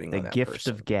story, depending The on that gift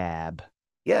person. of gab.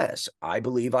 Yes, I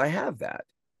believe I have that,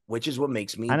 which is what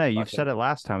makes I me know you've fucking, said it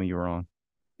last time you were on.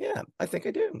 yeah, I think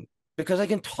I do. Because I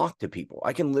can talk to people.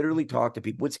 I can literally talk to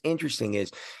people. What's interesting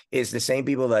is the same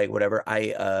people, like, whatever.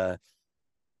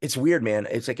 It's weird, man.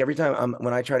 It's like every time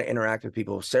when I try to interact with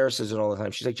people, Sarah says it all the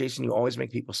time. She's like, Jason, you always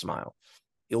make people smile.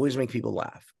 You always make people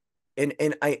laugh. And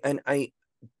I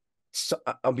so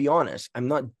I'll be honest, I'm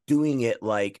not doing it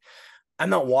like, I'm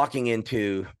not walking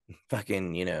into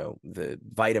fucking, the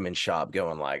vitamin shop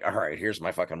going like, all right, here's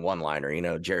my fucking one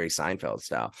liner, Jerry Seinfeld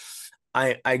style.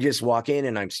 I just walk in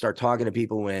and I start talking to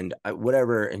people, and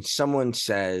whatever, and someone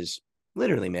says,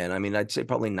 literally, man, I mean, I'd say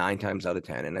probably 9 times out of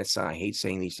 10, and I hate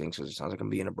saying these things because it sounds like I'm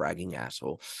being a bragging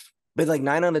asshole, but like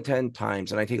 9 out of 10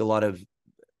 times, and I take a lot of,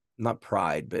 not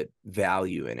pride, but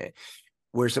value in it,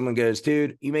 where someone goes,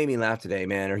 dude, you made me laugh today,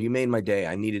 man, or you made my day.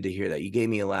 I needed to hear that. You gave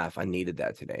me a laugh. I needed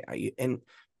that today.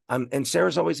 And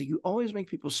Sarah's always like, you always make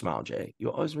people smile, Jay.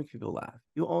 You always make people laugh.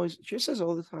 You always, she says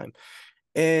all the time.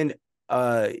 And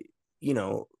you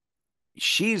know,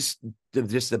 she's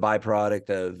just the byproduct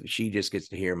of, she just gets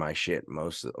to hear my shit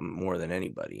more than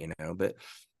anybody, But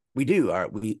we do our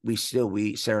we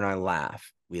Sarah and I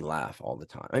laugh. We laugh all the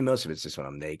time. I mean, most of it's just when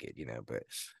I'm naked,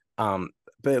 um,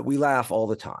 but we laugh all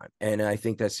the time. And I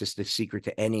think that's just the secret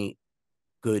to any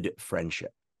good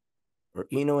friendship. Or,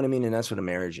 you know what I mean? And that's what a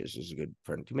marriage is a good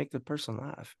friend, to make the person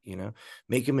laugh,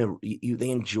 make them, they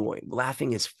enjoy.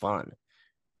 Laughing is fun.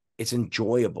 It's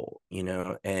enjoyable,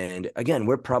 and again,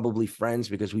 we're probably friends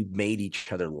because we've made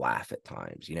each other laugh at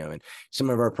times, and some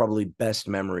of our probably best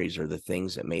memories are the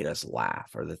things that made us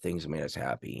laugh, or the things that made us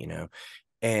happy,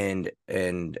 and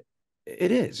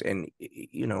it is. And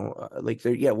like,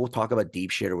 there, yeah, we'll talk about deep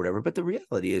shit or whatever, but the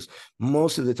reality is,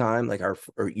 most of the time, like, or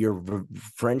your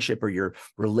friendship or your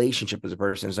relationship as a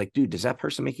person is like, dude, does that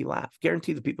person make you laugh?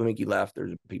 Guarantee the people who make you laugh, they're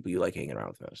the people you like hanging around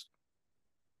with most.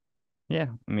 Yeah.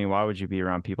 I mean, why would you be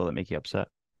around people that make you upset?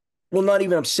 Well, not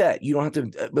even upset. You don't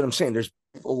have to, but I'm saying there's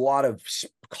a lot of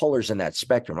colors in that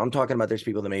spectrum. I'm talking about, there's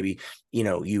people that maybe,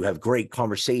 you have great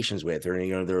conversations with,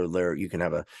 or, they're you can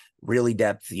have a really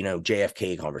depth,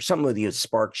 JFK conversation, something with you that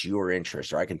sparks your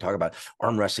interest, or I can talk about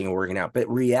arm wrestling and working out. But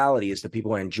reality is, the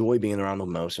people I enjoy being around the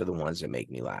most are the ones that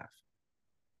make me laugh.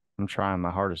 I'm trying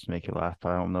my hardest to make you laugh,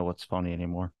 but I don't know what's funny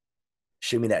anymore.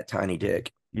 Show me that tiny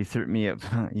dick. You threw me up,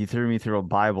 you threw me through a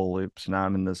Bible loop, so now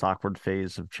I'm in this awkward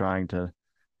phase of trying to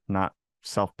not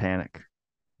self panic.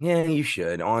 Yeah, you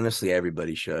should. Honestly,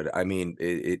 everybody should. I mean,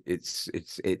 Can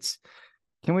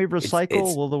we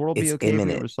recycle? Will the world be it's okay if we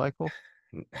imminent. recycle?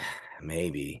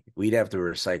 Maybe we'd have to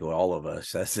recycle all of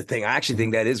us. That's the thing. I actually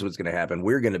think that is what's going to happen.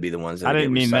 We're going to be the ones I that get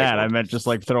didn't mean that. I recycled. meant just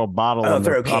like throw a bottle Oh, in the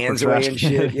throw proper cans away trash and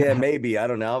shit. can. Yeah, maybe. I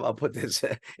don't know. I'll put this.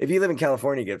 If you live in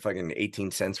California, you get fucking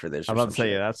 18 cents for this I'm or about some to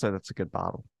say, yeah, shit. that's a good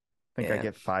bottle. I think I Yeah.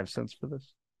 get 5 cents for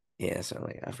this. Yeah. So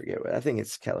like, I forget what. I think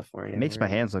it's It California. makes my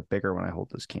Where? hands look bigger when I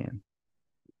hold this can.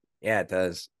 Yeah, it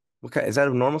does. What kind? Is that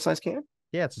a normal size can?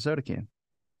 Yeah, it's a soda can.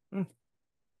 Hmm.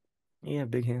 Yeah,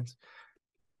 big hands.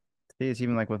 See, it's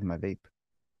even like with my vape.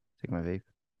 Take my vape.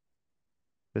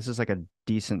 This is like a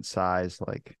decent size.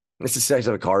 Like It's the size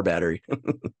of a car battery.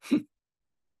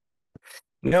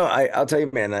 No, I'll tell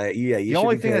you, man. Yeah, you the should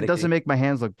only be thing that doesn't panicking. make my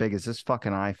hands look big is this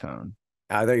fucking iPhone.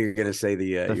 I thought you were gonna say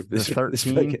the The this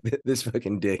 13. fucking this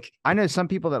fucking dick. I know some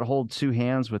people that hold two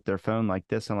hands with their phone like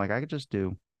this. I'm like, I could just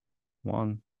do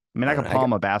one. I mean, I I don't could know.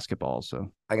 palm a basketball,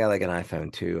 so I got like an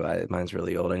iPhone too. Mine's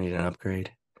really old. I need an upgrade.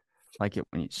 like it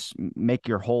when you make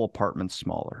your whole apartment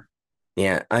smaller.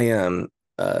 Yeah, I no,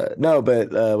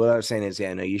 but what I was saying is,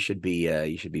 yeah, no, you should be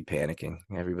panicking.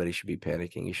 Everybody should be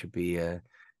panicking. You should be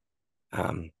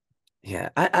um yeah,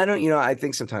 I don't, I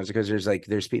think sometimes because there's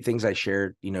things I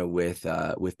share,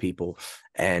 with people,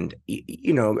 and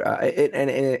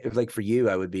like for you,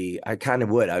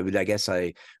 I guess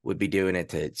I would be doing it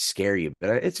to scare you,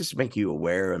 but it's just to make you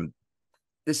aware, and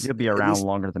this You'll be at around least,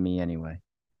 longer than me anyway.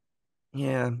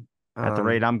 yeah, At the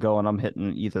rate um I'm going, I'm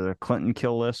hitting either the Clinton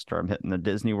kill list, or I'm hitting the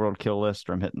Disney World kill list,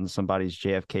 or I'm hitting somebody's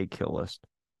JFK kill list.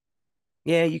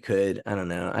 yeah, you could. I don't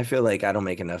know. I feel like I don't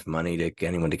make enough money to get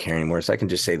anyone to care anymore, so I can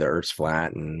just say the Earth's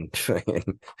flat and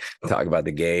talk about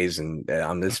the gays, and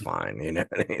I'm this fine. You know,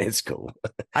 what I mean? It's cool.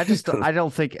 I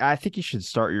don't think I think you should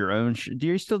start your own. Do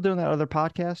you still doing that other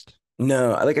podcast?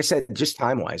 No, like I said, just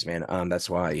time wise, man. That's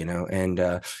why, and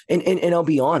I'll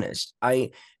be honest.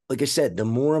 Like I said, the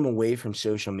more I'm away from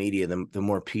social media, the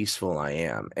more peaceful I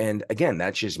am. And again,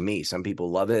 that's just me. Some people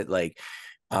love it. Like,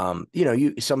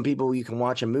 some people you can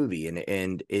watch a movie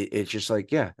it's just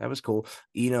like, yeah, that was cool.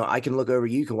 I can look over,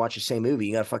 you can watch the same movie,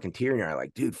 you got a fucking tear in your eye,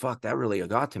 like, dude, fuck, that really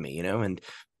got to me, and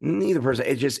neither person,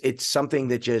 it's something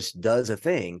that just does a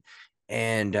thing.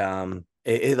 And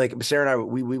like Sarah and I,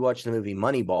 we watched the movie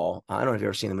Moneyball. I don't know if you've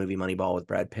ever seen the movie Moneyball with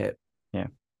Brad Pitt. Yeah.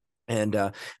 And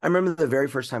I remember the very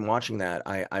first time watching that,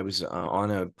 I was on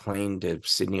a plane to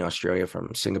Sydney, Australia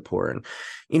from Singapore. And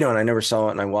I never saw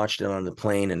it. And I watched it on the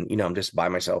plane. And, I'm just by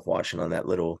myself watching on that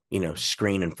little,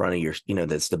 screen in front of your,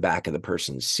 that's the back of the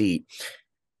person's seat.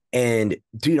 And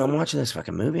dude, I'm watching this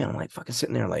fucking movie. And I'm like fucking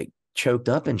sitting there like choked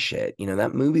up and shit.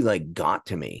 That movie like got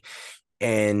to me.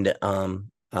 And I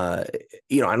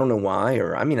don't know why,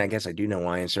 or I mean, I guess I do know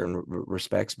why in certain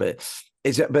respects, but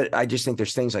I just think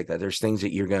there's things like that. There's things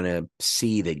that you're gonna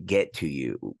see that get to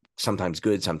you, sometimes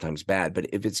good, sometimes bad. But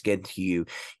if it's get to you,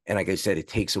 and like I said, it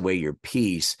takes away your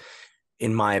peace,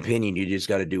 in my opinion, you just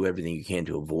got to do everything you can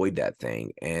to avoid that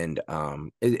thing. And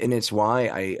it's why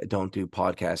I don't do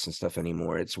podcasts and stuff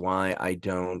anymore. It's why I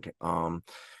don't time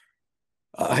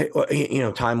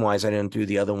wise, I didn't do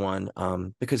the other one,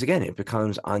 because again, it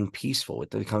becomes unpeaceful.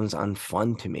 It becomes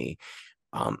unfun to me.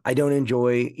 I don't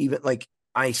enjoy, even like,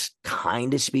 I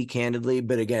kind of speak candidly,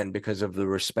 but again, because of the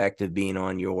respect of being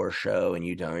on your show, and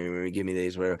you don't even give me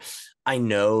these, where I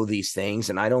know these things,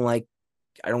 and I feel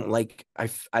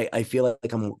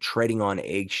like I'm treading on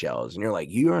eggshells, and you're like,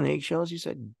 you're on eggshells. You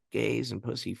said gays and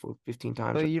pussy for 15 So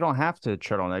times. you don't have to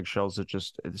tread on eggshells. It's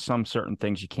just some certain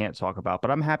things you can't talk about.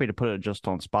 But I'm happy to put it just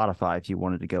on Spotify if you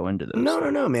wanted to go into those No, no,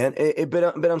 things. no, man.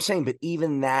 But I'm saying, but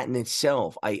even that in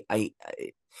itself,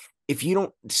 if you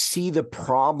don't see the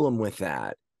problem with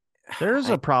that, There is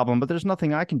a I problem, but there's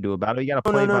nothing I can do about it. You got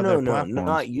to no, no, play no, by no, their no,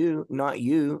 platforms. not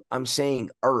you. I'm saying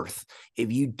Earth.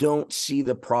 If you don't see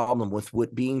the problem with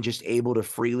what being just able to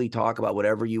freely talk about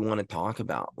whatever you want to talk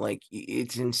about, like,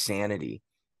 it's insanity.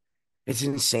 It's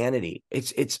insanity.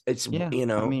 It's Yeah,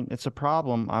 I mean, it's a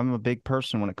problem. I'm a big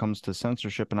person when it comes to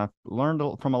censorship, and I've learned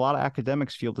from a lot of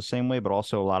academics feel the same way, but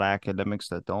also a lot of academics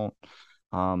that don't.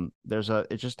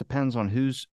 It just depends on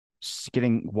who's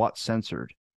getting what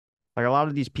censored. Like a lot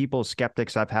of these people,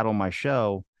 skeptics I've had on my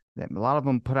show, a lot of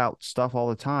them put out stuff all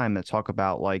the time that talk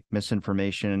about like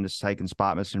misinformation and just can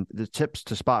spot the tips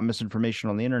to spot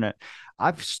misinformation on the internet.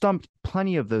 I've stumped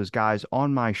plenty of those guys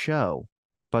on my show,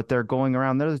 but they're going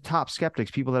around. They're the top skeptics,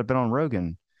 people that have been on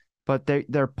Rogan. but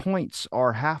their points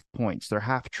are half points. They're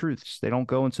half truths. They don't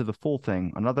go into the full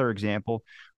thing. Another example,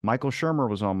 Michael Shermer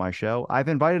was on my show. I've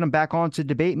invited him back on to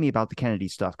debate me about the Kennedy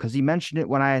stuff because he mentioned it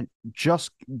when I had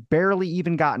just barely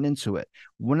even gotten into it.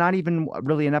 We're not even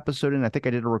really an episode in. I think I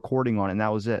did a recording on it, and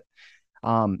that was it.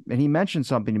 And he mentioned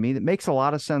something to me that makes a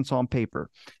lot of sense on paper,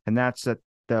 and that's that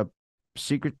the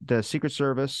Secret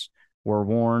Service were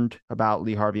warned about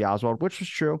Lee Harvey Oswald, which was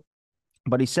true.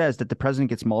 But he says that the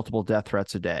president gets multiple death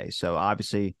threats a day. So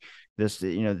obviously, they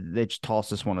just toss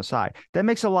this one aside. That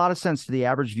makes a lot of sense to the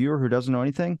average viewer who doesn't know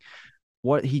anything.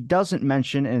 What he doesn't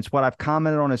mention, and it's what I've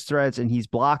commented on his threads, and he's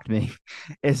blocked me,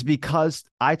 is because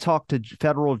I talked to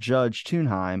federal Judge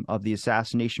Thunheim of the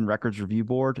Assassination Records Review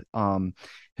Board,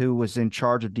 who was in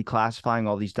charge of declassifying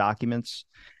all these documents.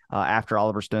 After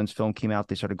Oliver Stone's film came out,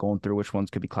 they started going through which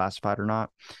ones could be classified or not.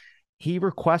 He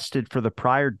requested for the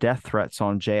prior death threats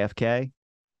on JFK,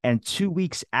 and 2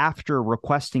 weeks after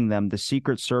requesting them, the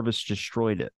Secret Service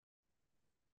destroyed it.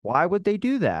 Why would they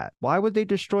do that? Why would they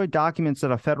destroy documents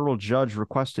that a federal judge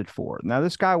requested for? Now,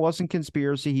 this guy wasn't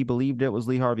conspiracy. He believed it was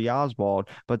Lee Harvey Oswald,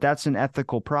 but that's an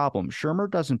ethical problem. Shermer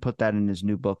doesn't put that in his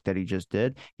new book that he just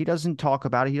did. He doesn't talk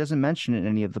about it. He doesn't mention it in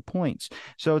any of the points.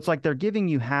 So it's like they're giving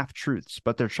you half truths,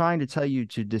 but they're trying to tell you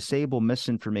to disable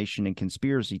misinformation and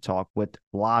conspiracy talk with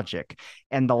logic.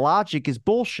 And the logic is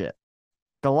bullshit.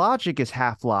 The logic is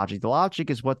half logic. The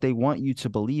logic is what they want you to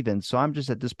believe in. So I'm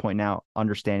just at this point now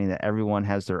understanding that everyone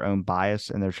has their own bias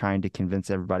and they're trying to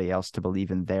convince everybody else to believe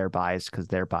in their bias because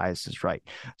their bias is right.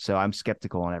 So I'm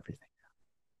skeptical on everything.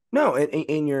 No,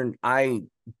 I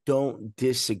don't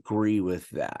disagree with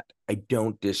that. I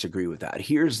don't disagree with that.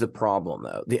 Here's the problem,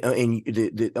 though.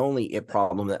 The only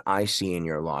problem that I see in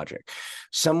your logic,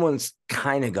 someone's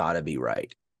kind of got to be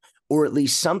right, or at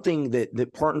least something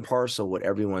that part and parcel what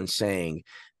everyone's saying,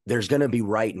 there's going to be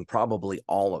right in probably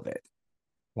all of it.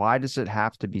 Why does it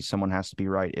have to be someone has to be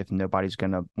right if nobody's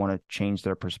going to want to change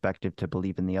their perspective to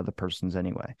believe in the other person's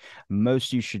anyway?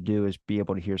 Most you should do is be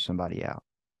able to hear somebody out.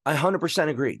 I 100%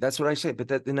 agree. That's what I say. But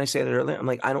then I say that earlier. I'm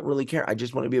like, I don't really care. I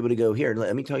just want to be able to go here.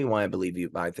 Let me tell you why I believe you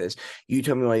by this. You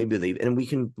tell me why you believe, and we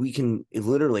can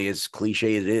literally, as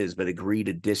cliche as it is, but agree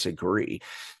to disagree.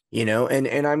 And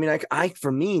I mean,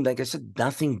 for me, like I said,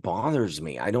 nothing bothers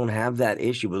me. I don't have that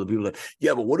issue with people like,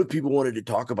 yeah, but what if people wanted to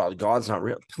talk about God's not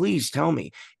real? Please tell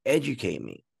me, educate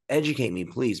me,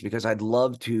 please, because I'd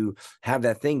love to have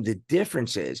that thing. The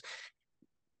difference is,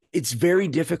 it's very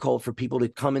difficult for people to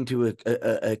come into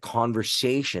a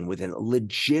conversation with a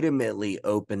legitimately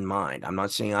open mind. I'm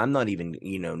not saying I'm not even,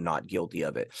 not guilty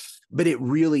of it, but it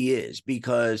really is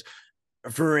because,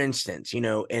 for instance,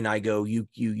 and I go, you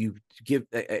give,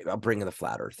 I'll bring in the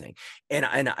flat earth thing, and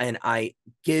I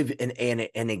give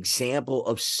an example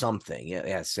of something.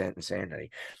 Yeah,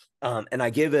 insanity. And I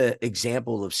give an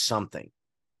example of something.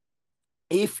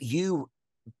 If you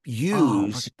Oh, look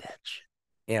use at that shit.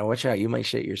 Yeah, watch out. You might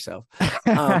shit yourself.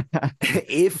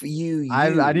 If you I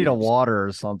need a use water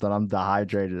or something. I'm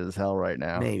dehydrated as hell right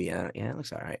now. maybe, yeah, it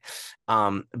looks all right.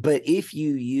 But if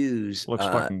you use Looks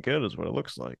fucking good is what it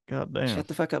looks like. God damn. shut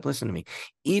the fuck up, listen to me.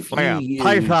 If Like you a use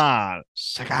python.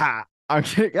 I'm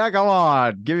kidding. Yeah, come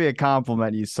on. Give me a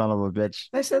compliment, you son of a bitch.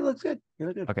 I said it looks good. You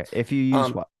look good. Okay. If you use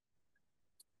Um, what?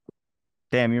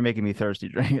 Damn, you're making me thirsty.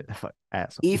 Drink it. Fuck,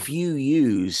 asshole. if you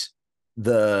use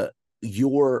the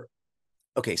your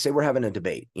okay, say we're having a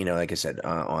debate, like I said,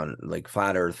 on like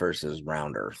flat earth versus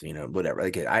round earth, whatever.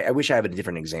 Like I wish I had a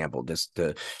different example just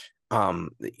to um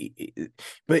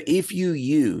but if you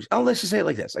use let's just say it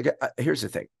like this. Here's the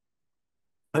thing.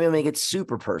 I'm gonna make it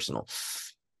super personal.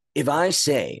 If I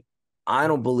say I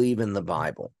don't believe in the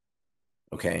Bible,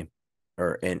 okay,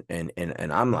 or and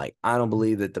I'm like, I don't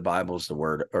believe that the Bible's the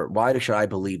word, or why should I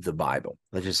believe the Bible?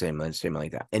 Let's say it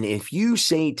like that. And if you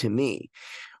say to me,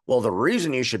 well, the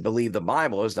reason you should believe the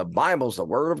Bible is the Bible's the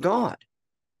word of God,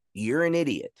 you're an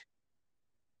idiot.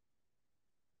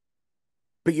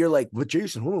 But you're like, well,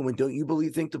 Jason, don't you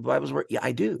think the Bible's word? Yeah,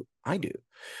 I do.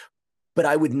 But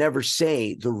I would never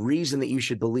say the reason that you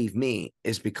should believe me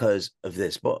is because of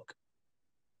this book.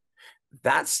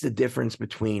 That's the difference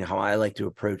between how I like to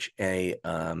approach I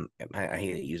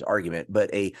hate to use argument,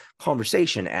 but a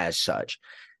conversation as such.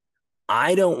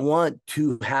 I don't want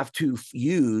to have to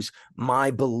use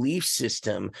my belief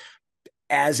system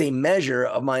as a measure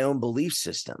of my own belief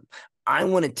system. I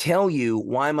want to tell you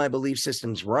why my belief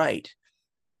system's right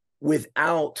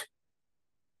without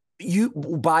you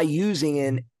by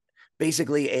using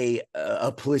basically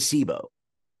a placebo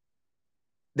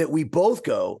that we both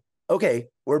go, okay,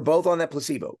 we're both on that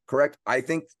placebo, correct? I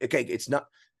think, okay, it's not,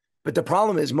 but the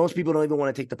problem is most people don't even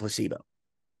want to take the placebo.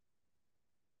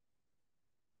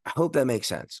 I hope that makes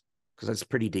sense. because that's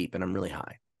pretty deep and I'm really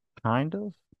high. Kind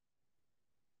of.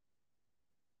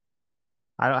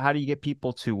 I don't. How do you get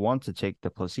people to want to take the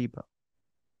placebo?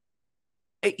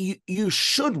 You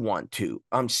should want to.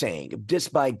 I'm saying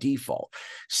just by default,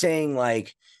 saying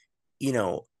like, you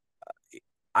know,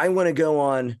 I want to go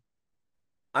on.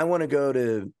 I want to go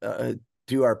to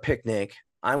do our picnic.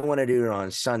 I want to do it on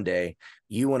Sunday.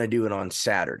 You want to do it on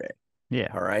Saturday. Yeah.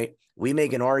 All right. We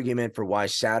make an argument for why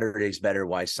Saturday's better,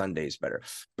 why Sunday's better.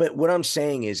 But what I'm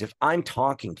saying is, if I'm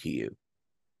talking to you,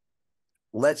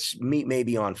 let's meet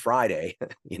maybe on Friday,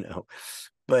 you know.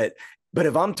 But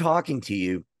if I'm talking to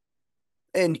you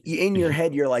and in your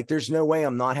head you're like, there's no way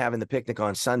I'm not having the picnic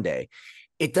on Sunday,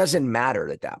 it doesn't matter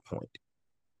at that point.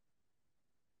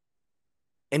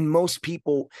 And most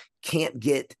people can't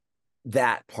get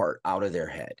that part out of their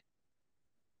head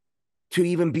to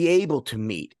even be able to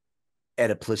meet at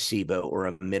a placebo or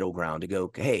a middle ground to go,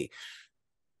 hey,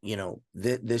 you know,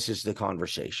 this is the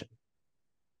conversation.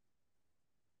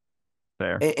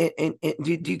 Fair. And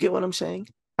do you get what I'm saying?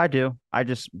 I do.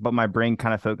 But my brain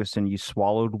kind of focused and you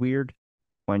swallowed weird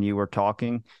when you were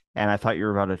talking, and I thought you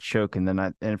were about to choke, and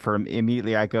then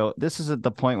immediately I go, this is at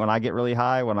the point when I get really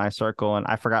high, when I start going,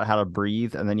 I forgot how to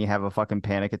breathe, and then you have a fucking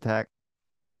panic attack.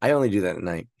 I only do that at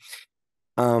night.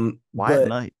 Why at But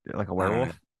night? Like a I don't know,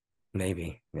 werewolf?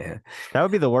 maybe, yeah. That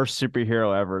would be the worst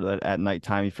superhero ever, that at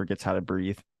nighttime he forgets how to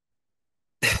breathe.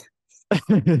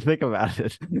 Think about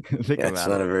it. Think Yeah, it's about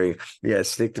not it. a very yeah.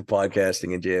 Stick to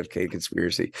podcasting and JFK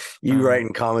conspiracy. You Uh,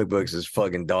 writing comic books is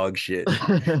fucking dog shit.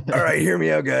 All right, hear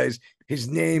me out, guys. His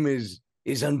name is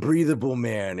Unbreathable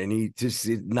Man, and he just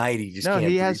at night he just No, can't he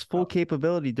breathe. has full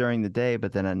capability during the day,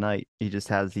 but then at night he just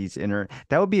has these inner.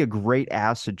 That would be a great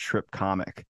acid trip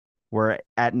comic, where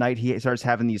at night he starts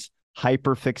having these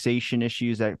hyper fixation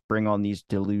issues that bring on these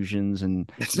delusions, and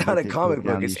It's you not get a to go comic book.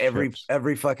 down It's these trips.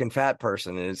 every fucking fat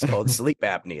person, and it's called sleep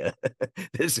apnea.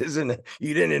 This isn't.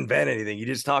 You didn't invent anything. You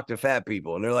just talk to fat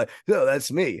people, and they're like, "No,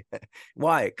 that's me."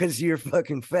 Why? Because you're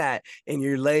fucking fat, and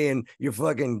you're laying. Your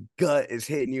fucking gut is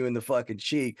hitting you in the fucking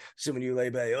cheek. So when you lay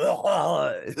back,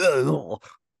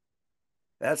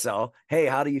 that's all. Hey,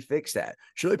 how do you fix that?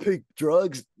 Should I take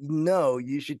drugs? No,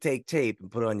 you should take tape and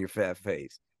put it on your fat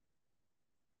face.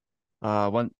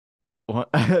 One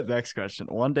next question.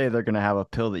 One day they're gonna have a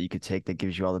pill that you could take that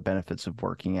gives you all the benefits of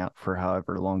working out for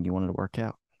however long you wanted to work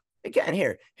out. Again,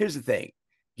 here's the thing.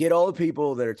 Get all the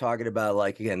people that are talking about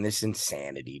like again this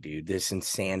insanity, dude. This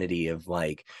insanity of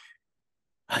like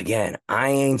again, I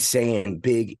ain't saying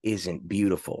big isn't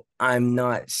beautiful. I'm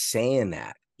not saying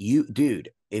that. You dude,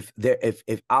 if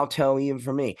I'll tell you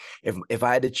for me, if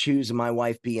I had to choose my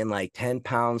wife being like 10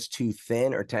 pounds too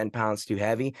thin or 10 pounds too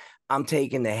heavy, I'm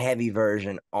taking the heavy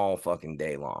version all fucking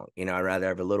day long. You know, I'd rather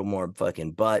have a little more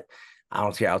fucking butt. I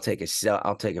don't care. I'll take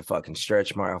a fucking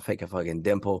stretch mark. I'll take a fucking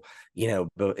dimple, you know,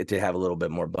 but to have a little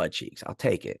bit more butt cheeks. I'll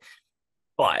take it.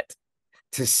 But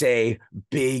to say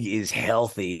big is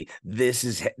healthy. This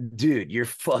is, dude, you're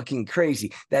fucking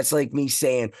crazy. That's like me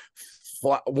saying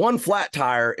one flat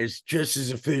tire is just as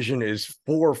efficient as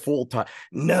four full tires.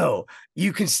 No,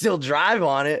 you can still drive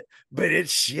on it, but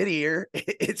it's shittier.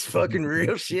 It's fucking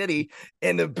real shitty.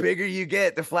 And the bigger you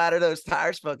get, the flatter those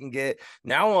tires fucking get.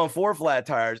 Now I'm on four flat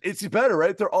tires. It's better,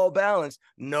 right? They're all balanced.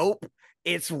 Nope.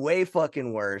 It's way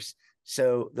fucking worse.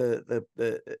 So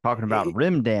Talking about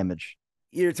rim damage.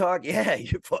 you're talking, yeah,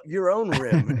 your own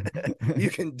rim. You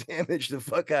can damage the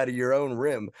fuck out of your own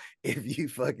rim if you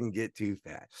fucking get too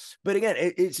fat. But again,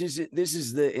 it's just this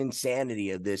is the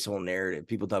insanity of this whole narrative.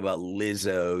 People talk about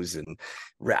Lizzos, and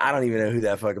I don't even know who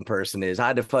that fucking person is. I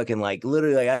had to fucking like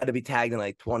literally, like, I had to be tagged in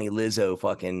like 20 Lizzo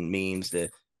fucking memes to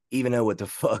even know what the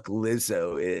fuck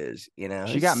Lizzo is. You know,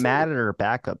 She it's got so. mad at her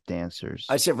backup I dancers.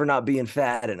 said for not being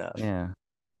fat enough. Yeah.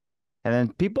 And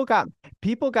then people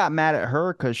got mad at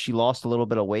her because she lost a little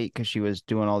bit of weight because she was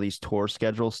doing all these tour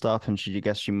schedule stuff, and she I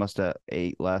guess she must have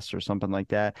ate less or something like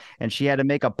that. And she had to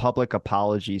make a public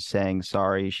apology saying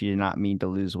sorry, she did not mean to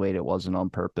lose weight. It wasn't on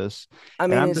purpose. I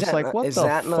And mean, I'm just like, what is the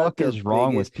that not fuck the is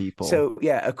wrong biggest? with people? So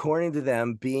yeah, according to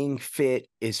them, being fit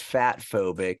is fat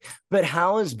phobic. But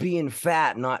how is being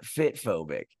fat not fit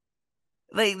phobic?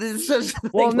 Like this is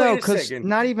Well, like, no, wait a because second.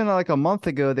 not even like a month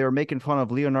ago they were making fun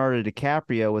of Leonardo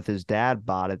DiCaprio with his dad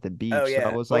bod at the Oh beach. So I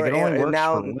yeah, was like, or it only and works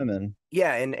now for women.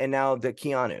 yeah, and now the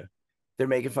Keanu, they're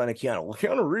making fun of Keanu. Well,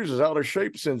 Keanu Reeves is out of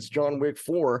shape since John Wick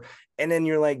 4. And then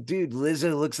you're like, dude,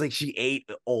 Lizzo looks like she ate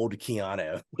old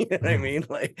Keanu. You know what I mean?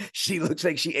 Like she looks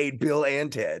like she ate Bill and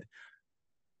Ted.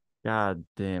 God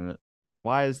damn it.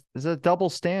 Why is a double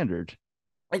standard?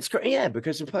 It's crazy, yeah,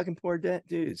 because they're fucking poor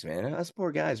dudes, man. Us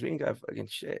poor guys, we ain't got fucking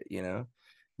shit, you know.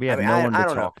 We I have mean, no one to I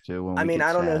don't know. talk to when I we mean, get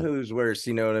I don't know sad. who's worse.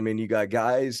 You know what I mean? You got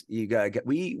guys.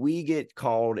 We get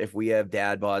called if we have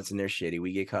dad bods and they're shitty.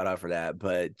 We get caught out for that.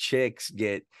 But chicks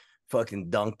get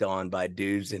fucking dunked on by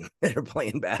dudes and that are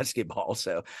playing basketball.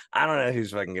 So I don't know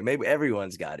who's fucking good. Maybe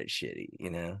everyone's got it shitty.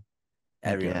 You know, I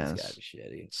everyone's got guess. it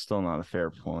shitty. Still not a fair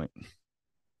point.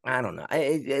 I don't know.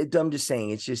 I'm just saying.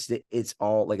 It's just that it's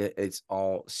all like it's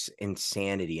all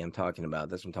insanity. I'm talking about.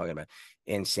 That's what I'm talking about.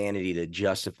 Insanity to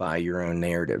justify your own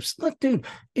narratives. Look, dude.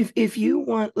 If you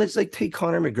want, let's like take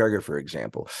Conor McGregor for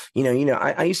example.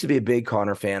 I used to be a big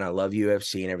Conor fan. I love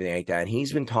UFC and everything like that. And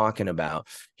he's been talking about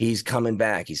he's coming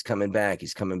back. He's coming back.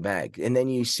 He's coming back. And then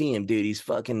you see him, dude. He's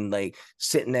fucking like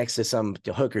sitting next to some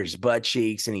hooker's butt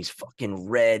cheeks, and he's fucking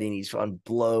red, and he's on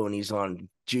blow, and he's on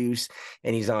juice,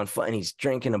 and he's on and he's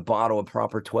drinking a bottle of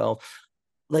proper 12.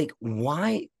 Like,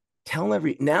 why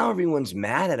now everyone's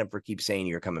mad at him for keep saying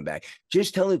you're coming back?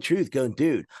 Just tell the truth. Go,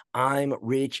 dude, I'm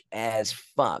rich as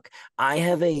fuck. You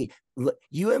have a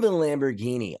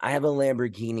Lamborghini. I have a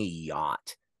Lamborghini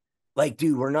yacht. Like,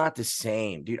 dude, we're not the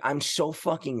same, dude. I'm so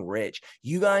fucking rich.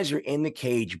 You guys are in the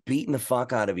cage beating the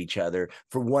fuck out of each other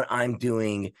for what I'm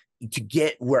doing to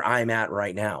get where I'm at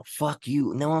right now. Fuck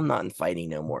you. No, I'm not in fighting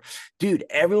no more. Dude,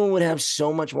 everyone would have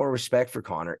so much more respect for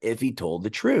Conor if he told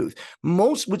the truth.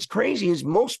 What's crazy is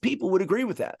most people would agree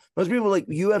with that. Most people like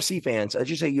UFC fans, I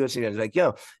just say UFC fans, like,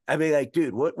 yo, I'd be like,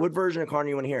 dude, what version of Conor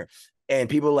you want to hear? And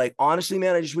people are like, honestly,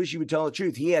 man, I just wish you would tell the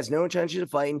truth. He has no intention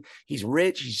of fighting. He's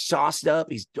rich. He's sauced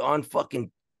up. He's on fucking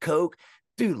coke.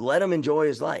 Dude, let him enjoy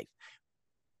his life.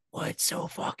 What's so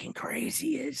fucking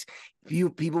crazy is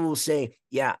people will say,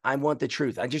 yeah, I want the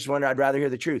truth. I'd rather hear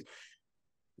the truth.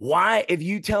 Why, if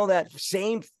you tell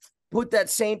put that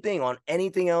same thing on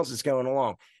anything else that's going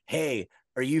along. Hey,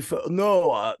 are you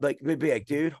no like be like,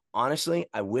 dude, honestly,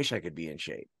 I wish I could be in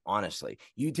shape. Honestly,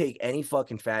 you take any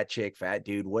fucking fat chick, fat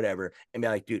dude, whatever, and be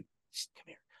like, dude, come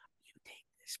here. You take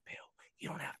this pill. You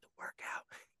don't have to work out.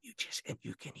 And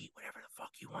you can eat whatever the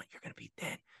fuck you want. You're gonna be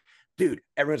thin. Dude,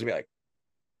 everyone's gonna be like,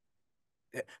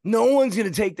 no one's gonna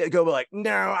take that. Go be like,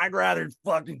 no, I'd rather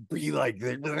fucking be like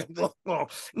this.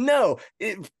 No,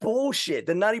 it's bullshit.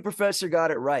 The Nutty Professor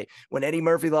got it right. When Eddie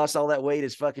Murphy lost all that weight,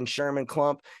 his fucking Sherman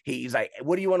clump, he's like,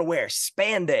 what do you want to wear?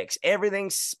 Spandex.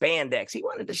 Everything's spandex. He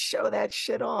wanted to show that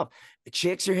shit off. The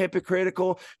chicks are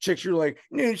hypocritical. Chicks are like,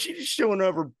 no, she's just showing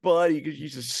off her body because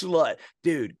she's a slut.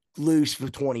 Dude, loose for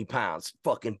 20 pounds,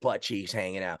 fucking butt cheeks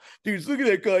hanging out. Dude, look at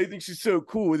that guy. He thinks he's so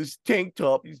cool with his tank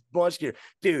top. He's muscular.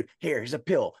 Dude, here's a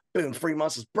pill. Boom, free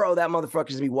muscles. Bro, that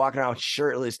motherfucker's gonna be walking around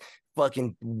shirtless,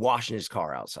 fucking washing his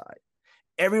car outside.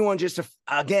 Everyone's just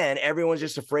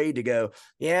afraid to go,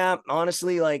 yeah,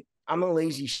 honestly, like, I'm a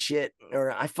lazy shit,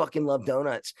 or I fucking love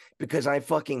donuts because I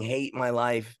fucking hate my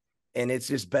life. And it's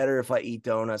just better if I eat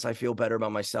donuts. I feel better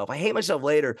about myself. I hate myself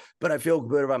later, but I feel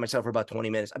good about myself for about 20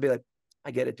 minutes. I'd be like,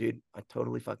 I get it, dude. I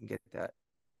totally fucking get that.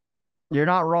 You're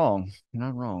not wrong. You're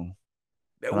not wrong.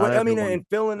 Not I mean, everyone. and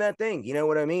fill in that thing. You know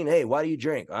what I mean? Hey, why do you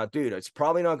drink? Dude, it's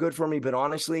probably not good for me, but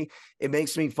honestly, it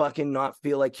makes me fucking not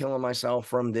feel like killing myself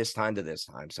from this time to this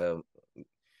time. So,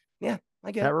 yeah,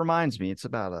 I get That it. reminds me, it's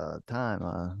about a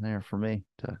time there for me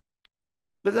to.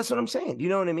 But that's what I'm saying. You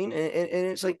know what I mean? And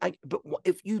it's like, but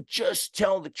if you just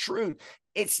tell the truth,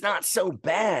 it's not so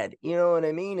bad. You know what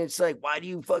I mean? It's like, why do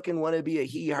you fucking want to be a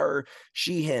he, her,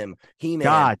 she, him, he, man?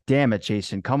 God damn it,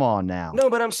 Jason! Come on now. No,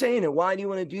 but I'm saying it. Why do you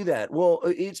want to do that? Well,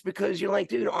 it's because you're like,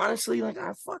 dude, honestly, like,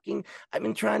 I've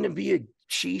been trying to be a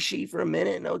she for a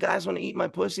minute. No guys want to eat my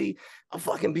pussy. I'll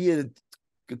fucking be a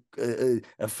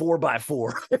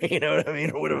 4x4. You know what I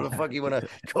mean? Or whatever the fuck you want to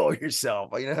call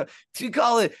yourself. You know, you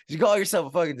call yourself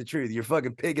a fucking the truth. You're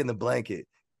fucking pig in the blanket.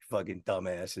 Fucking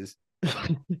dumbasses.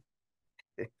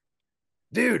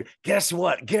 Dude, guess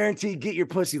what? Guaranteed get your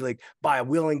pussy licked by a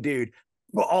willing dude.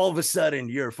 Well, all of a sudden,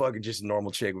 you're fucking just a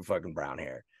normal chick with fucking brown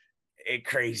hair.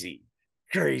 Crazy.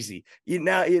 Crazy. You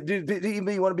want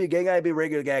to be a gay guy, be a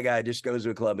regular gay guy, just goes to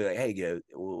a club, be like, hey, yo,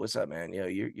 what's up, man?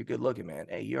 You're good looking, man.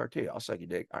 Hey, you are too. I'll suck your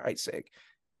dick. All right, sick.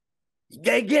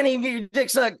 Get your dick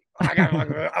sucked. I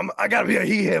gotta be a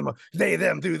he, him, they,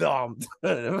 them, do them.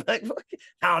 Like,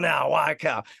 how now? Why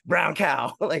cow? Brown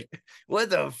cow. Like, what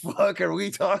the fuck are we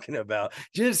talking about?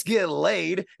 Just get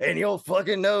laid and you'll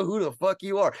fucking know who the fuck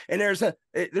you are. And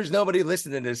there's nobody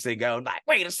listening to this thing going, like,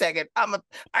 wait a second, I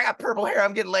got purple hair,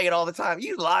 I'm getting laid all the time.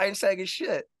 You lying sack of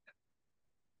shit.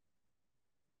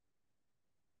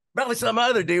 Probably some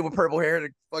other dude with purple hair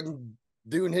fucking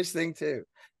doing his thing too.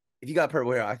 If you got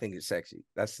purple hair, I think it's sexy.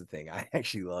 That's the thing. I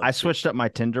actually love I it too. switched up my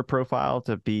Tinder profile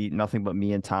to be nothing but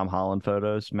me and Tom Holland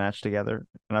photos matched together,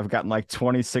 and I've gotten like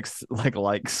 26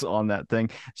 likes on that thing.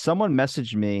 Someone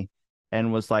messaged me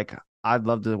and was like, I'd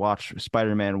love to watch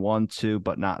Spider-Man 1, 2,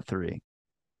 but not 3.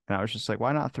 And I was just like,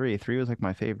 why not 3? 3 was like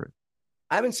my favorite.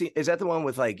 I haven't seen. Is that the one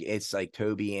with like it's like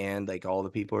Toby and like all the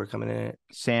people are coming in it?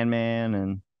 Sandman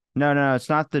and no, it's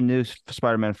not the new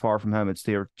Spider-Man Far From Home. It's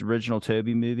the original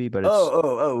Toby movie, but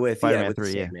it's With Spider-Man with the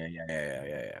 3. Yeah, Sandman. Yeah.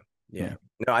 yeah, Yeah.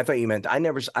 No, I thought you meant I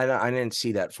never I didn't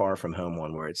see that Far From Home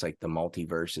one where it's like the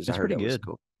multiverses. I it's heard pretty that was good.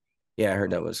 cool. Yeah, I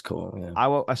heard that was cool.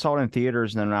 Yeah. I saw it in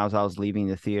theaters, and then when I was leaving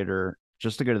the theater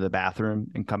just to go to the bathroom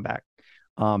and come back,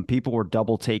 people were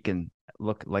double taking,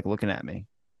 looking at me.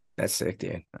 That's sick,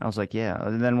 dude. I was like, yeah.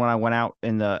 And then when I went out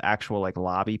in the actual like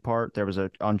lobby part, there was a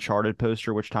Uncharted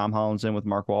poster which Tom Holland's in with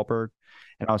Mark Wahlberg,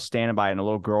 and I was standing by, and a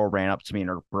little girl ran up to me, and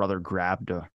her brother grabbed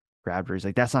her. He's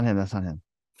like, "That's not him. That's not him."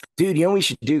 Dude, you know what we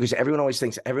should do? Because everyone always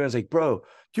thinks everyone's like, bro, do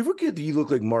you ever get that you look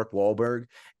like Mark Wahlberg?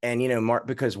 And you know, Mark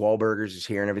because Wahlburgers is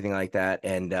here and everything like that.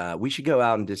 And we should go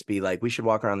out and just be like, we should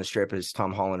walk around the strip as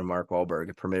Tom Holland and Mark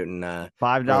Wahlberg promoting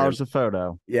 $5 a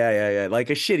photo. yeah.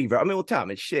 Like a shitty, bro. I mean, well, Tom,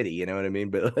 it's shitty, you know what I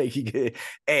mean? But like,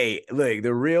 hey, look,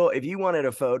 if you wanted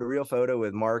a real photo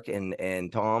with Mark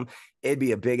and Tom, it'd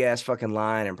be a big ass fucking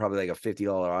line and probably like a $50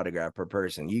 autograph per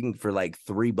person. You can for like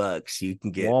 $3, you can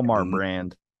get Walmart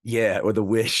brand. yeah, or the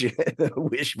Wish, the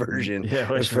Wish version Yeah, of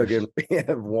Wish version. fucking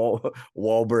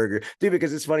Wahlburger, dude.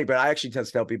 Because it's funny, but I actually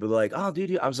tell people like, "Oh,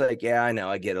 dude," I was like, "Yeah, I know,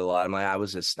 I get it a lot." I'm like, I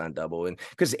was a stunt double, and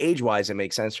because age wise, it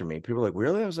makes sense for me. People are like,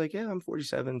 "Really?" I was like, "Yeah, I'm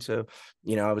 47, so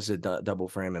you know, I was a double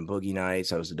for him in Boogie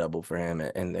Nights. I was a double for him,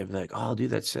 and they're like, "Oh,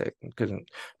 dude, that's sick." Because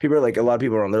people are like, a lot of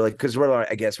people are on. They're like, because we're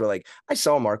like, I guess we're like, I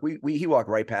saw Mark. He walked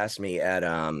right past me at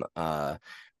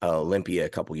Olympia a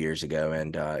couple years ago,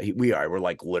 and we're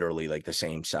like literally like the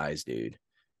same size, dude.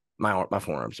 My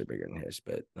forearms are bigger than his,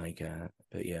 but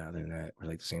yeah, other than that, we're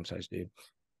like the same size, dude.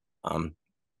 Um,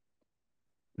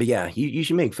 but yeah, you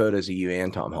should make photos of you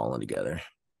and Tom Holland together.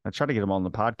 I try to get him on the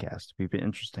podcast. It'd be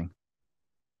interesting.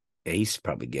 Yeah, he's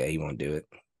probably gay. He won't do it.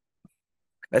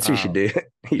 That's what you should Um, do.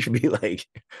 You should be like,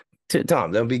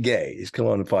 Tom, don't be gay. Just come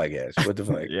on the podcast. What the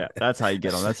fuck? yeah, that's how you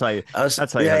get him. That's how you hook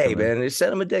Hey him in. man, just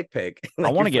send him a dick pic, I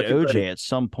like want your to get fucking buddy. OJ at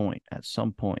some point. At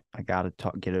some point, I gotta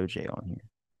get OJ on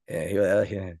here.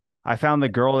 Yeah. I found the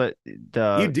girl that You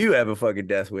the do have a fucking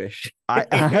death wish. I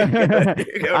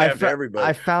You're going after I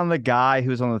everybody. found the guy who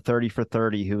was on the 30 for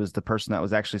 30 who was the person that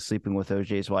was actually sleeping with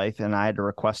OJ's wife, and I had to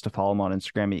request to follow him on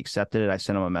Instagram. He accepted it. I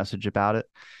sent him a message about it,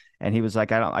 and he was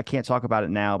like, I can't talk about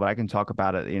it now, but I can talk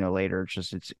about it, later.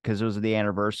 It's because it was the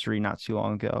anniversary not too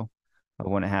long ago of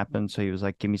when it happened. So he was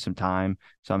like, give me some time.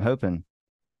 So I'm hoping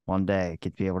one day I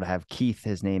could be able to have Keith.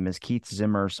 His name is Keith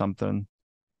Zimmer or something.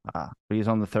 But he's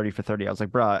on the 30 for 30. I was like,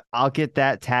 bro, I'll get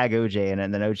that, tag OJ in it,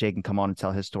 and then OJ can come on and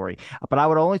tell his story. But I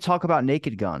would only talk about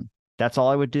Naked Gun. That's all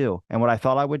I would do. And what I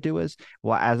thought I would do is,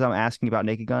 well, as I'm asking about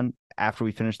Naked Gun, after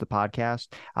we finish the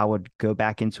podcast, I would go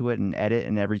back into it and edit.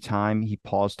 And every time he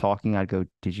paused talking, I'd go,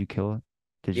 did you kill it?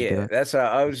 Did you do Yeah, it? that's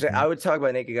I was. I would talk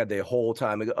about Naked Gun the whole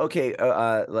time. I go, okay,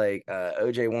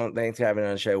 OJ, thanks for having me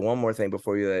on the show. One more thing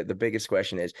before you. The biggest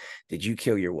question is, did you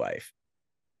kill your wife?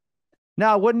 No,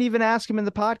 I wouldn't even ask him in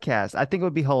the podcast. I think it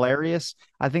would be hilarious.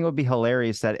 I think it would be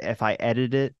hilarious that if I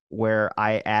edit it where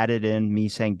I added in me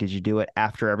saying, did you do it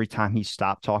after every time he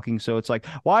stopped talking? So it's like,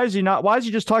 why is he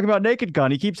just talking about Naked Gun?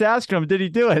 He keeps asking him, did he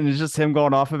do it? And it's just him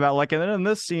going off about like, and then in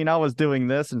this scene, I was doing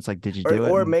this. And it's like, did you do it?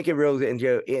 Or And make it real. And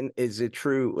Joe, is it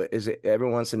true? Is it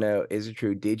everyone wants to know? Is it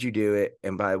true? Did you do it?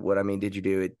 And by what I mean, did you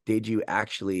do it? Did you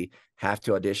actually have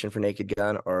to audition for Naked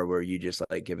Gun, or were you just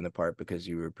like given the part because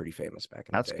you were pretty famous back in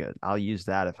the that's day? good. I'll use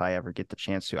that if I ever get the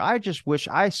chance to. I just wish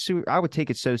I would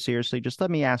take it so seriously. Just let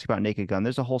me ask about Naked Gun.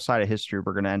 There's a whole side of history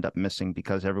we're going to end up missing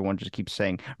because everyone just keeps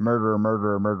saying murderer,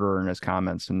 murderer, murderer in his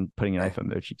comments and putting knife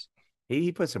emojis.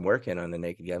 He put some work in on the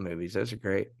Naked Gun movies. Those are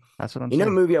great. That's what I'm You know, a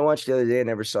saying. movie I watched the other day I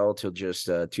never saw till just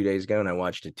 2 days ago, and I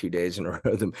watched it 2 days in a row.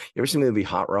 You ever seen the movie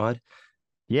Hot Rod?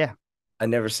 Yeah. I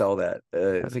never saw that.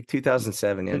 It's like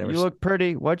 2007. Yeah, I never. You look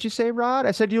pretty. What'd you say, Rod?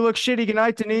 I said you look shitty. Good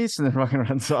night, Denise. And then fucking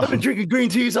runs I've been off. drinking green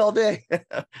teas all day.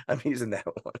 I'm using that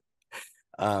one.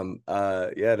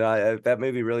 Yeah, no, that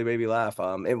movie really made me laugh.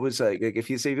 It was if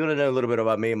you want to know a little bit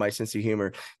about me and my sense of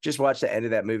humor, just watch the end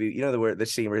of that movie. You know the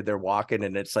scene where they're walking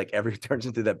and it's like every turns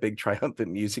into that big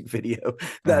triumphant music video. Oh, yeah.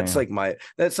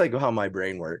 That's like how my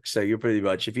brain works. So you're pretty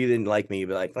much, if you didn't like me, you'd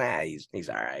be like, nah, he's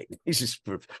all right. He's just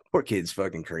poor kid's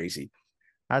fucking crazy.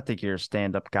 I think you're a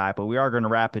stand-up guy, but we are going to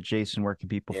wrap it. Jason, where can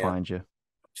people Yeah, find you?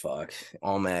 fuck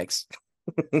all Max.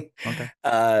 Okay.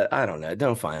 I don't know.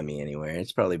 Don't find me anywhere.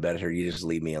 It's probably better you just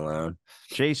leave me alone.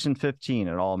 Jason 15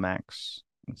 at all max.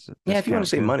 It's a Yeah, if you want to discount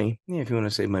save code. money. Yeah, if you want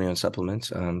to save money on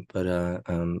supplements.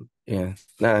 Yeah.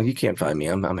 No, you can't find me.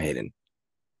 I'm Hayden.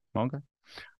 Okay.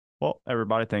 Well,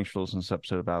 everybody, thanks for listening to this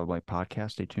episode of Out of the Blank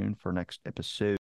Podcast. Stay tuned for next episode.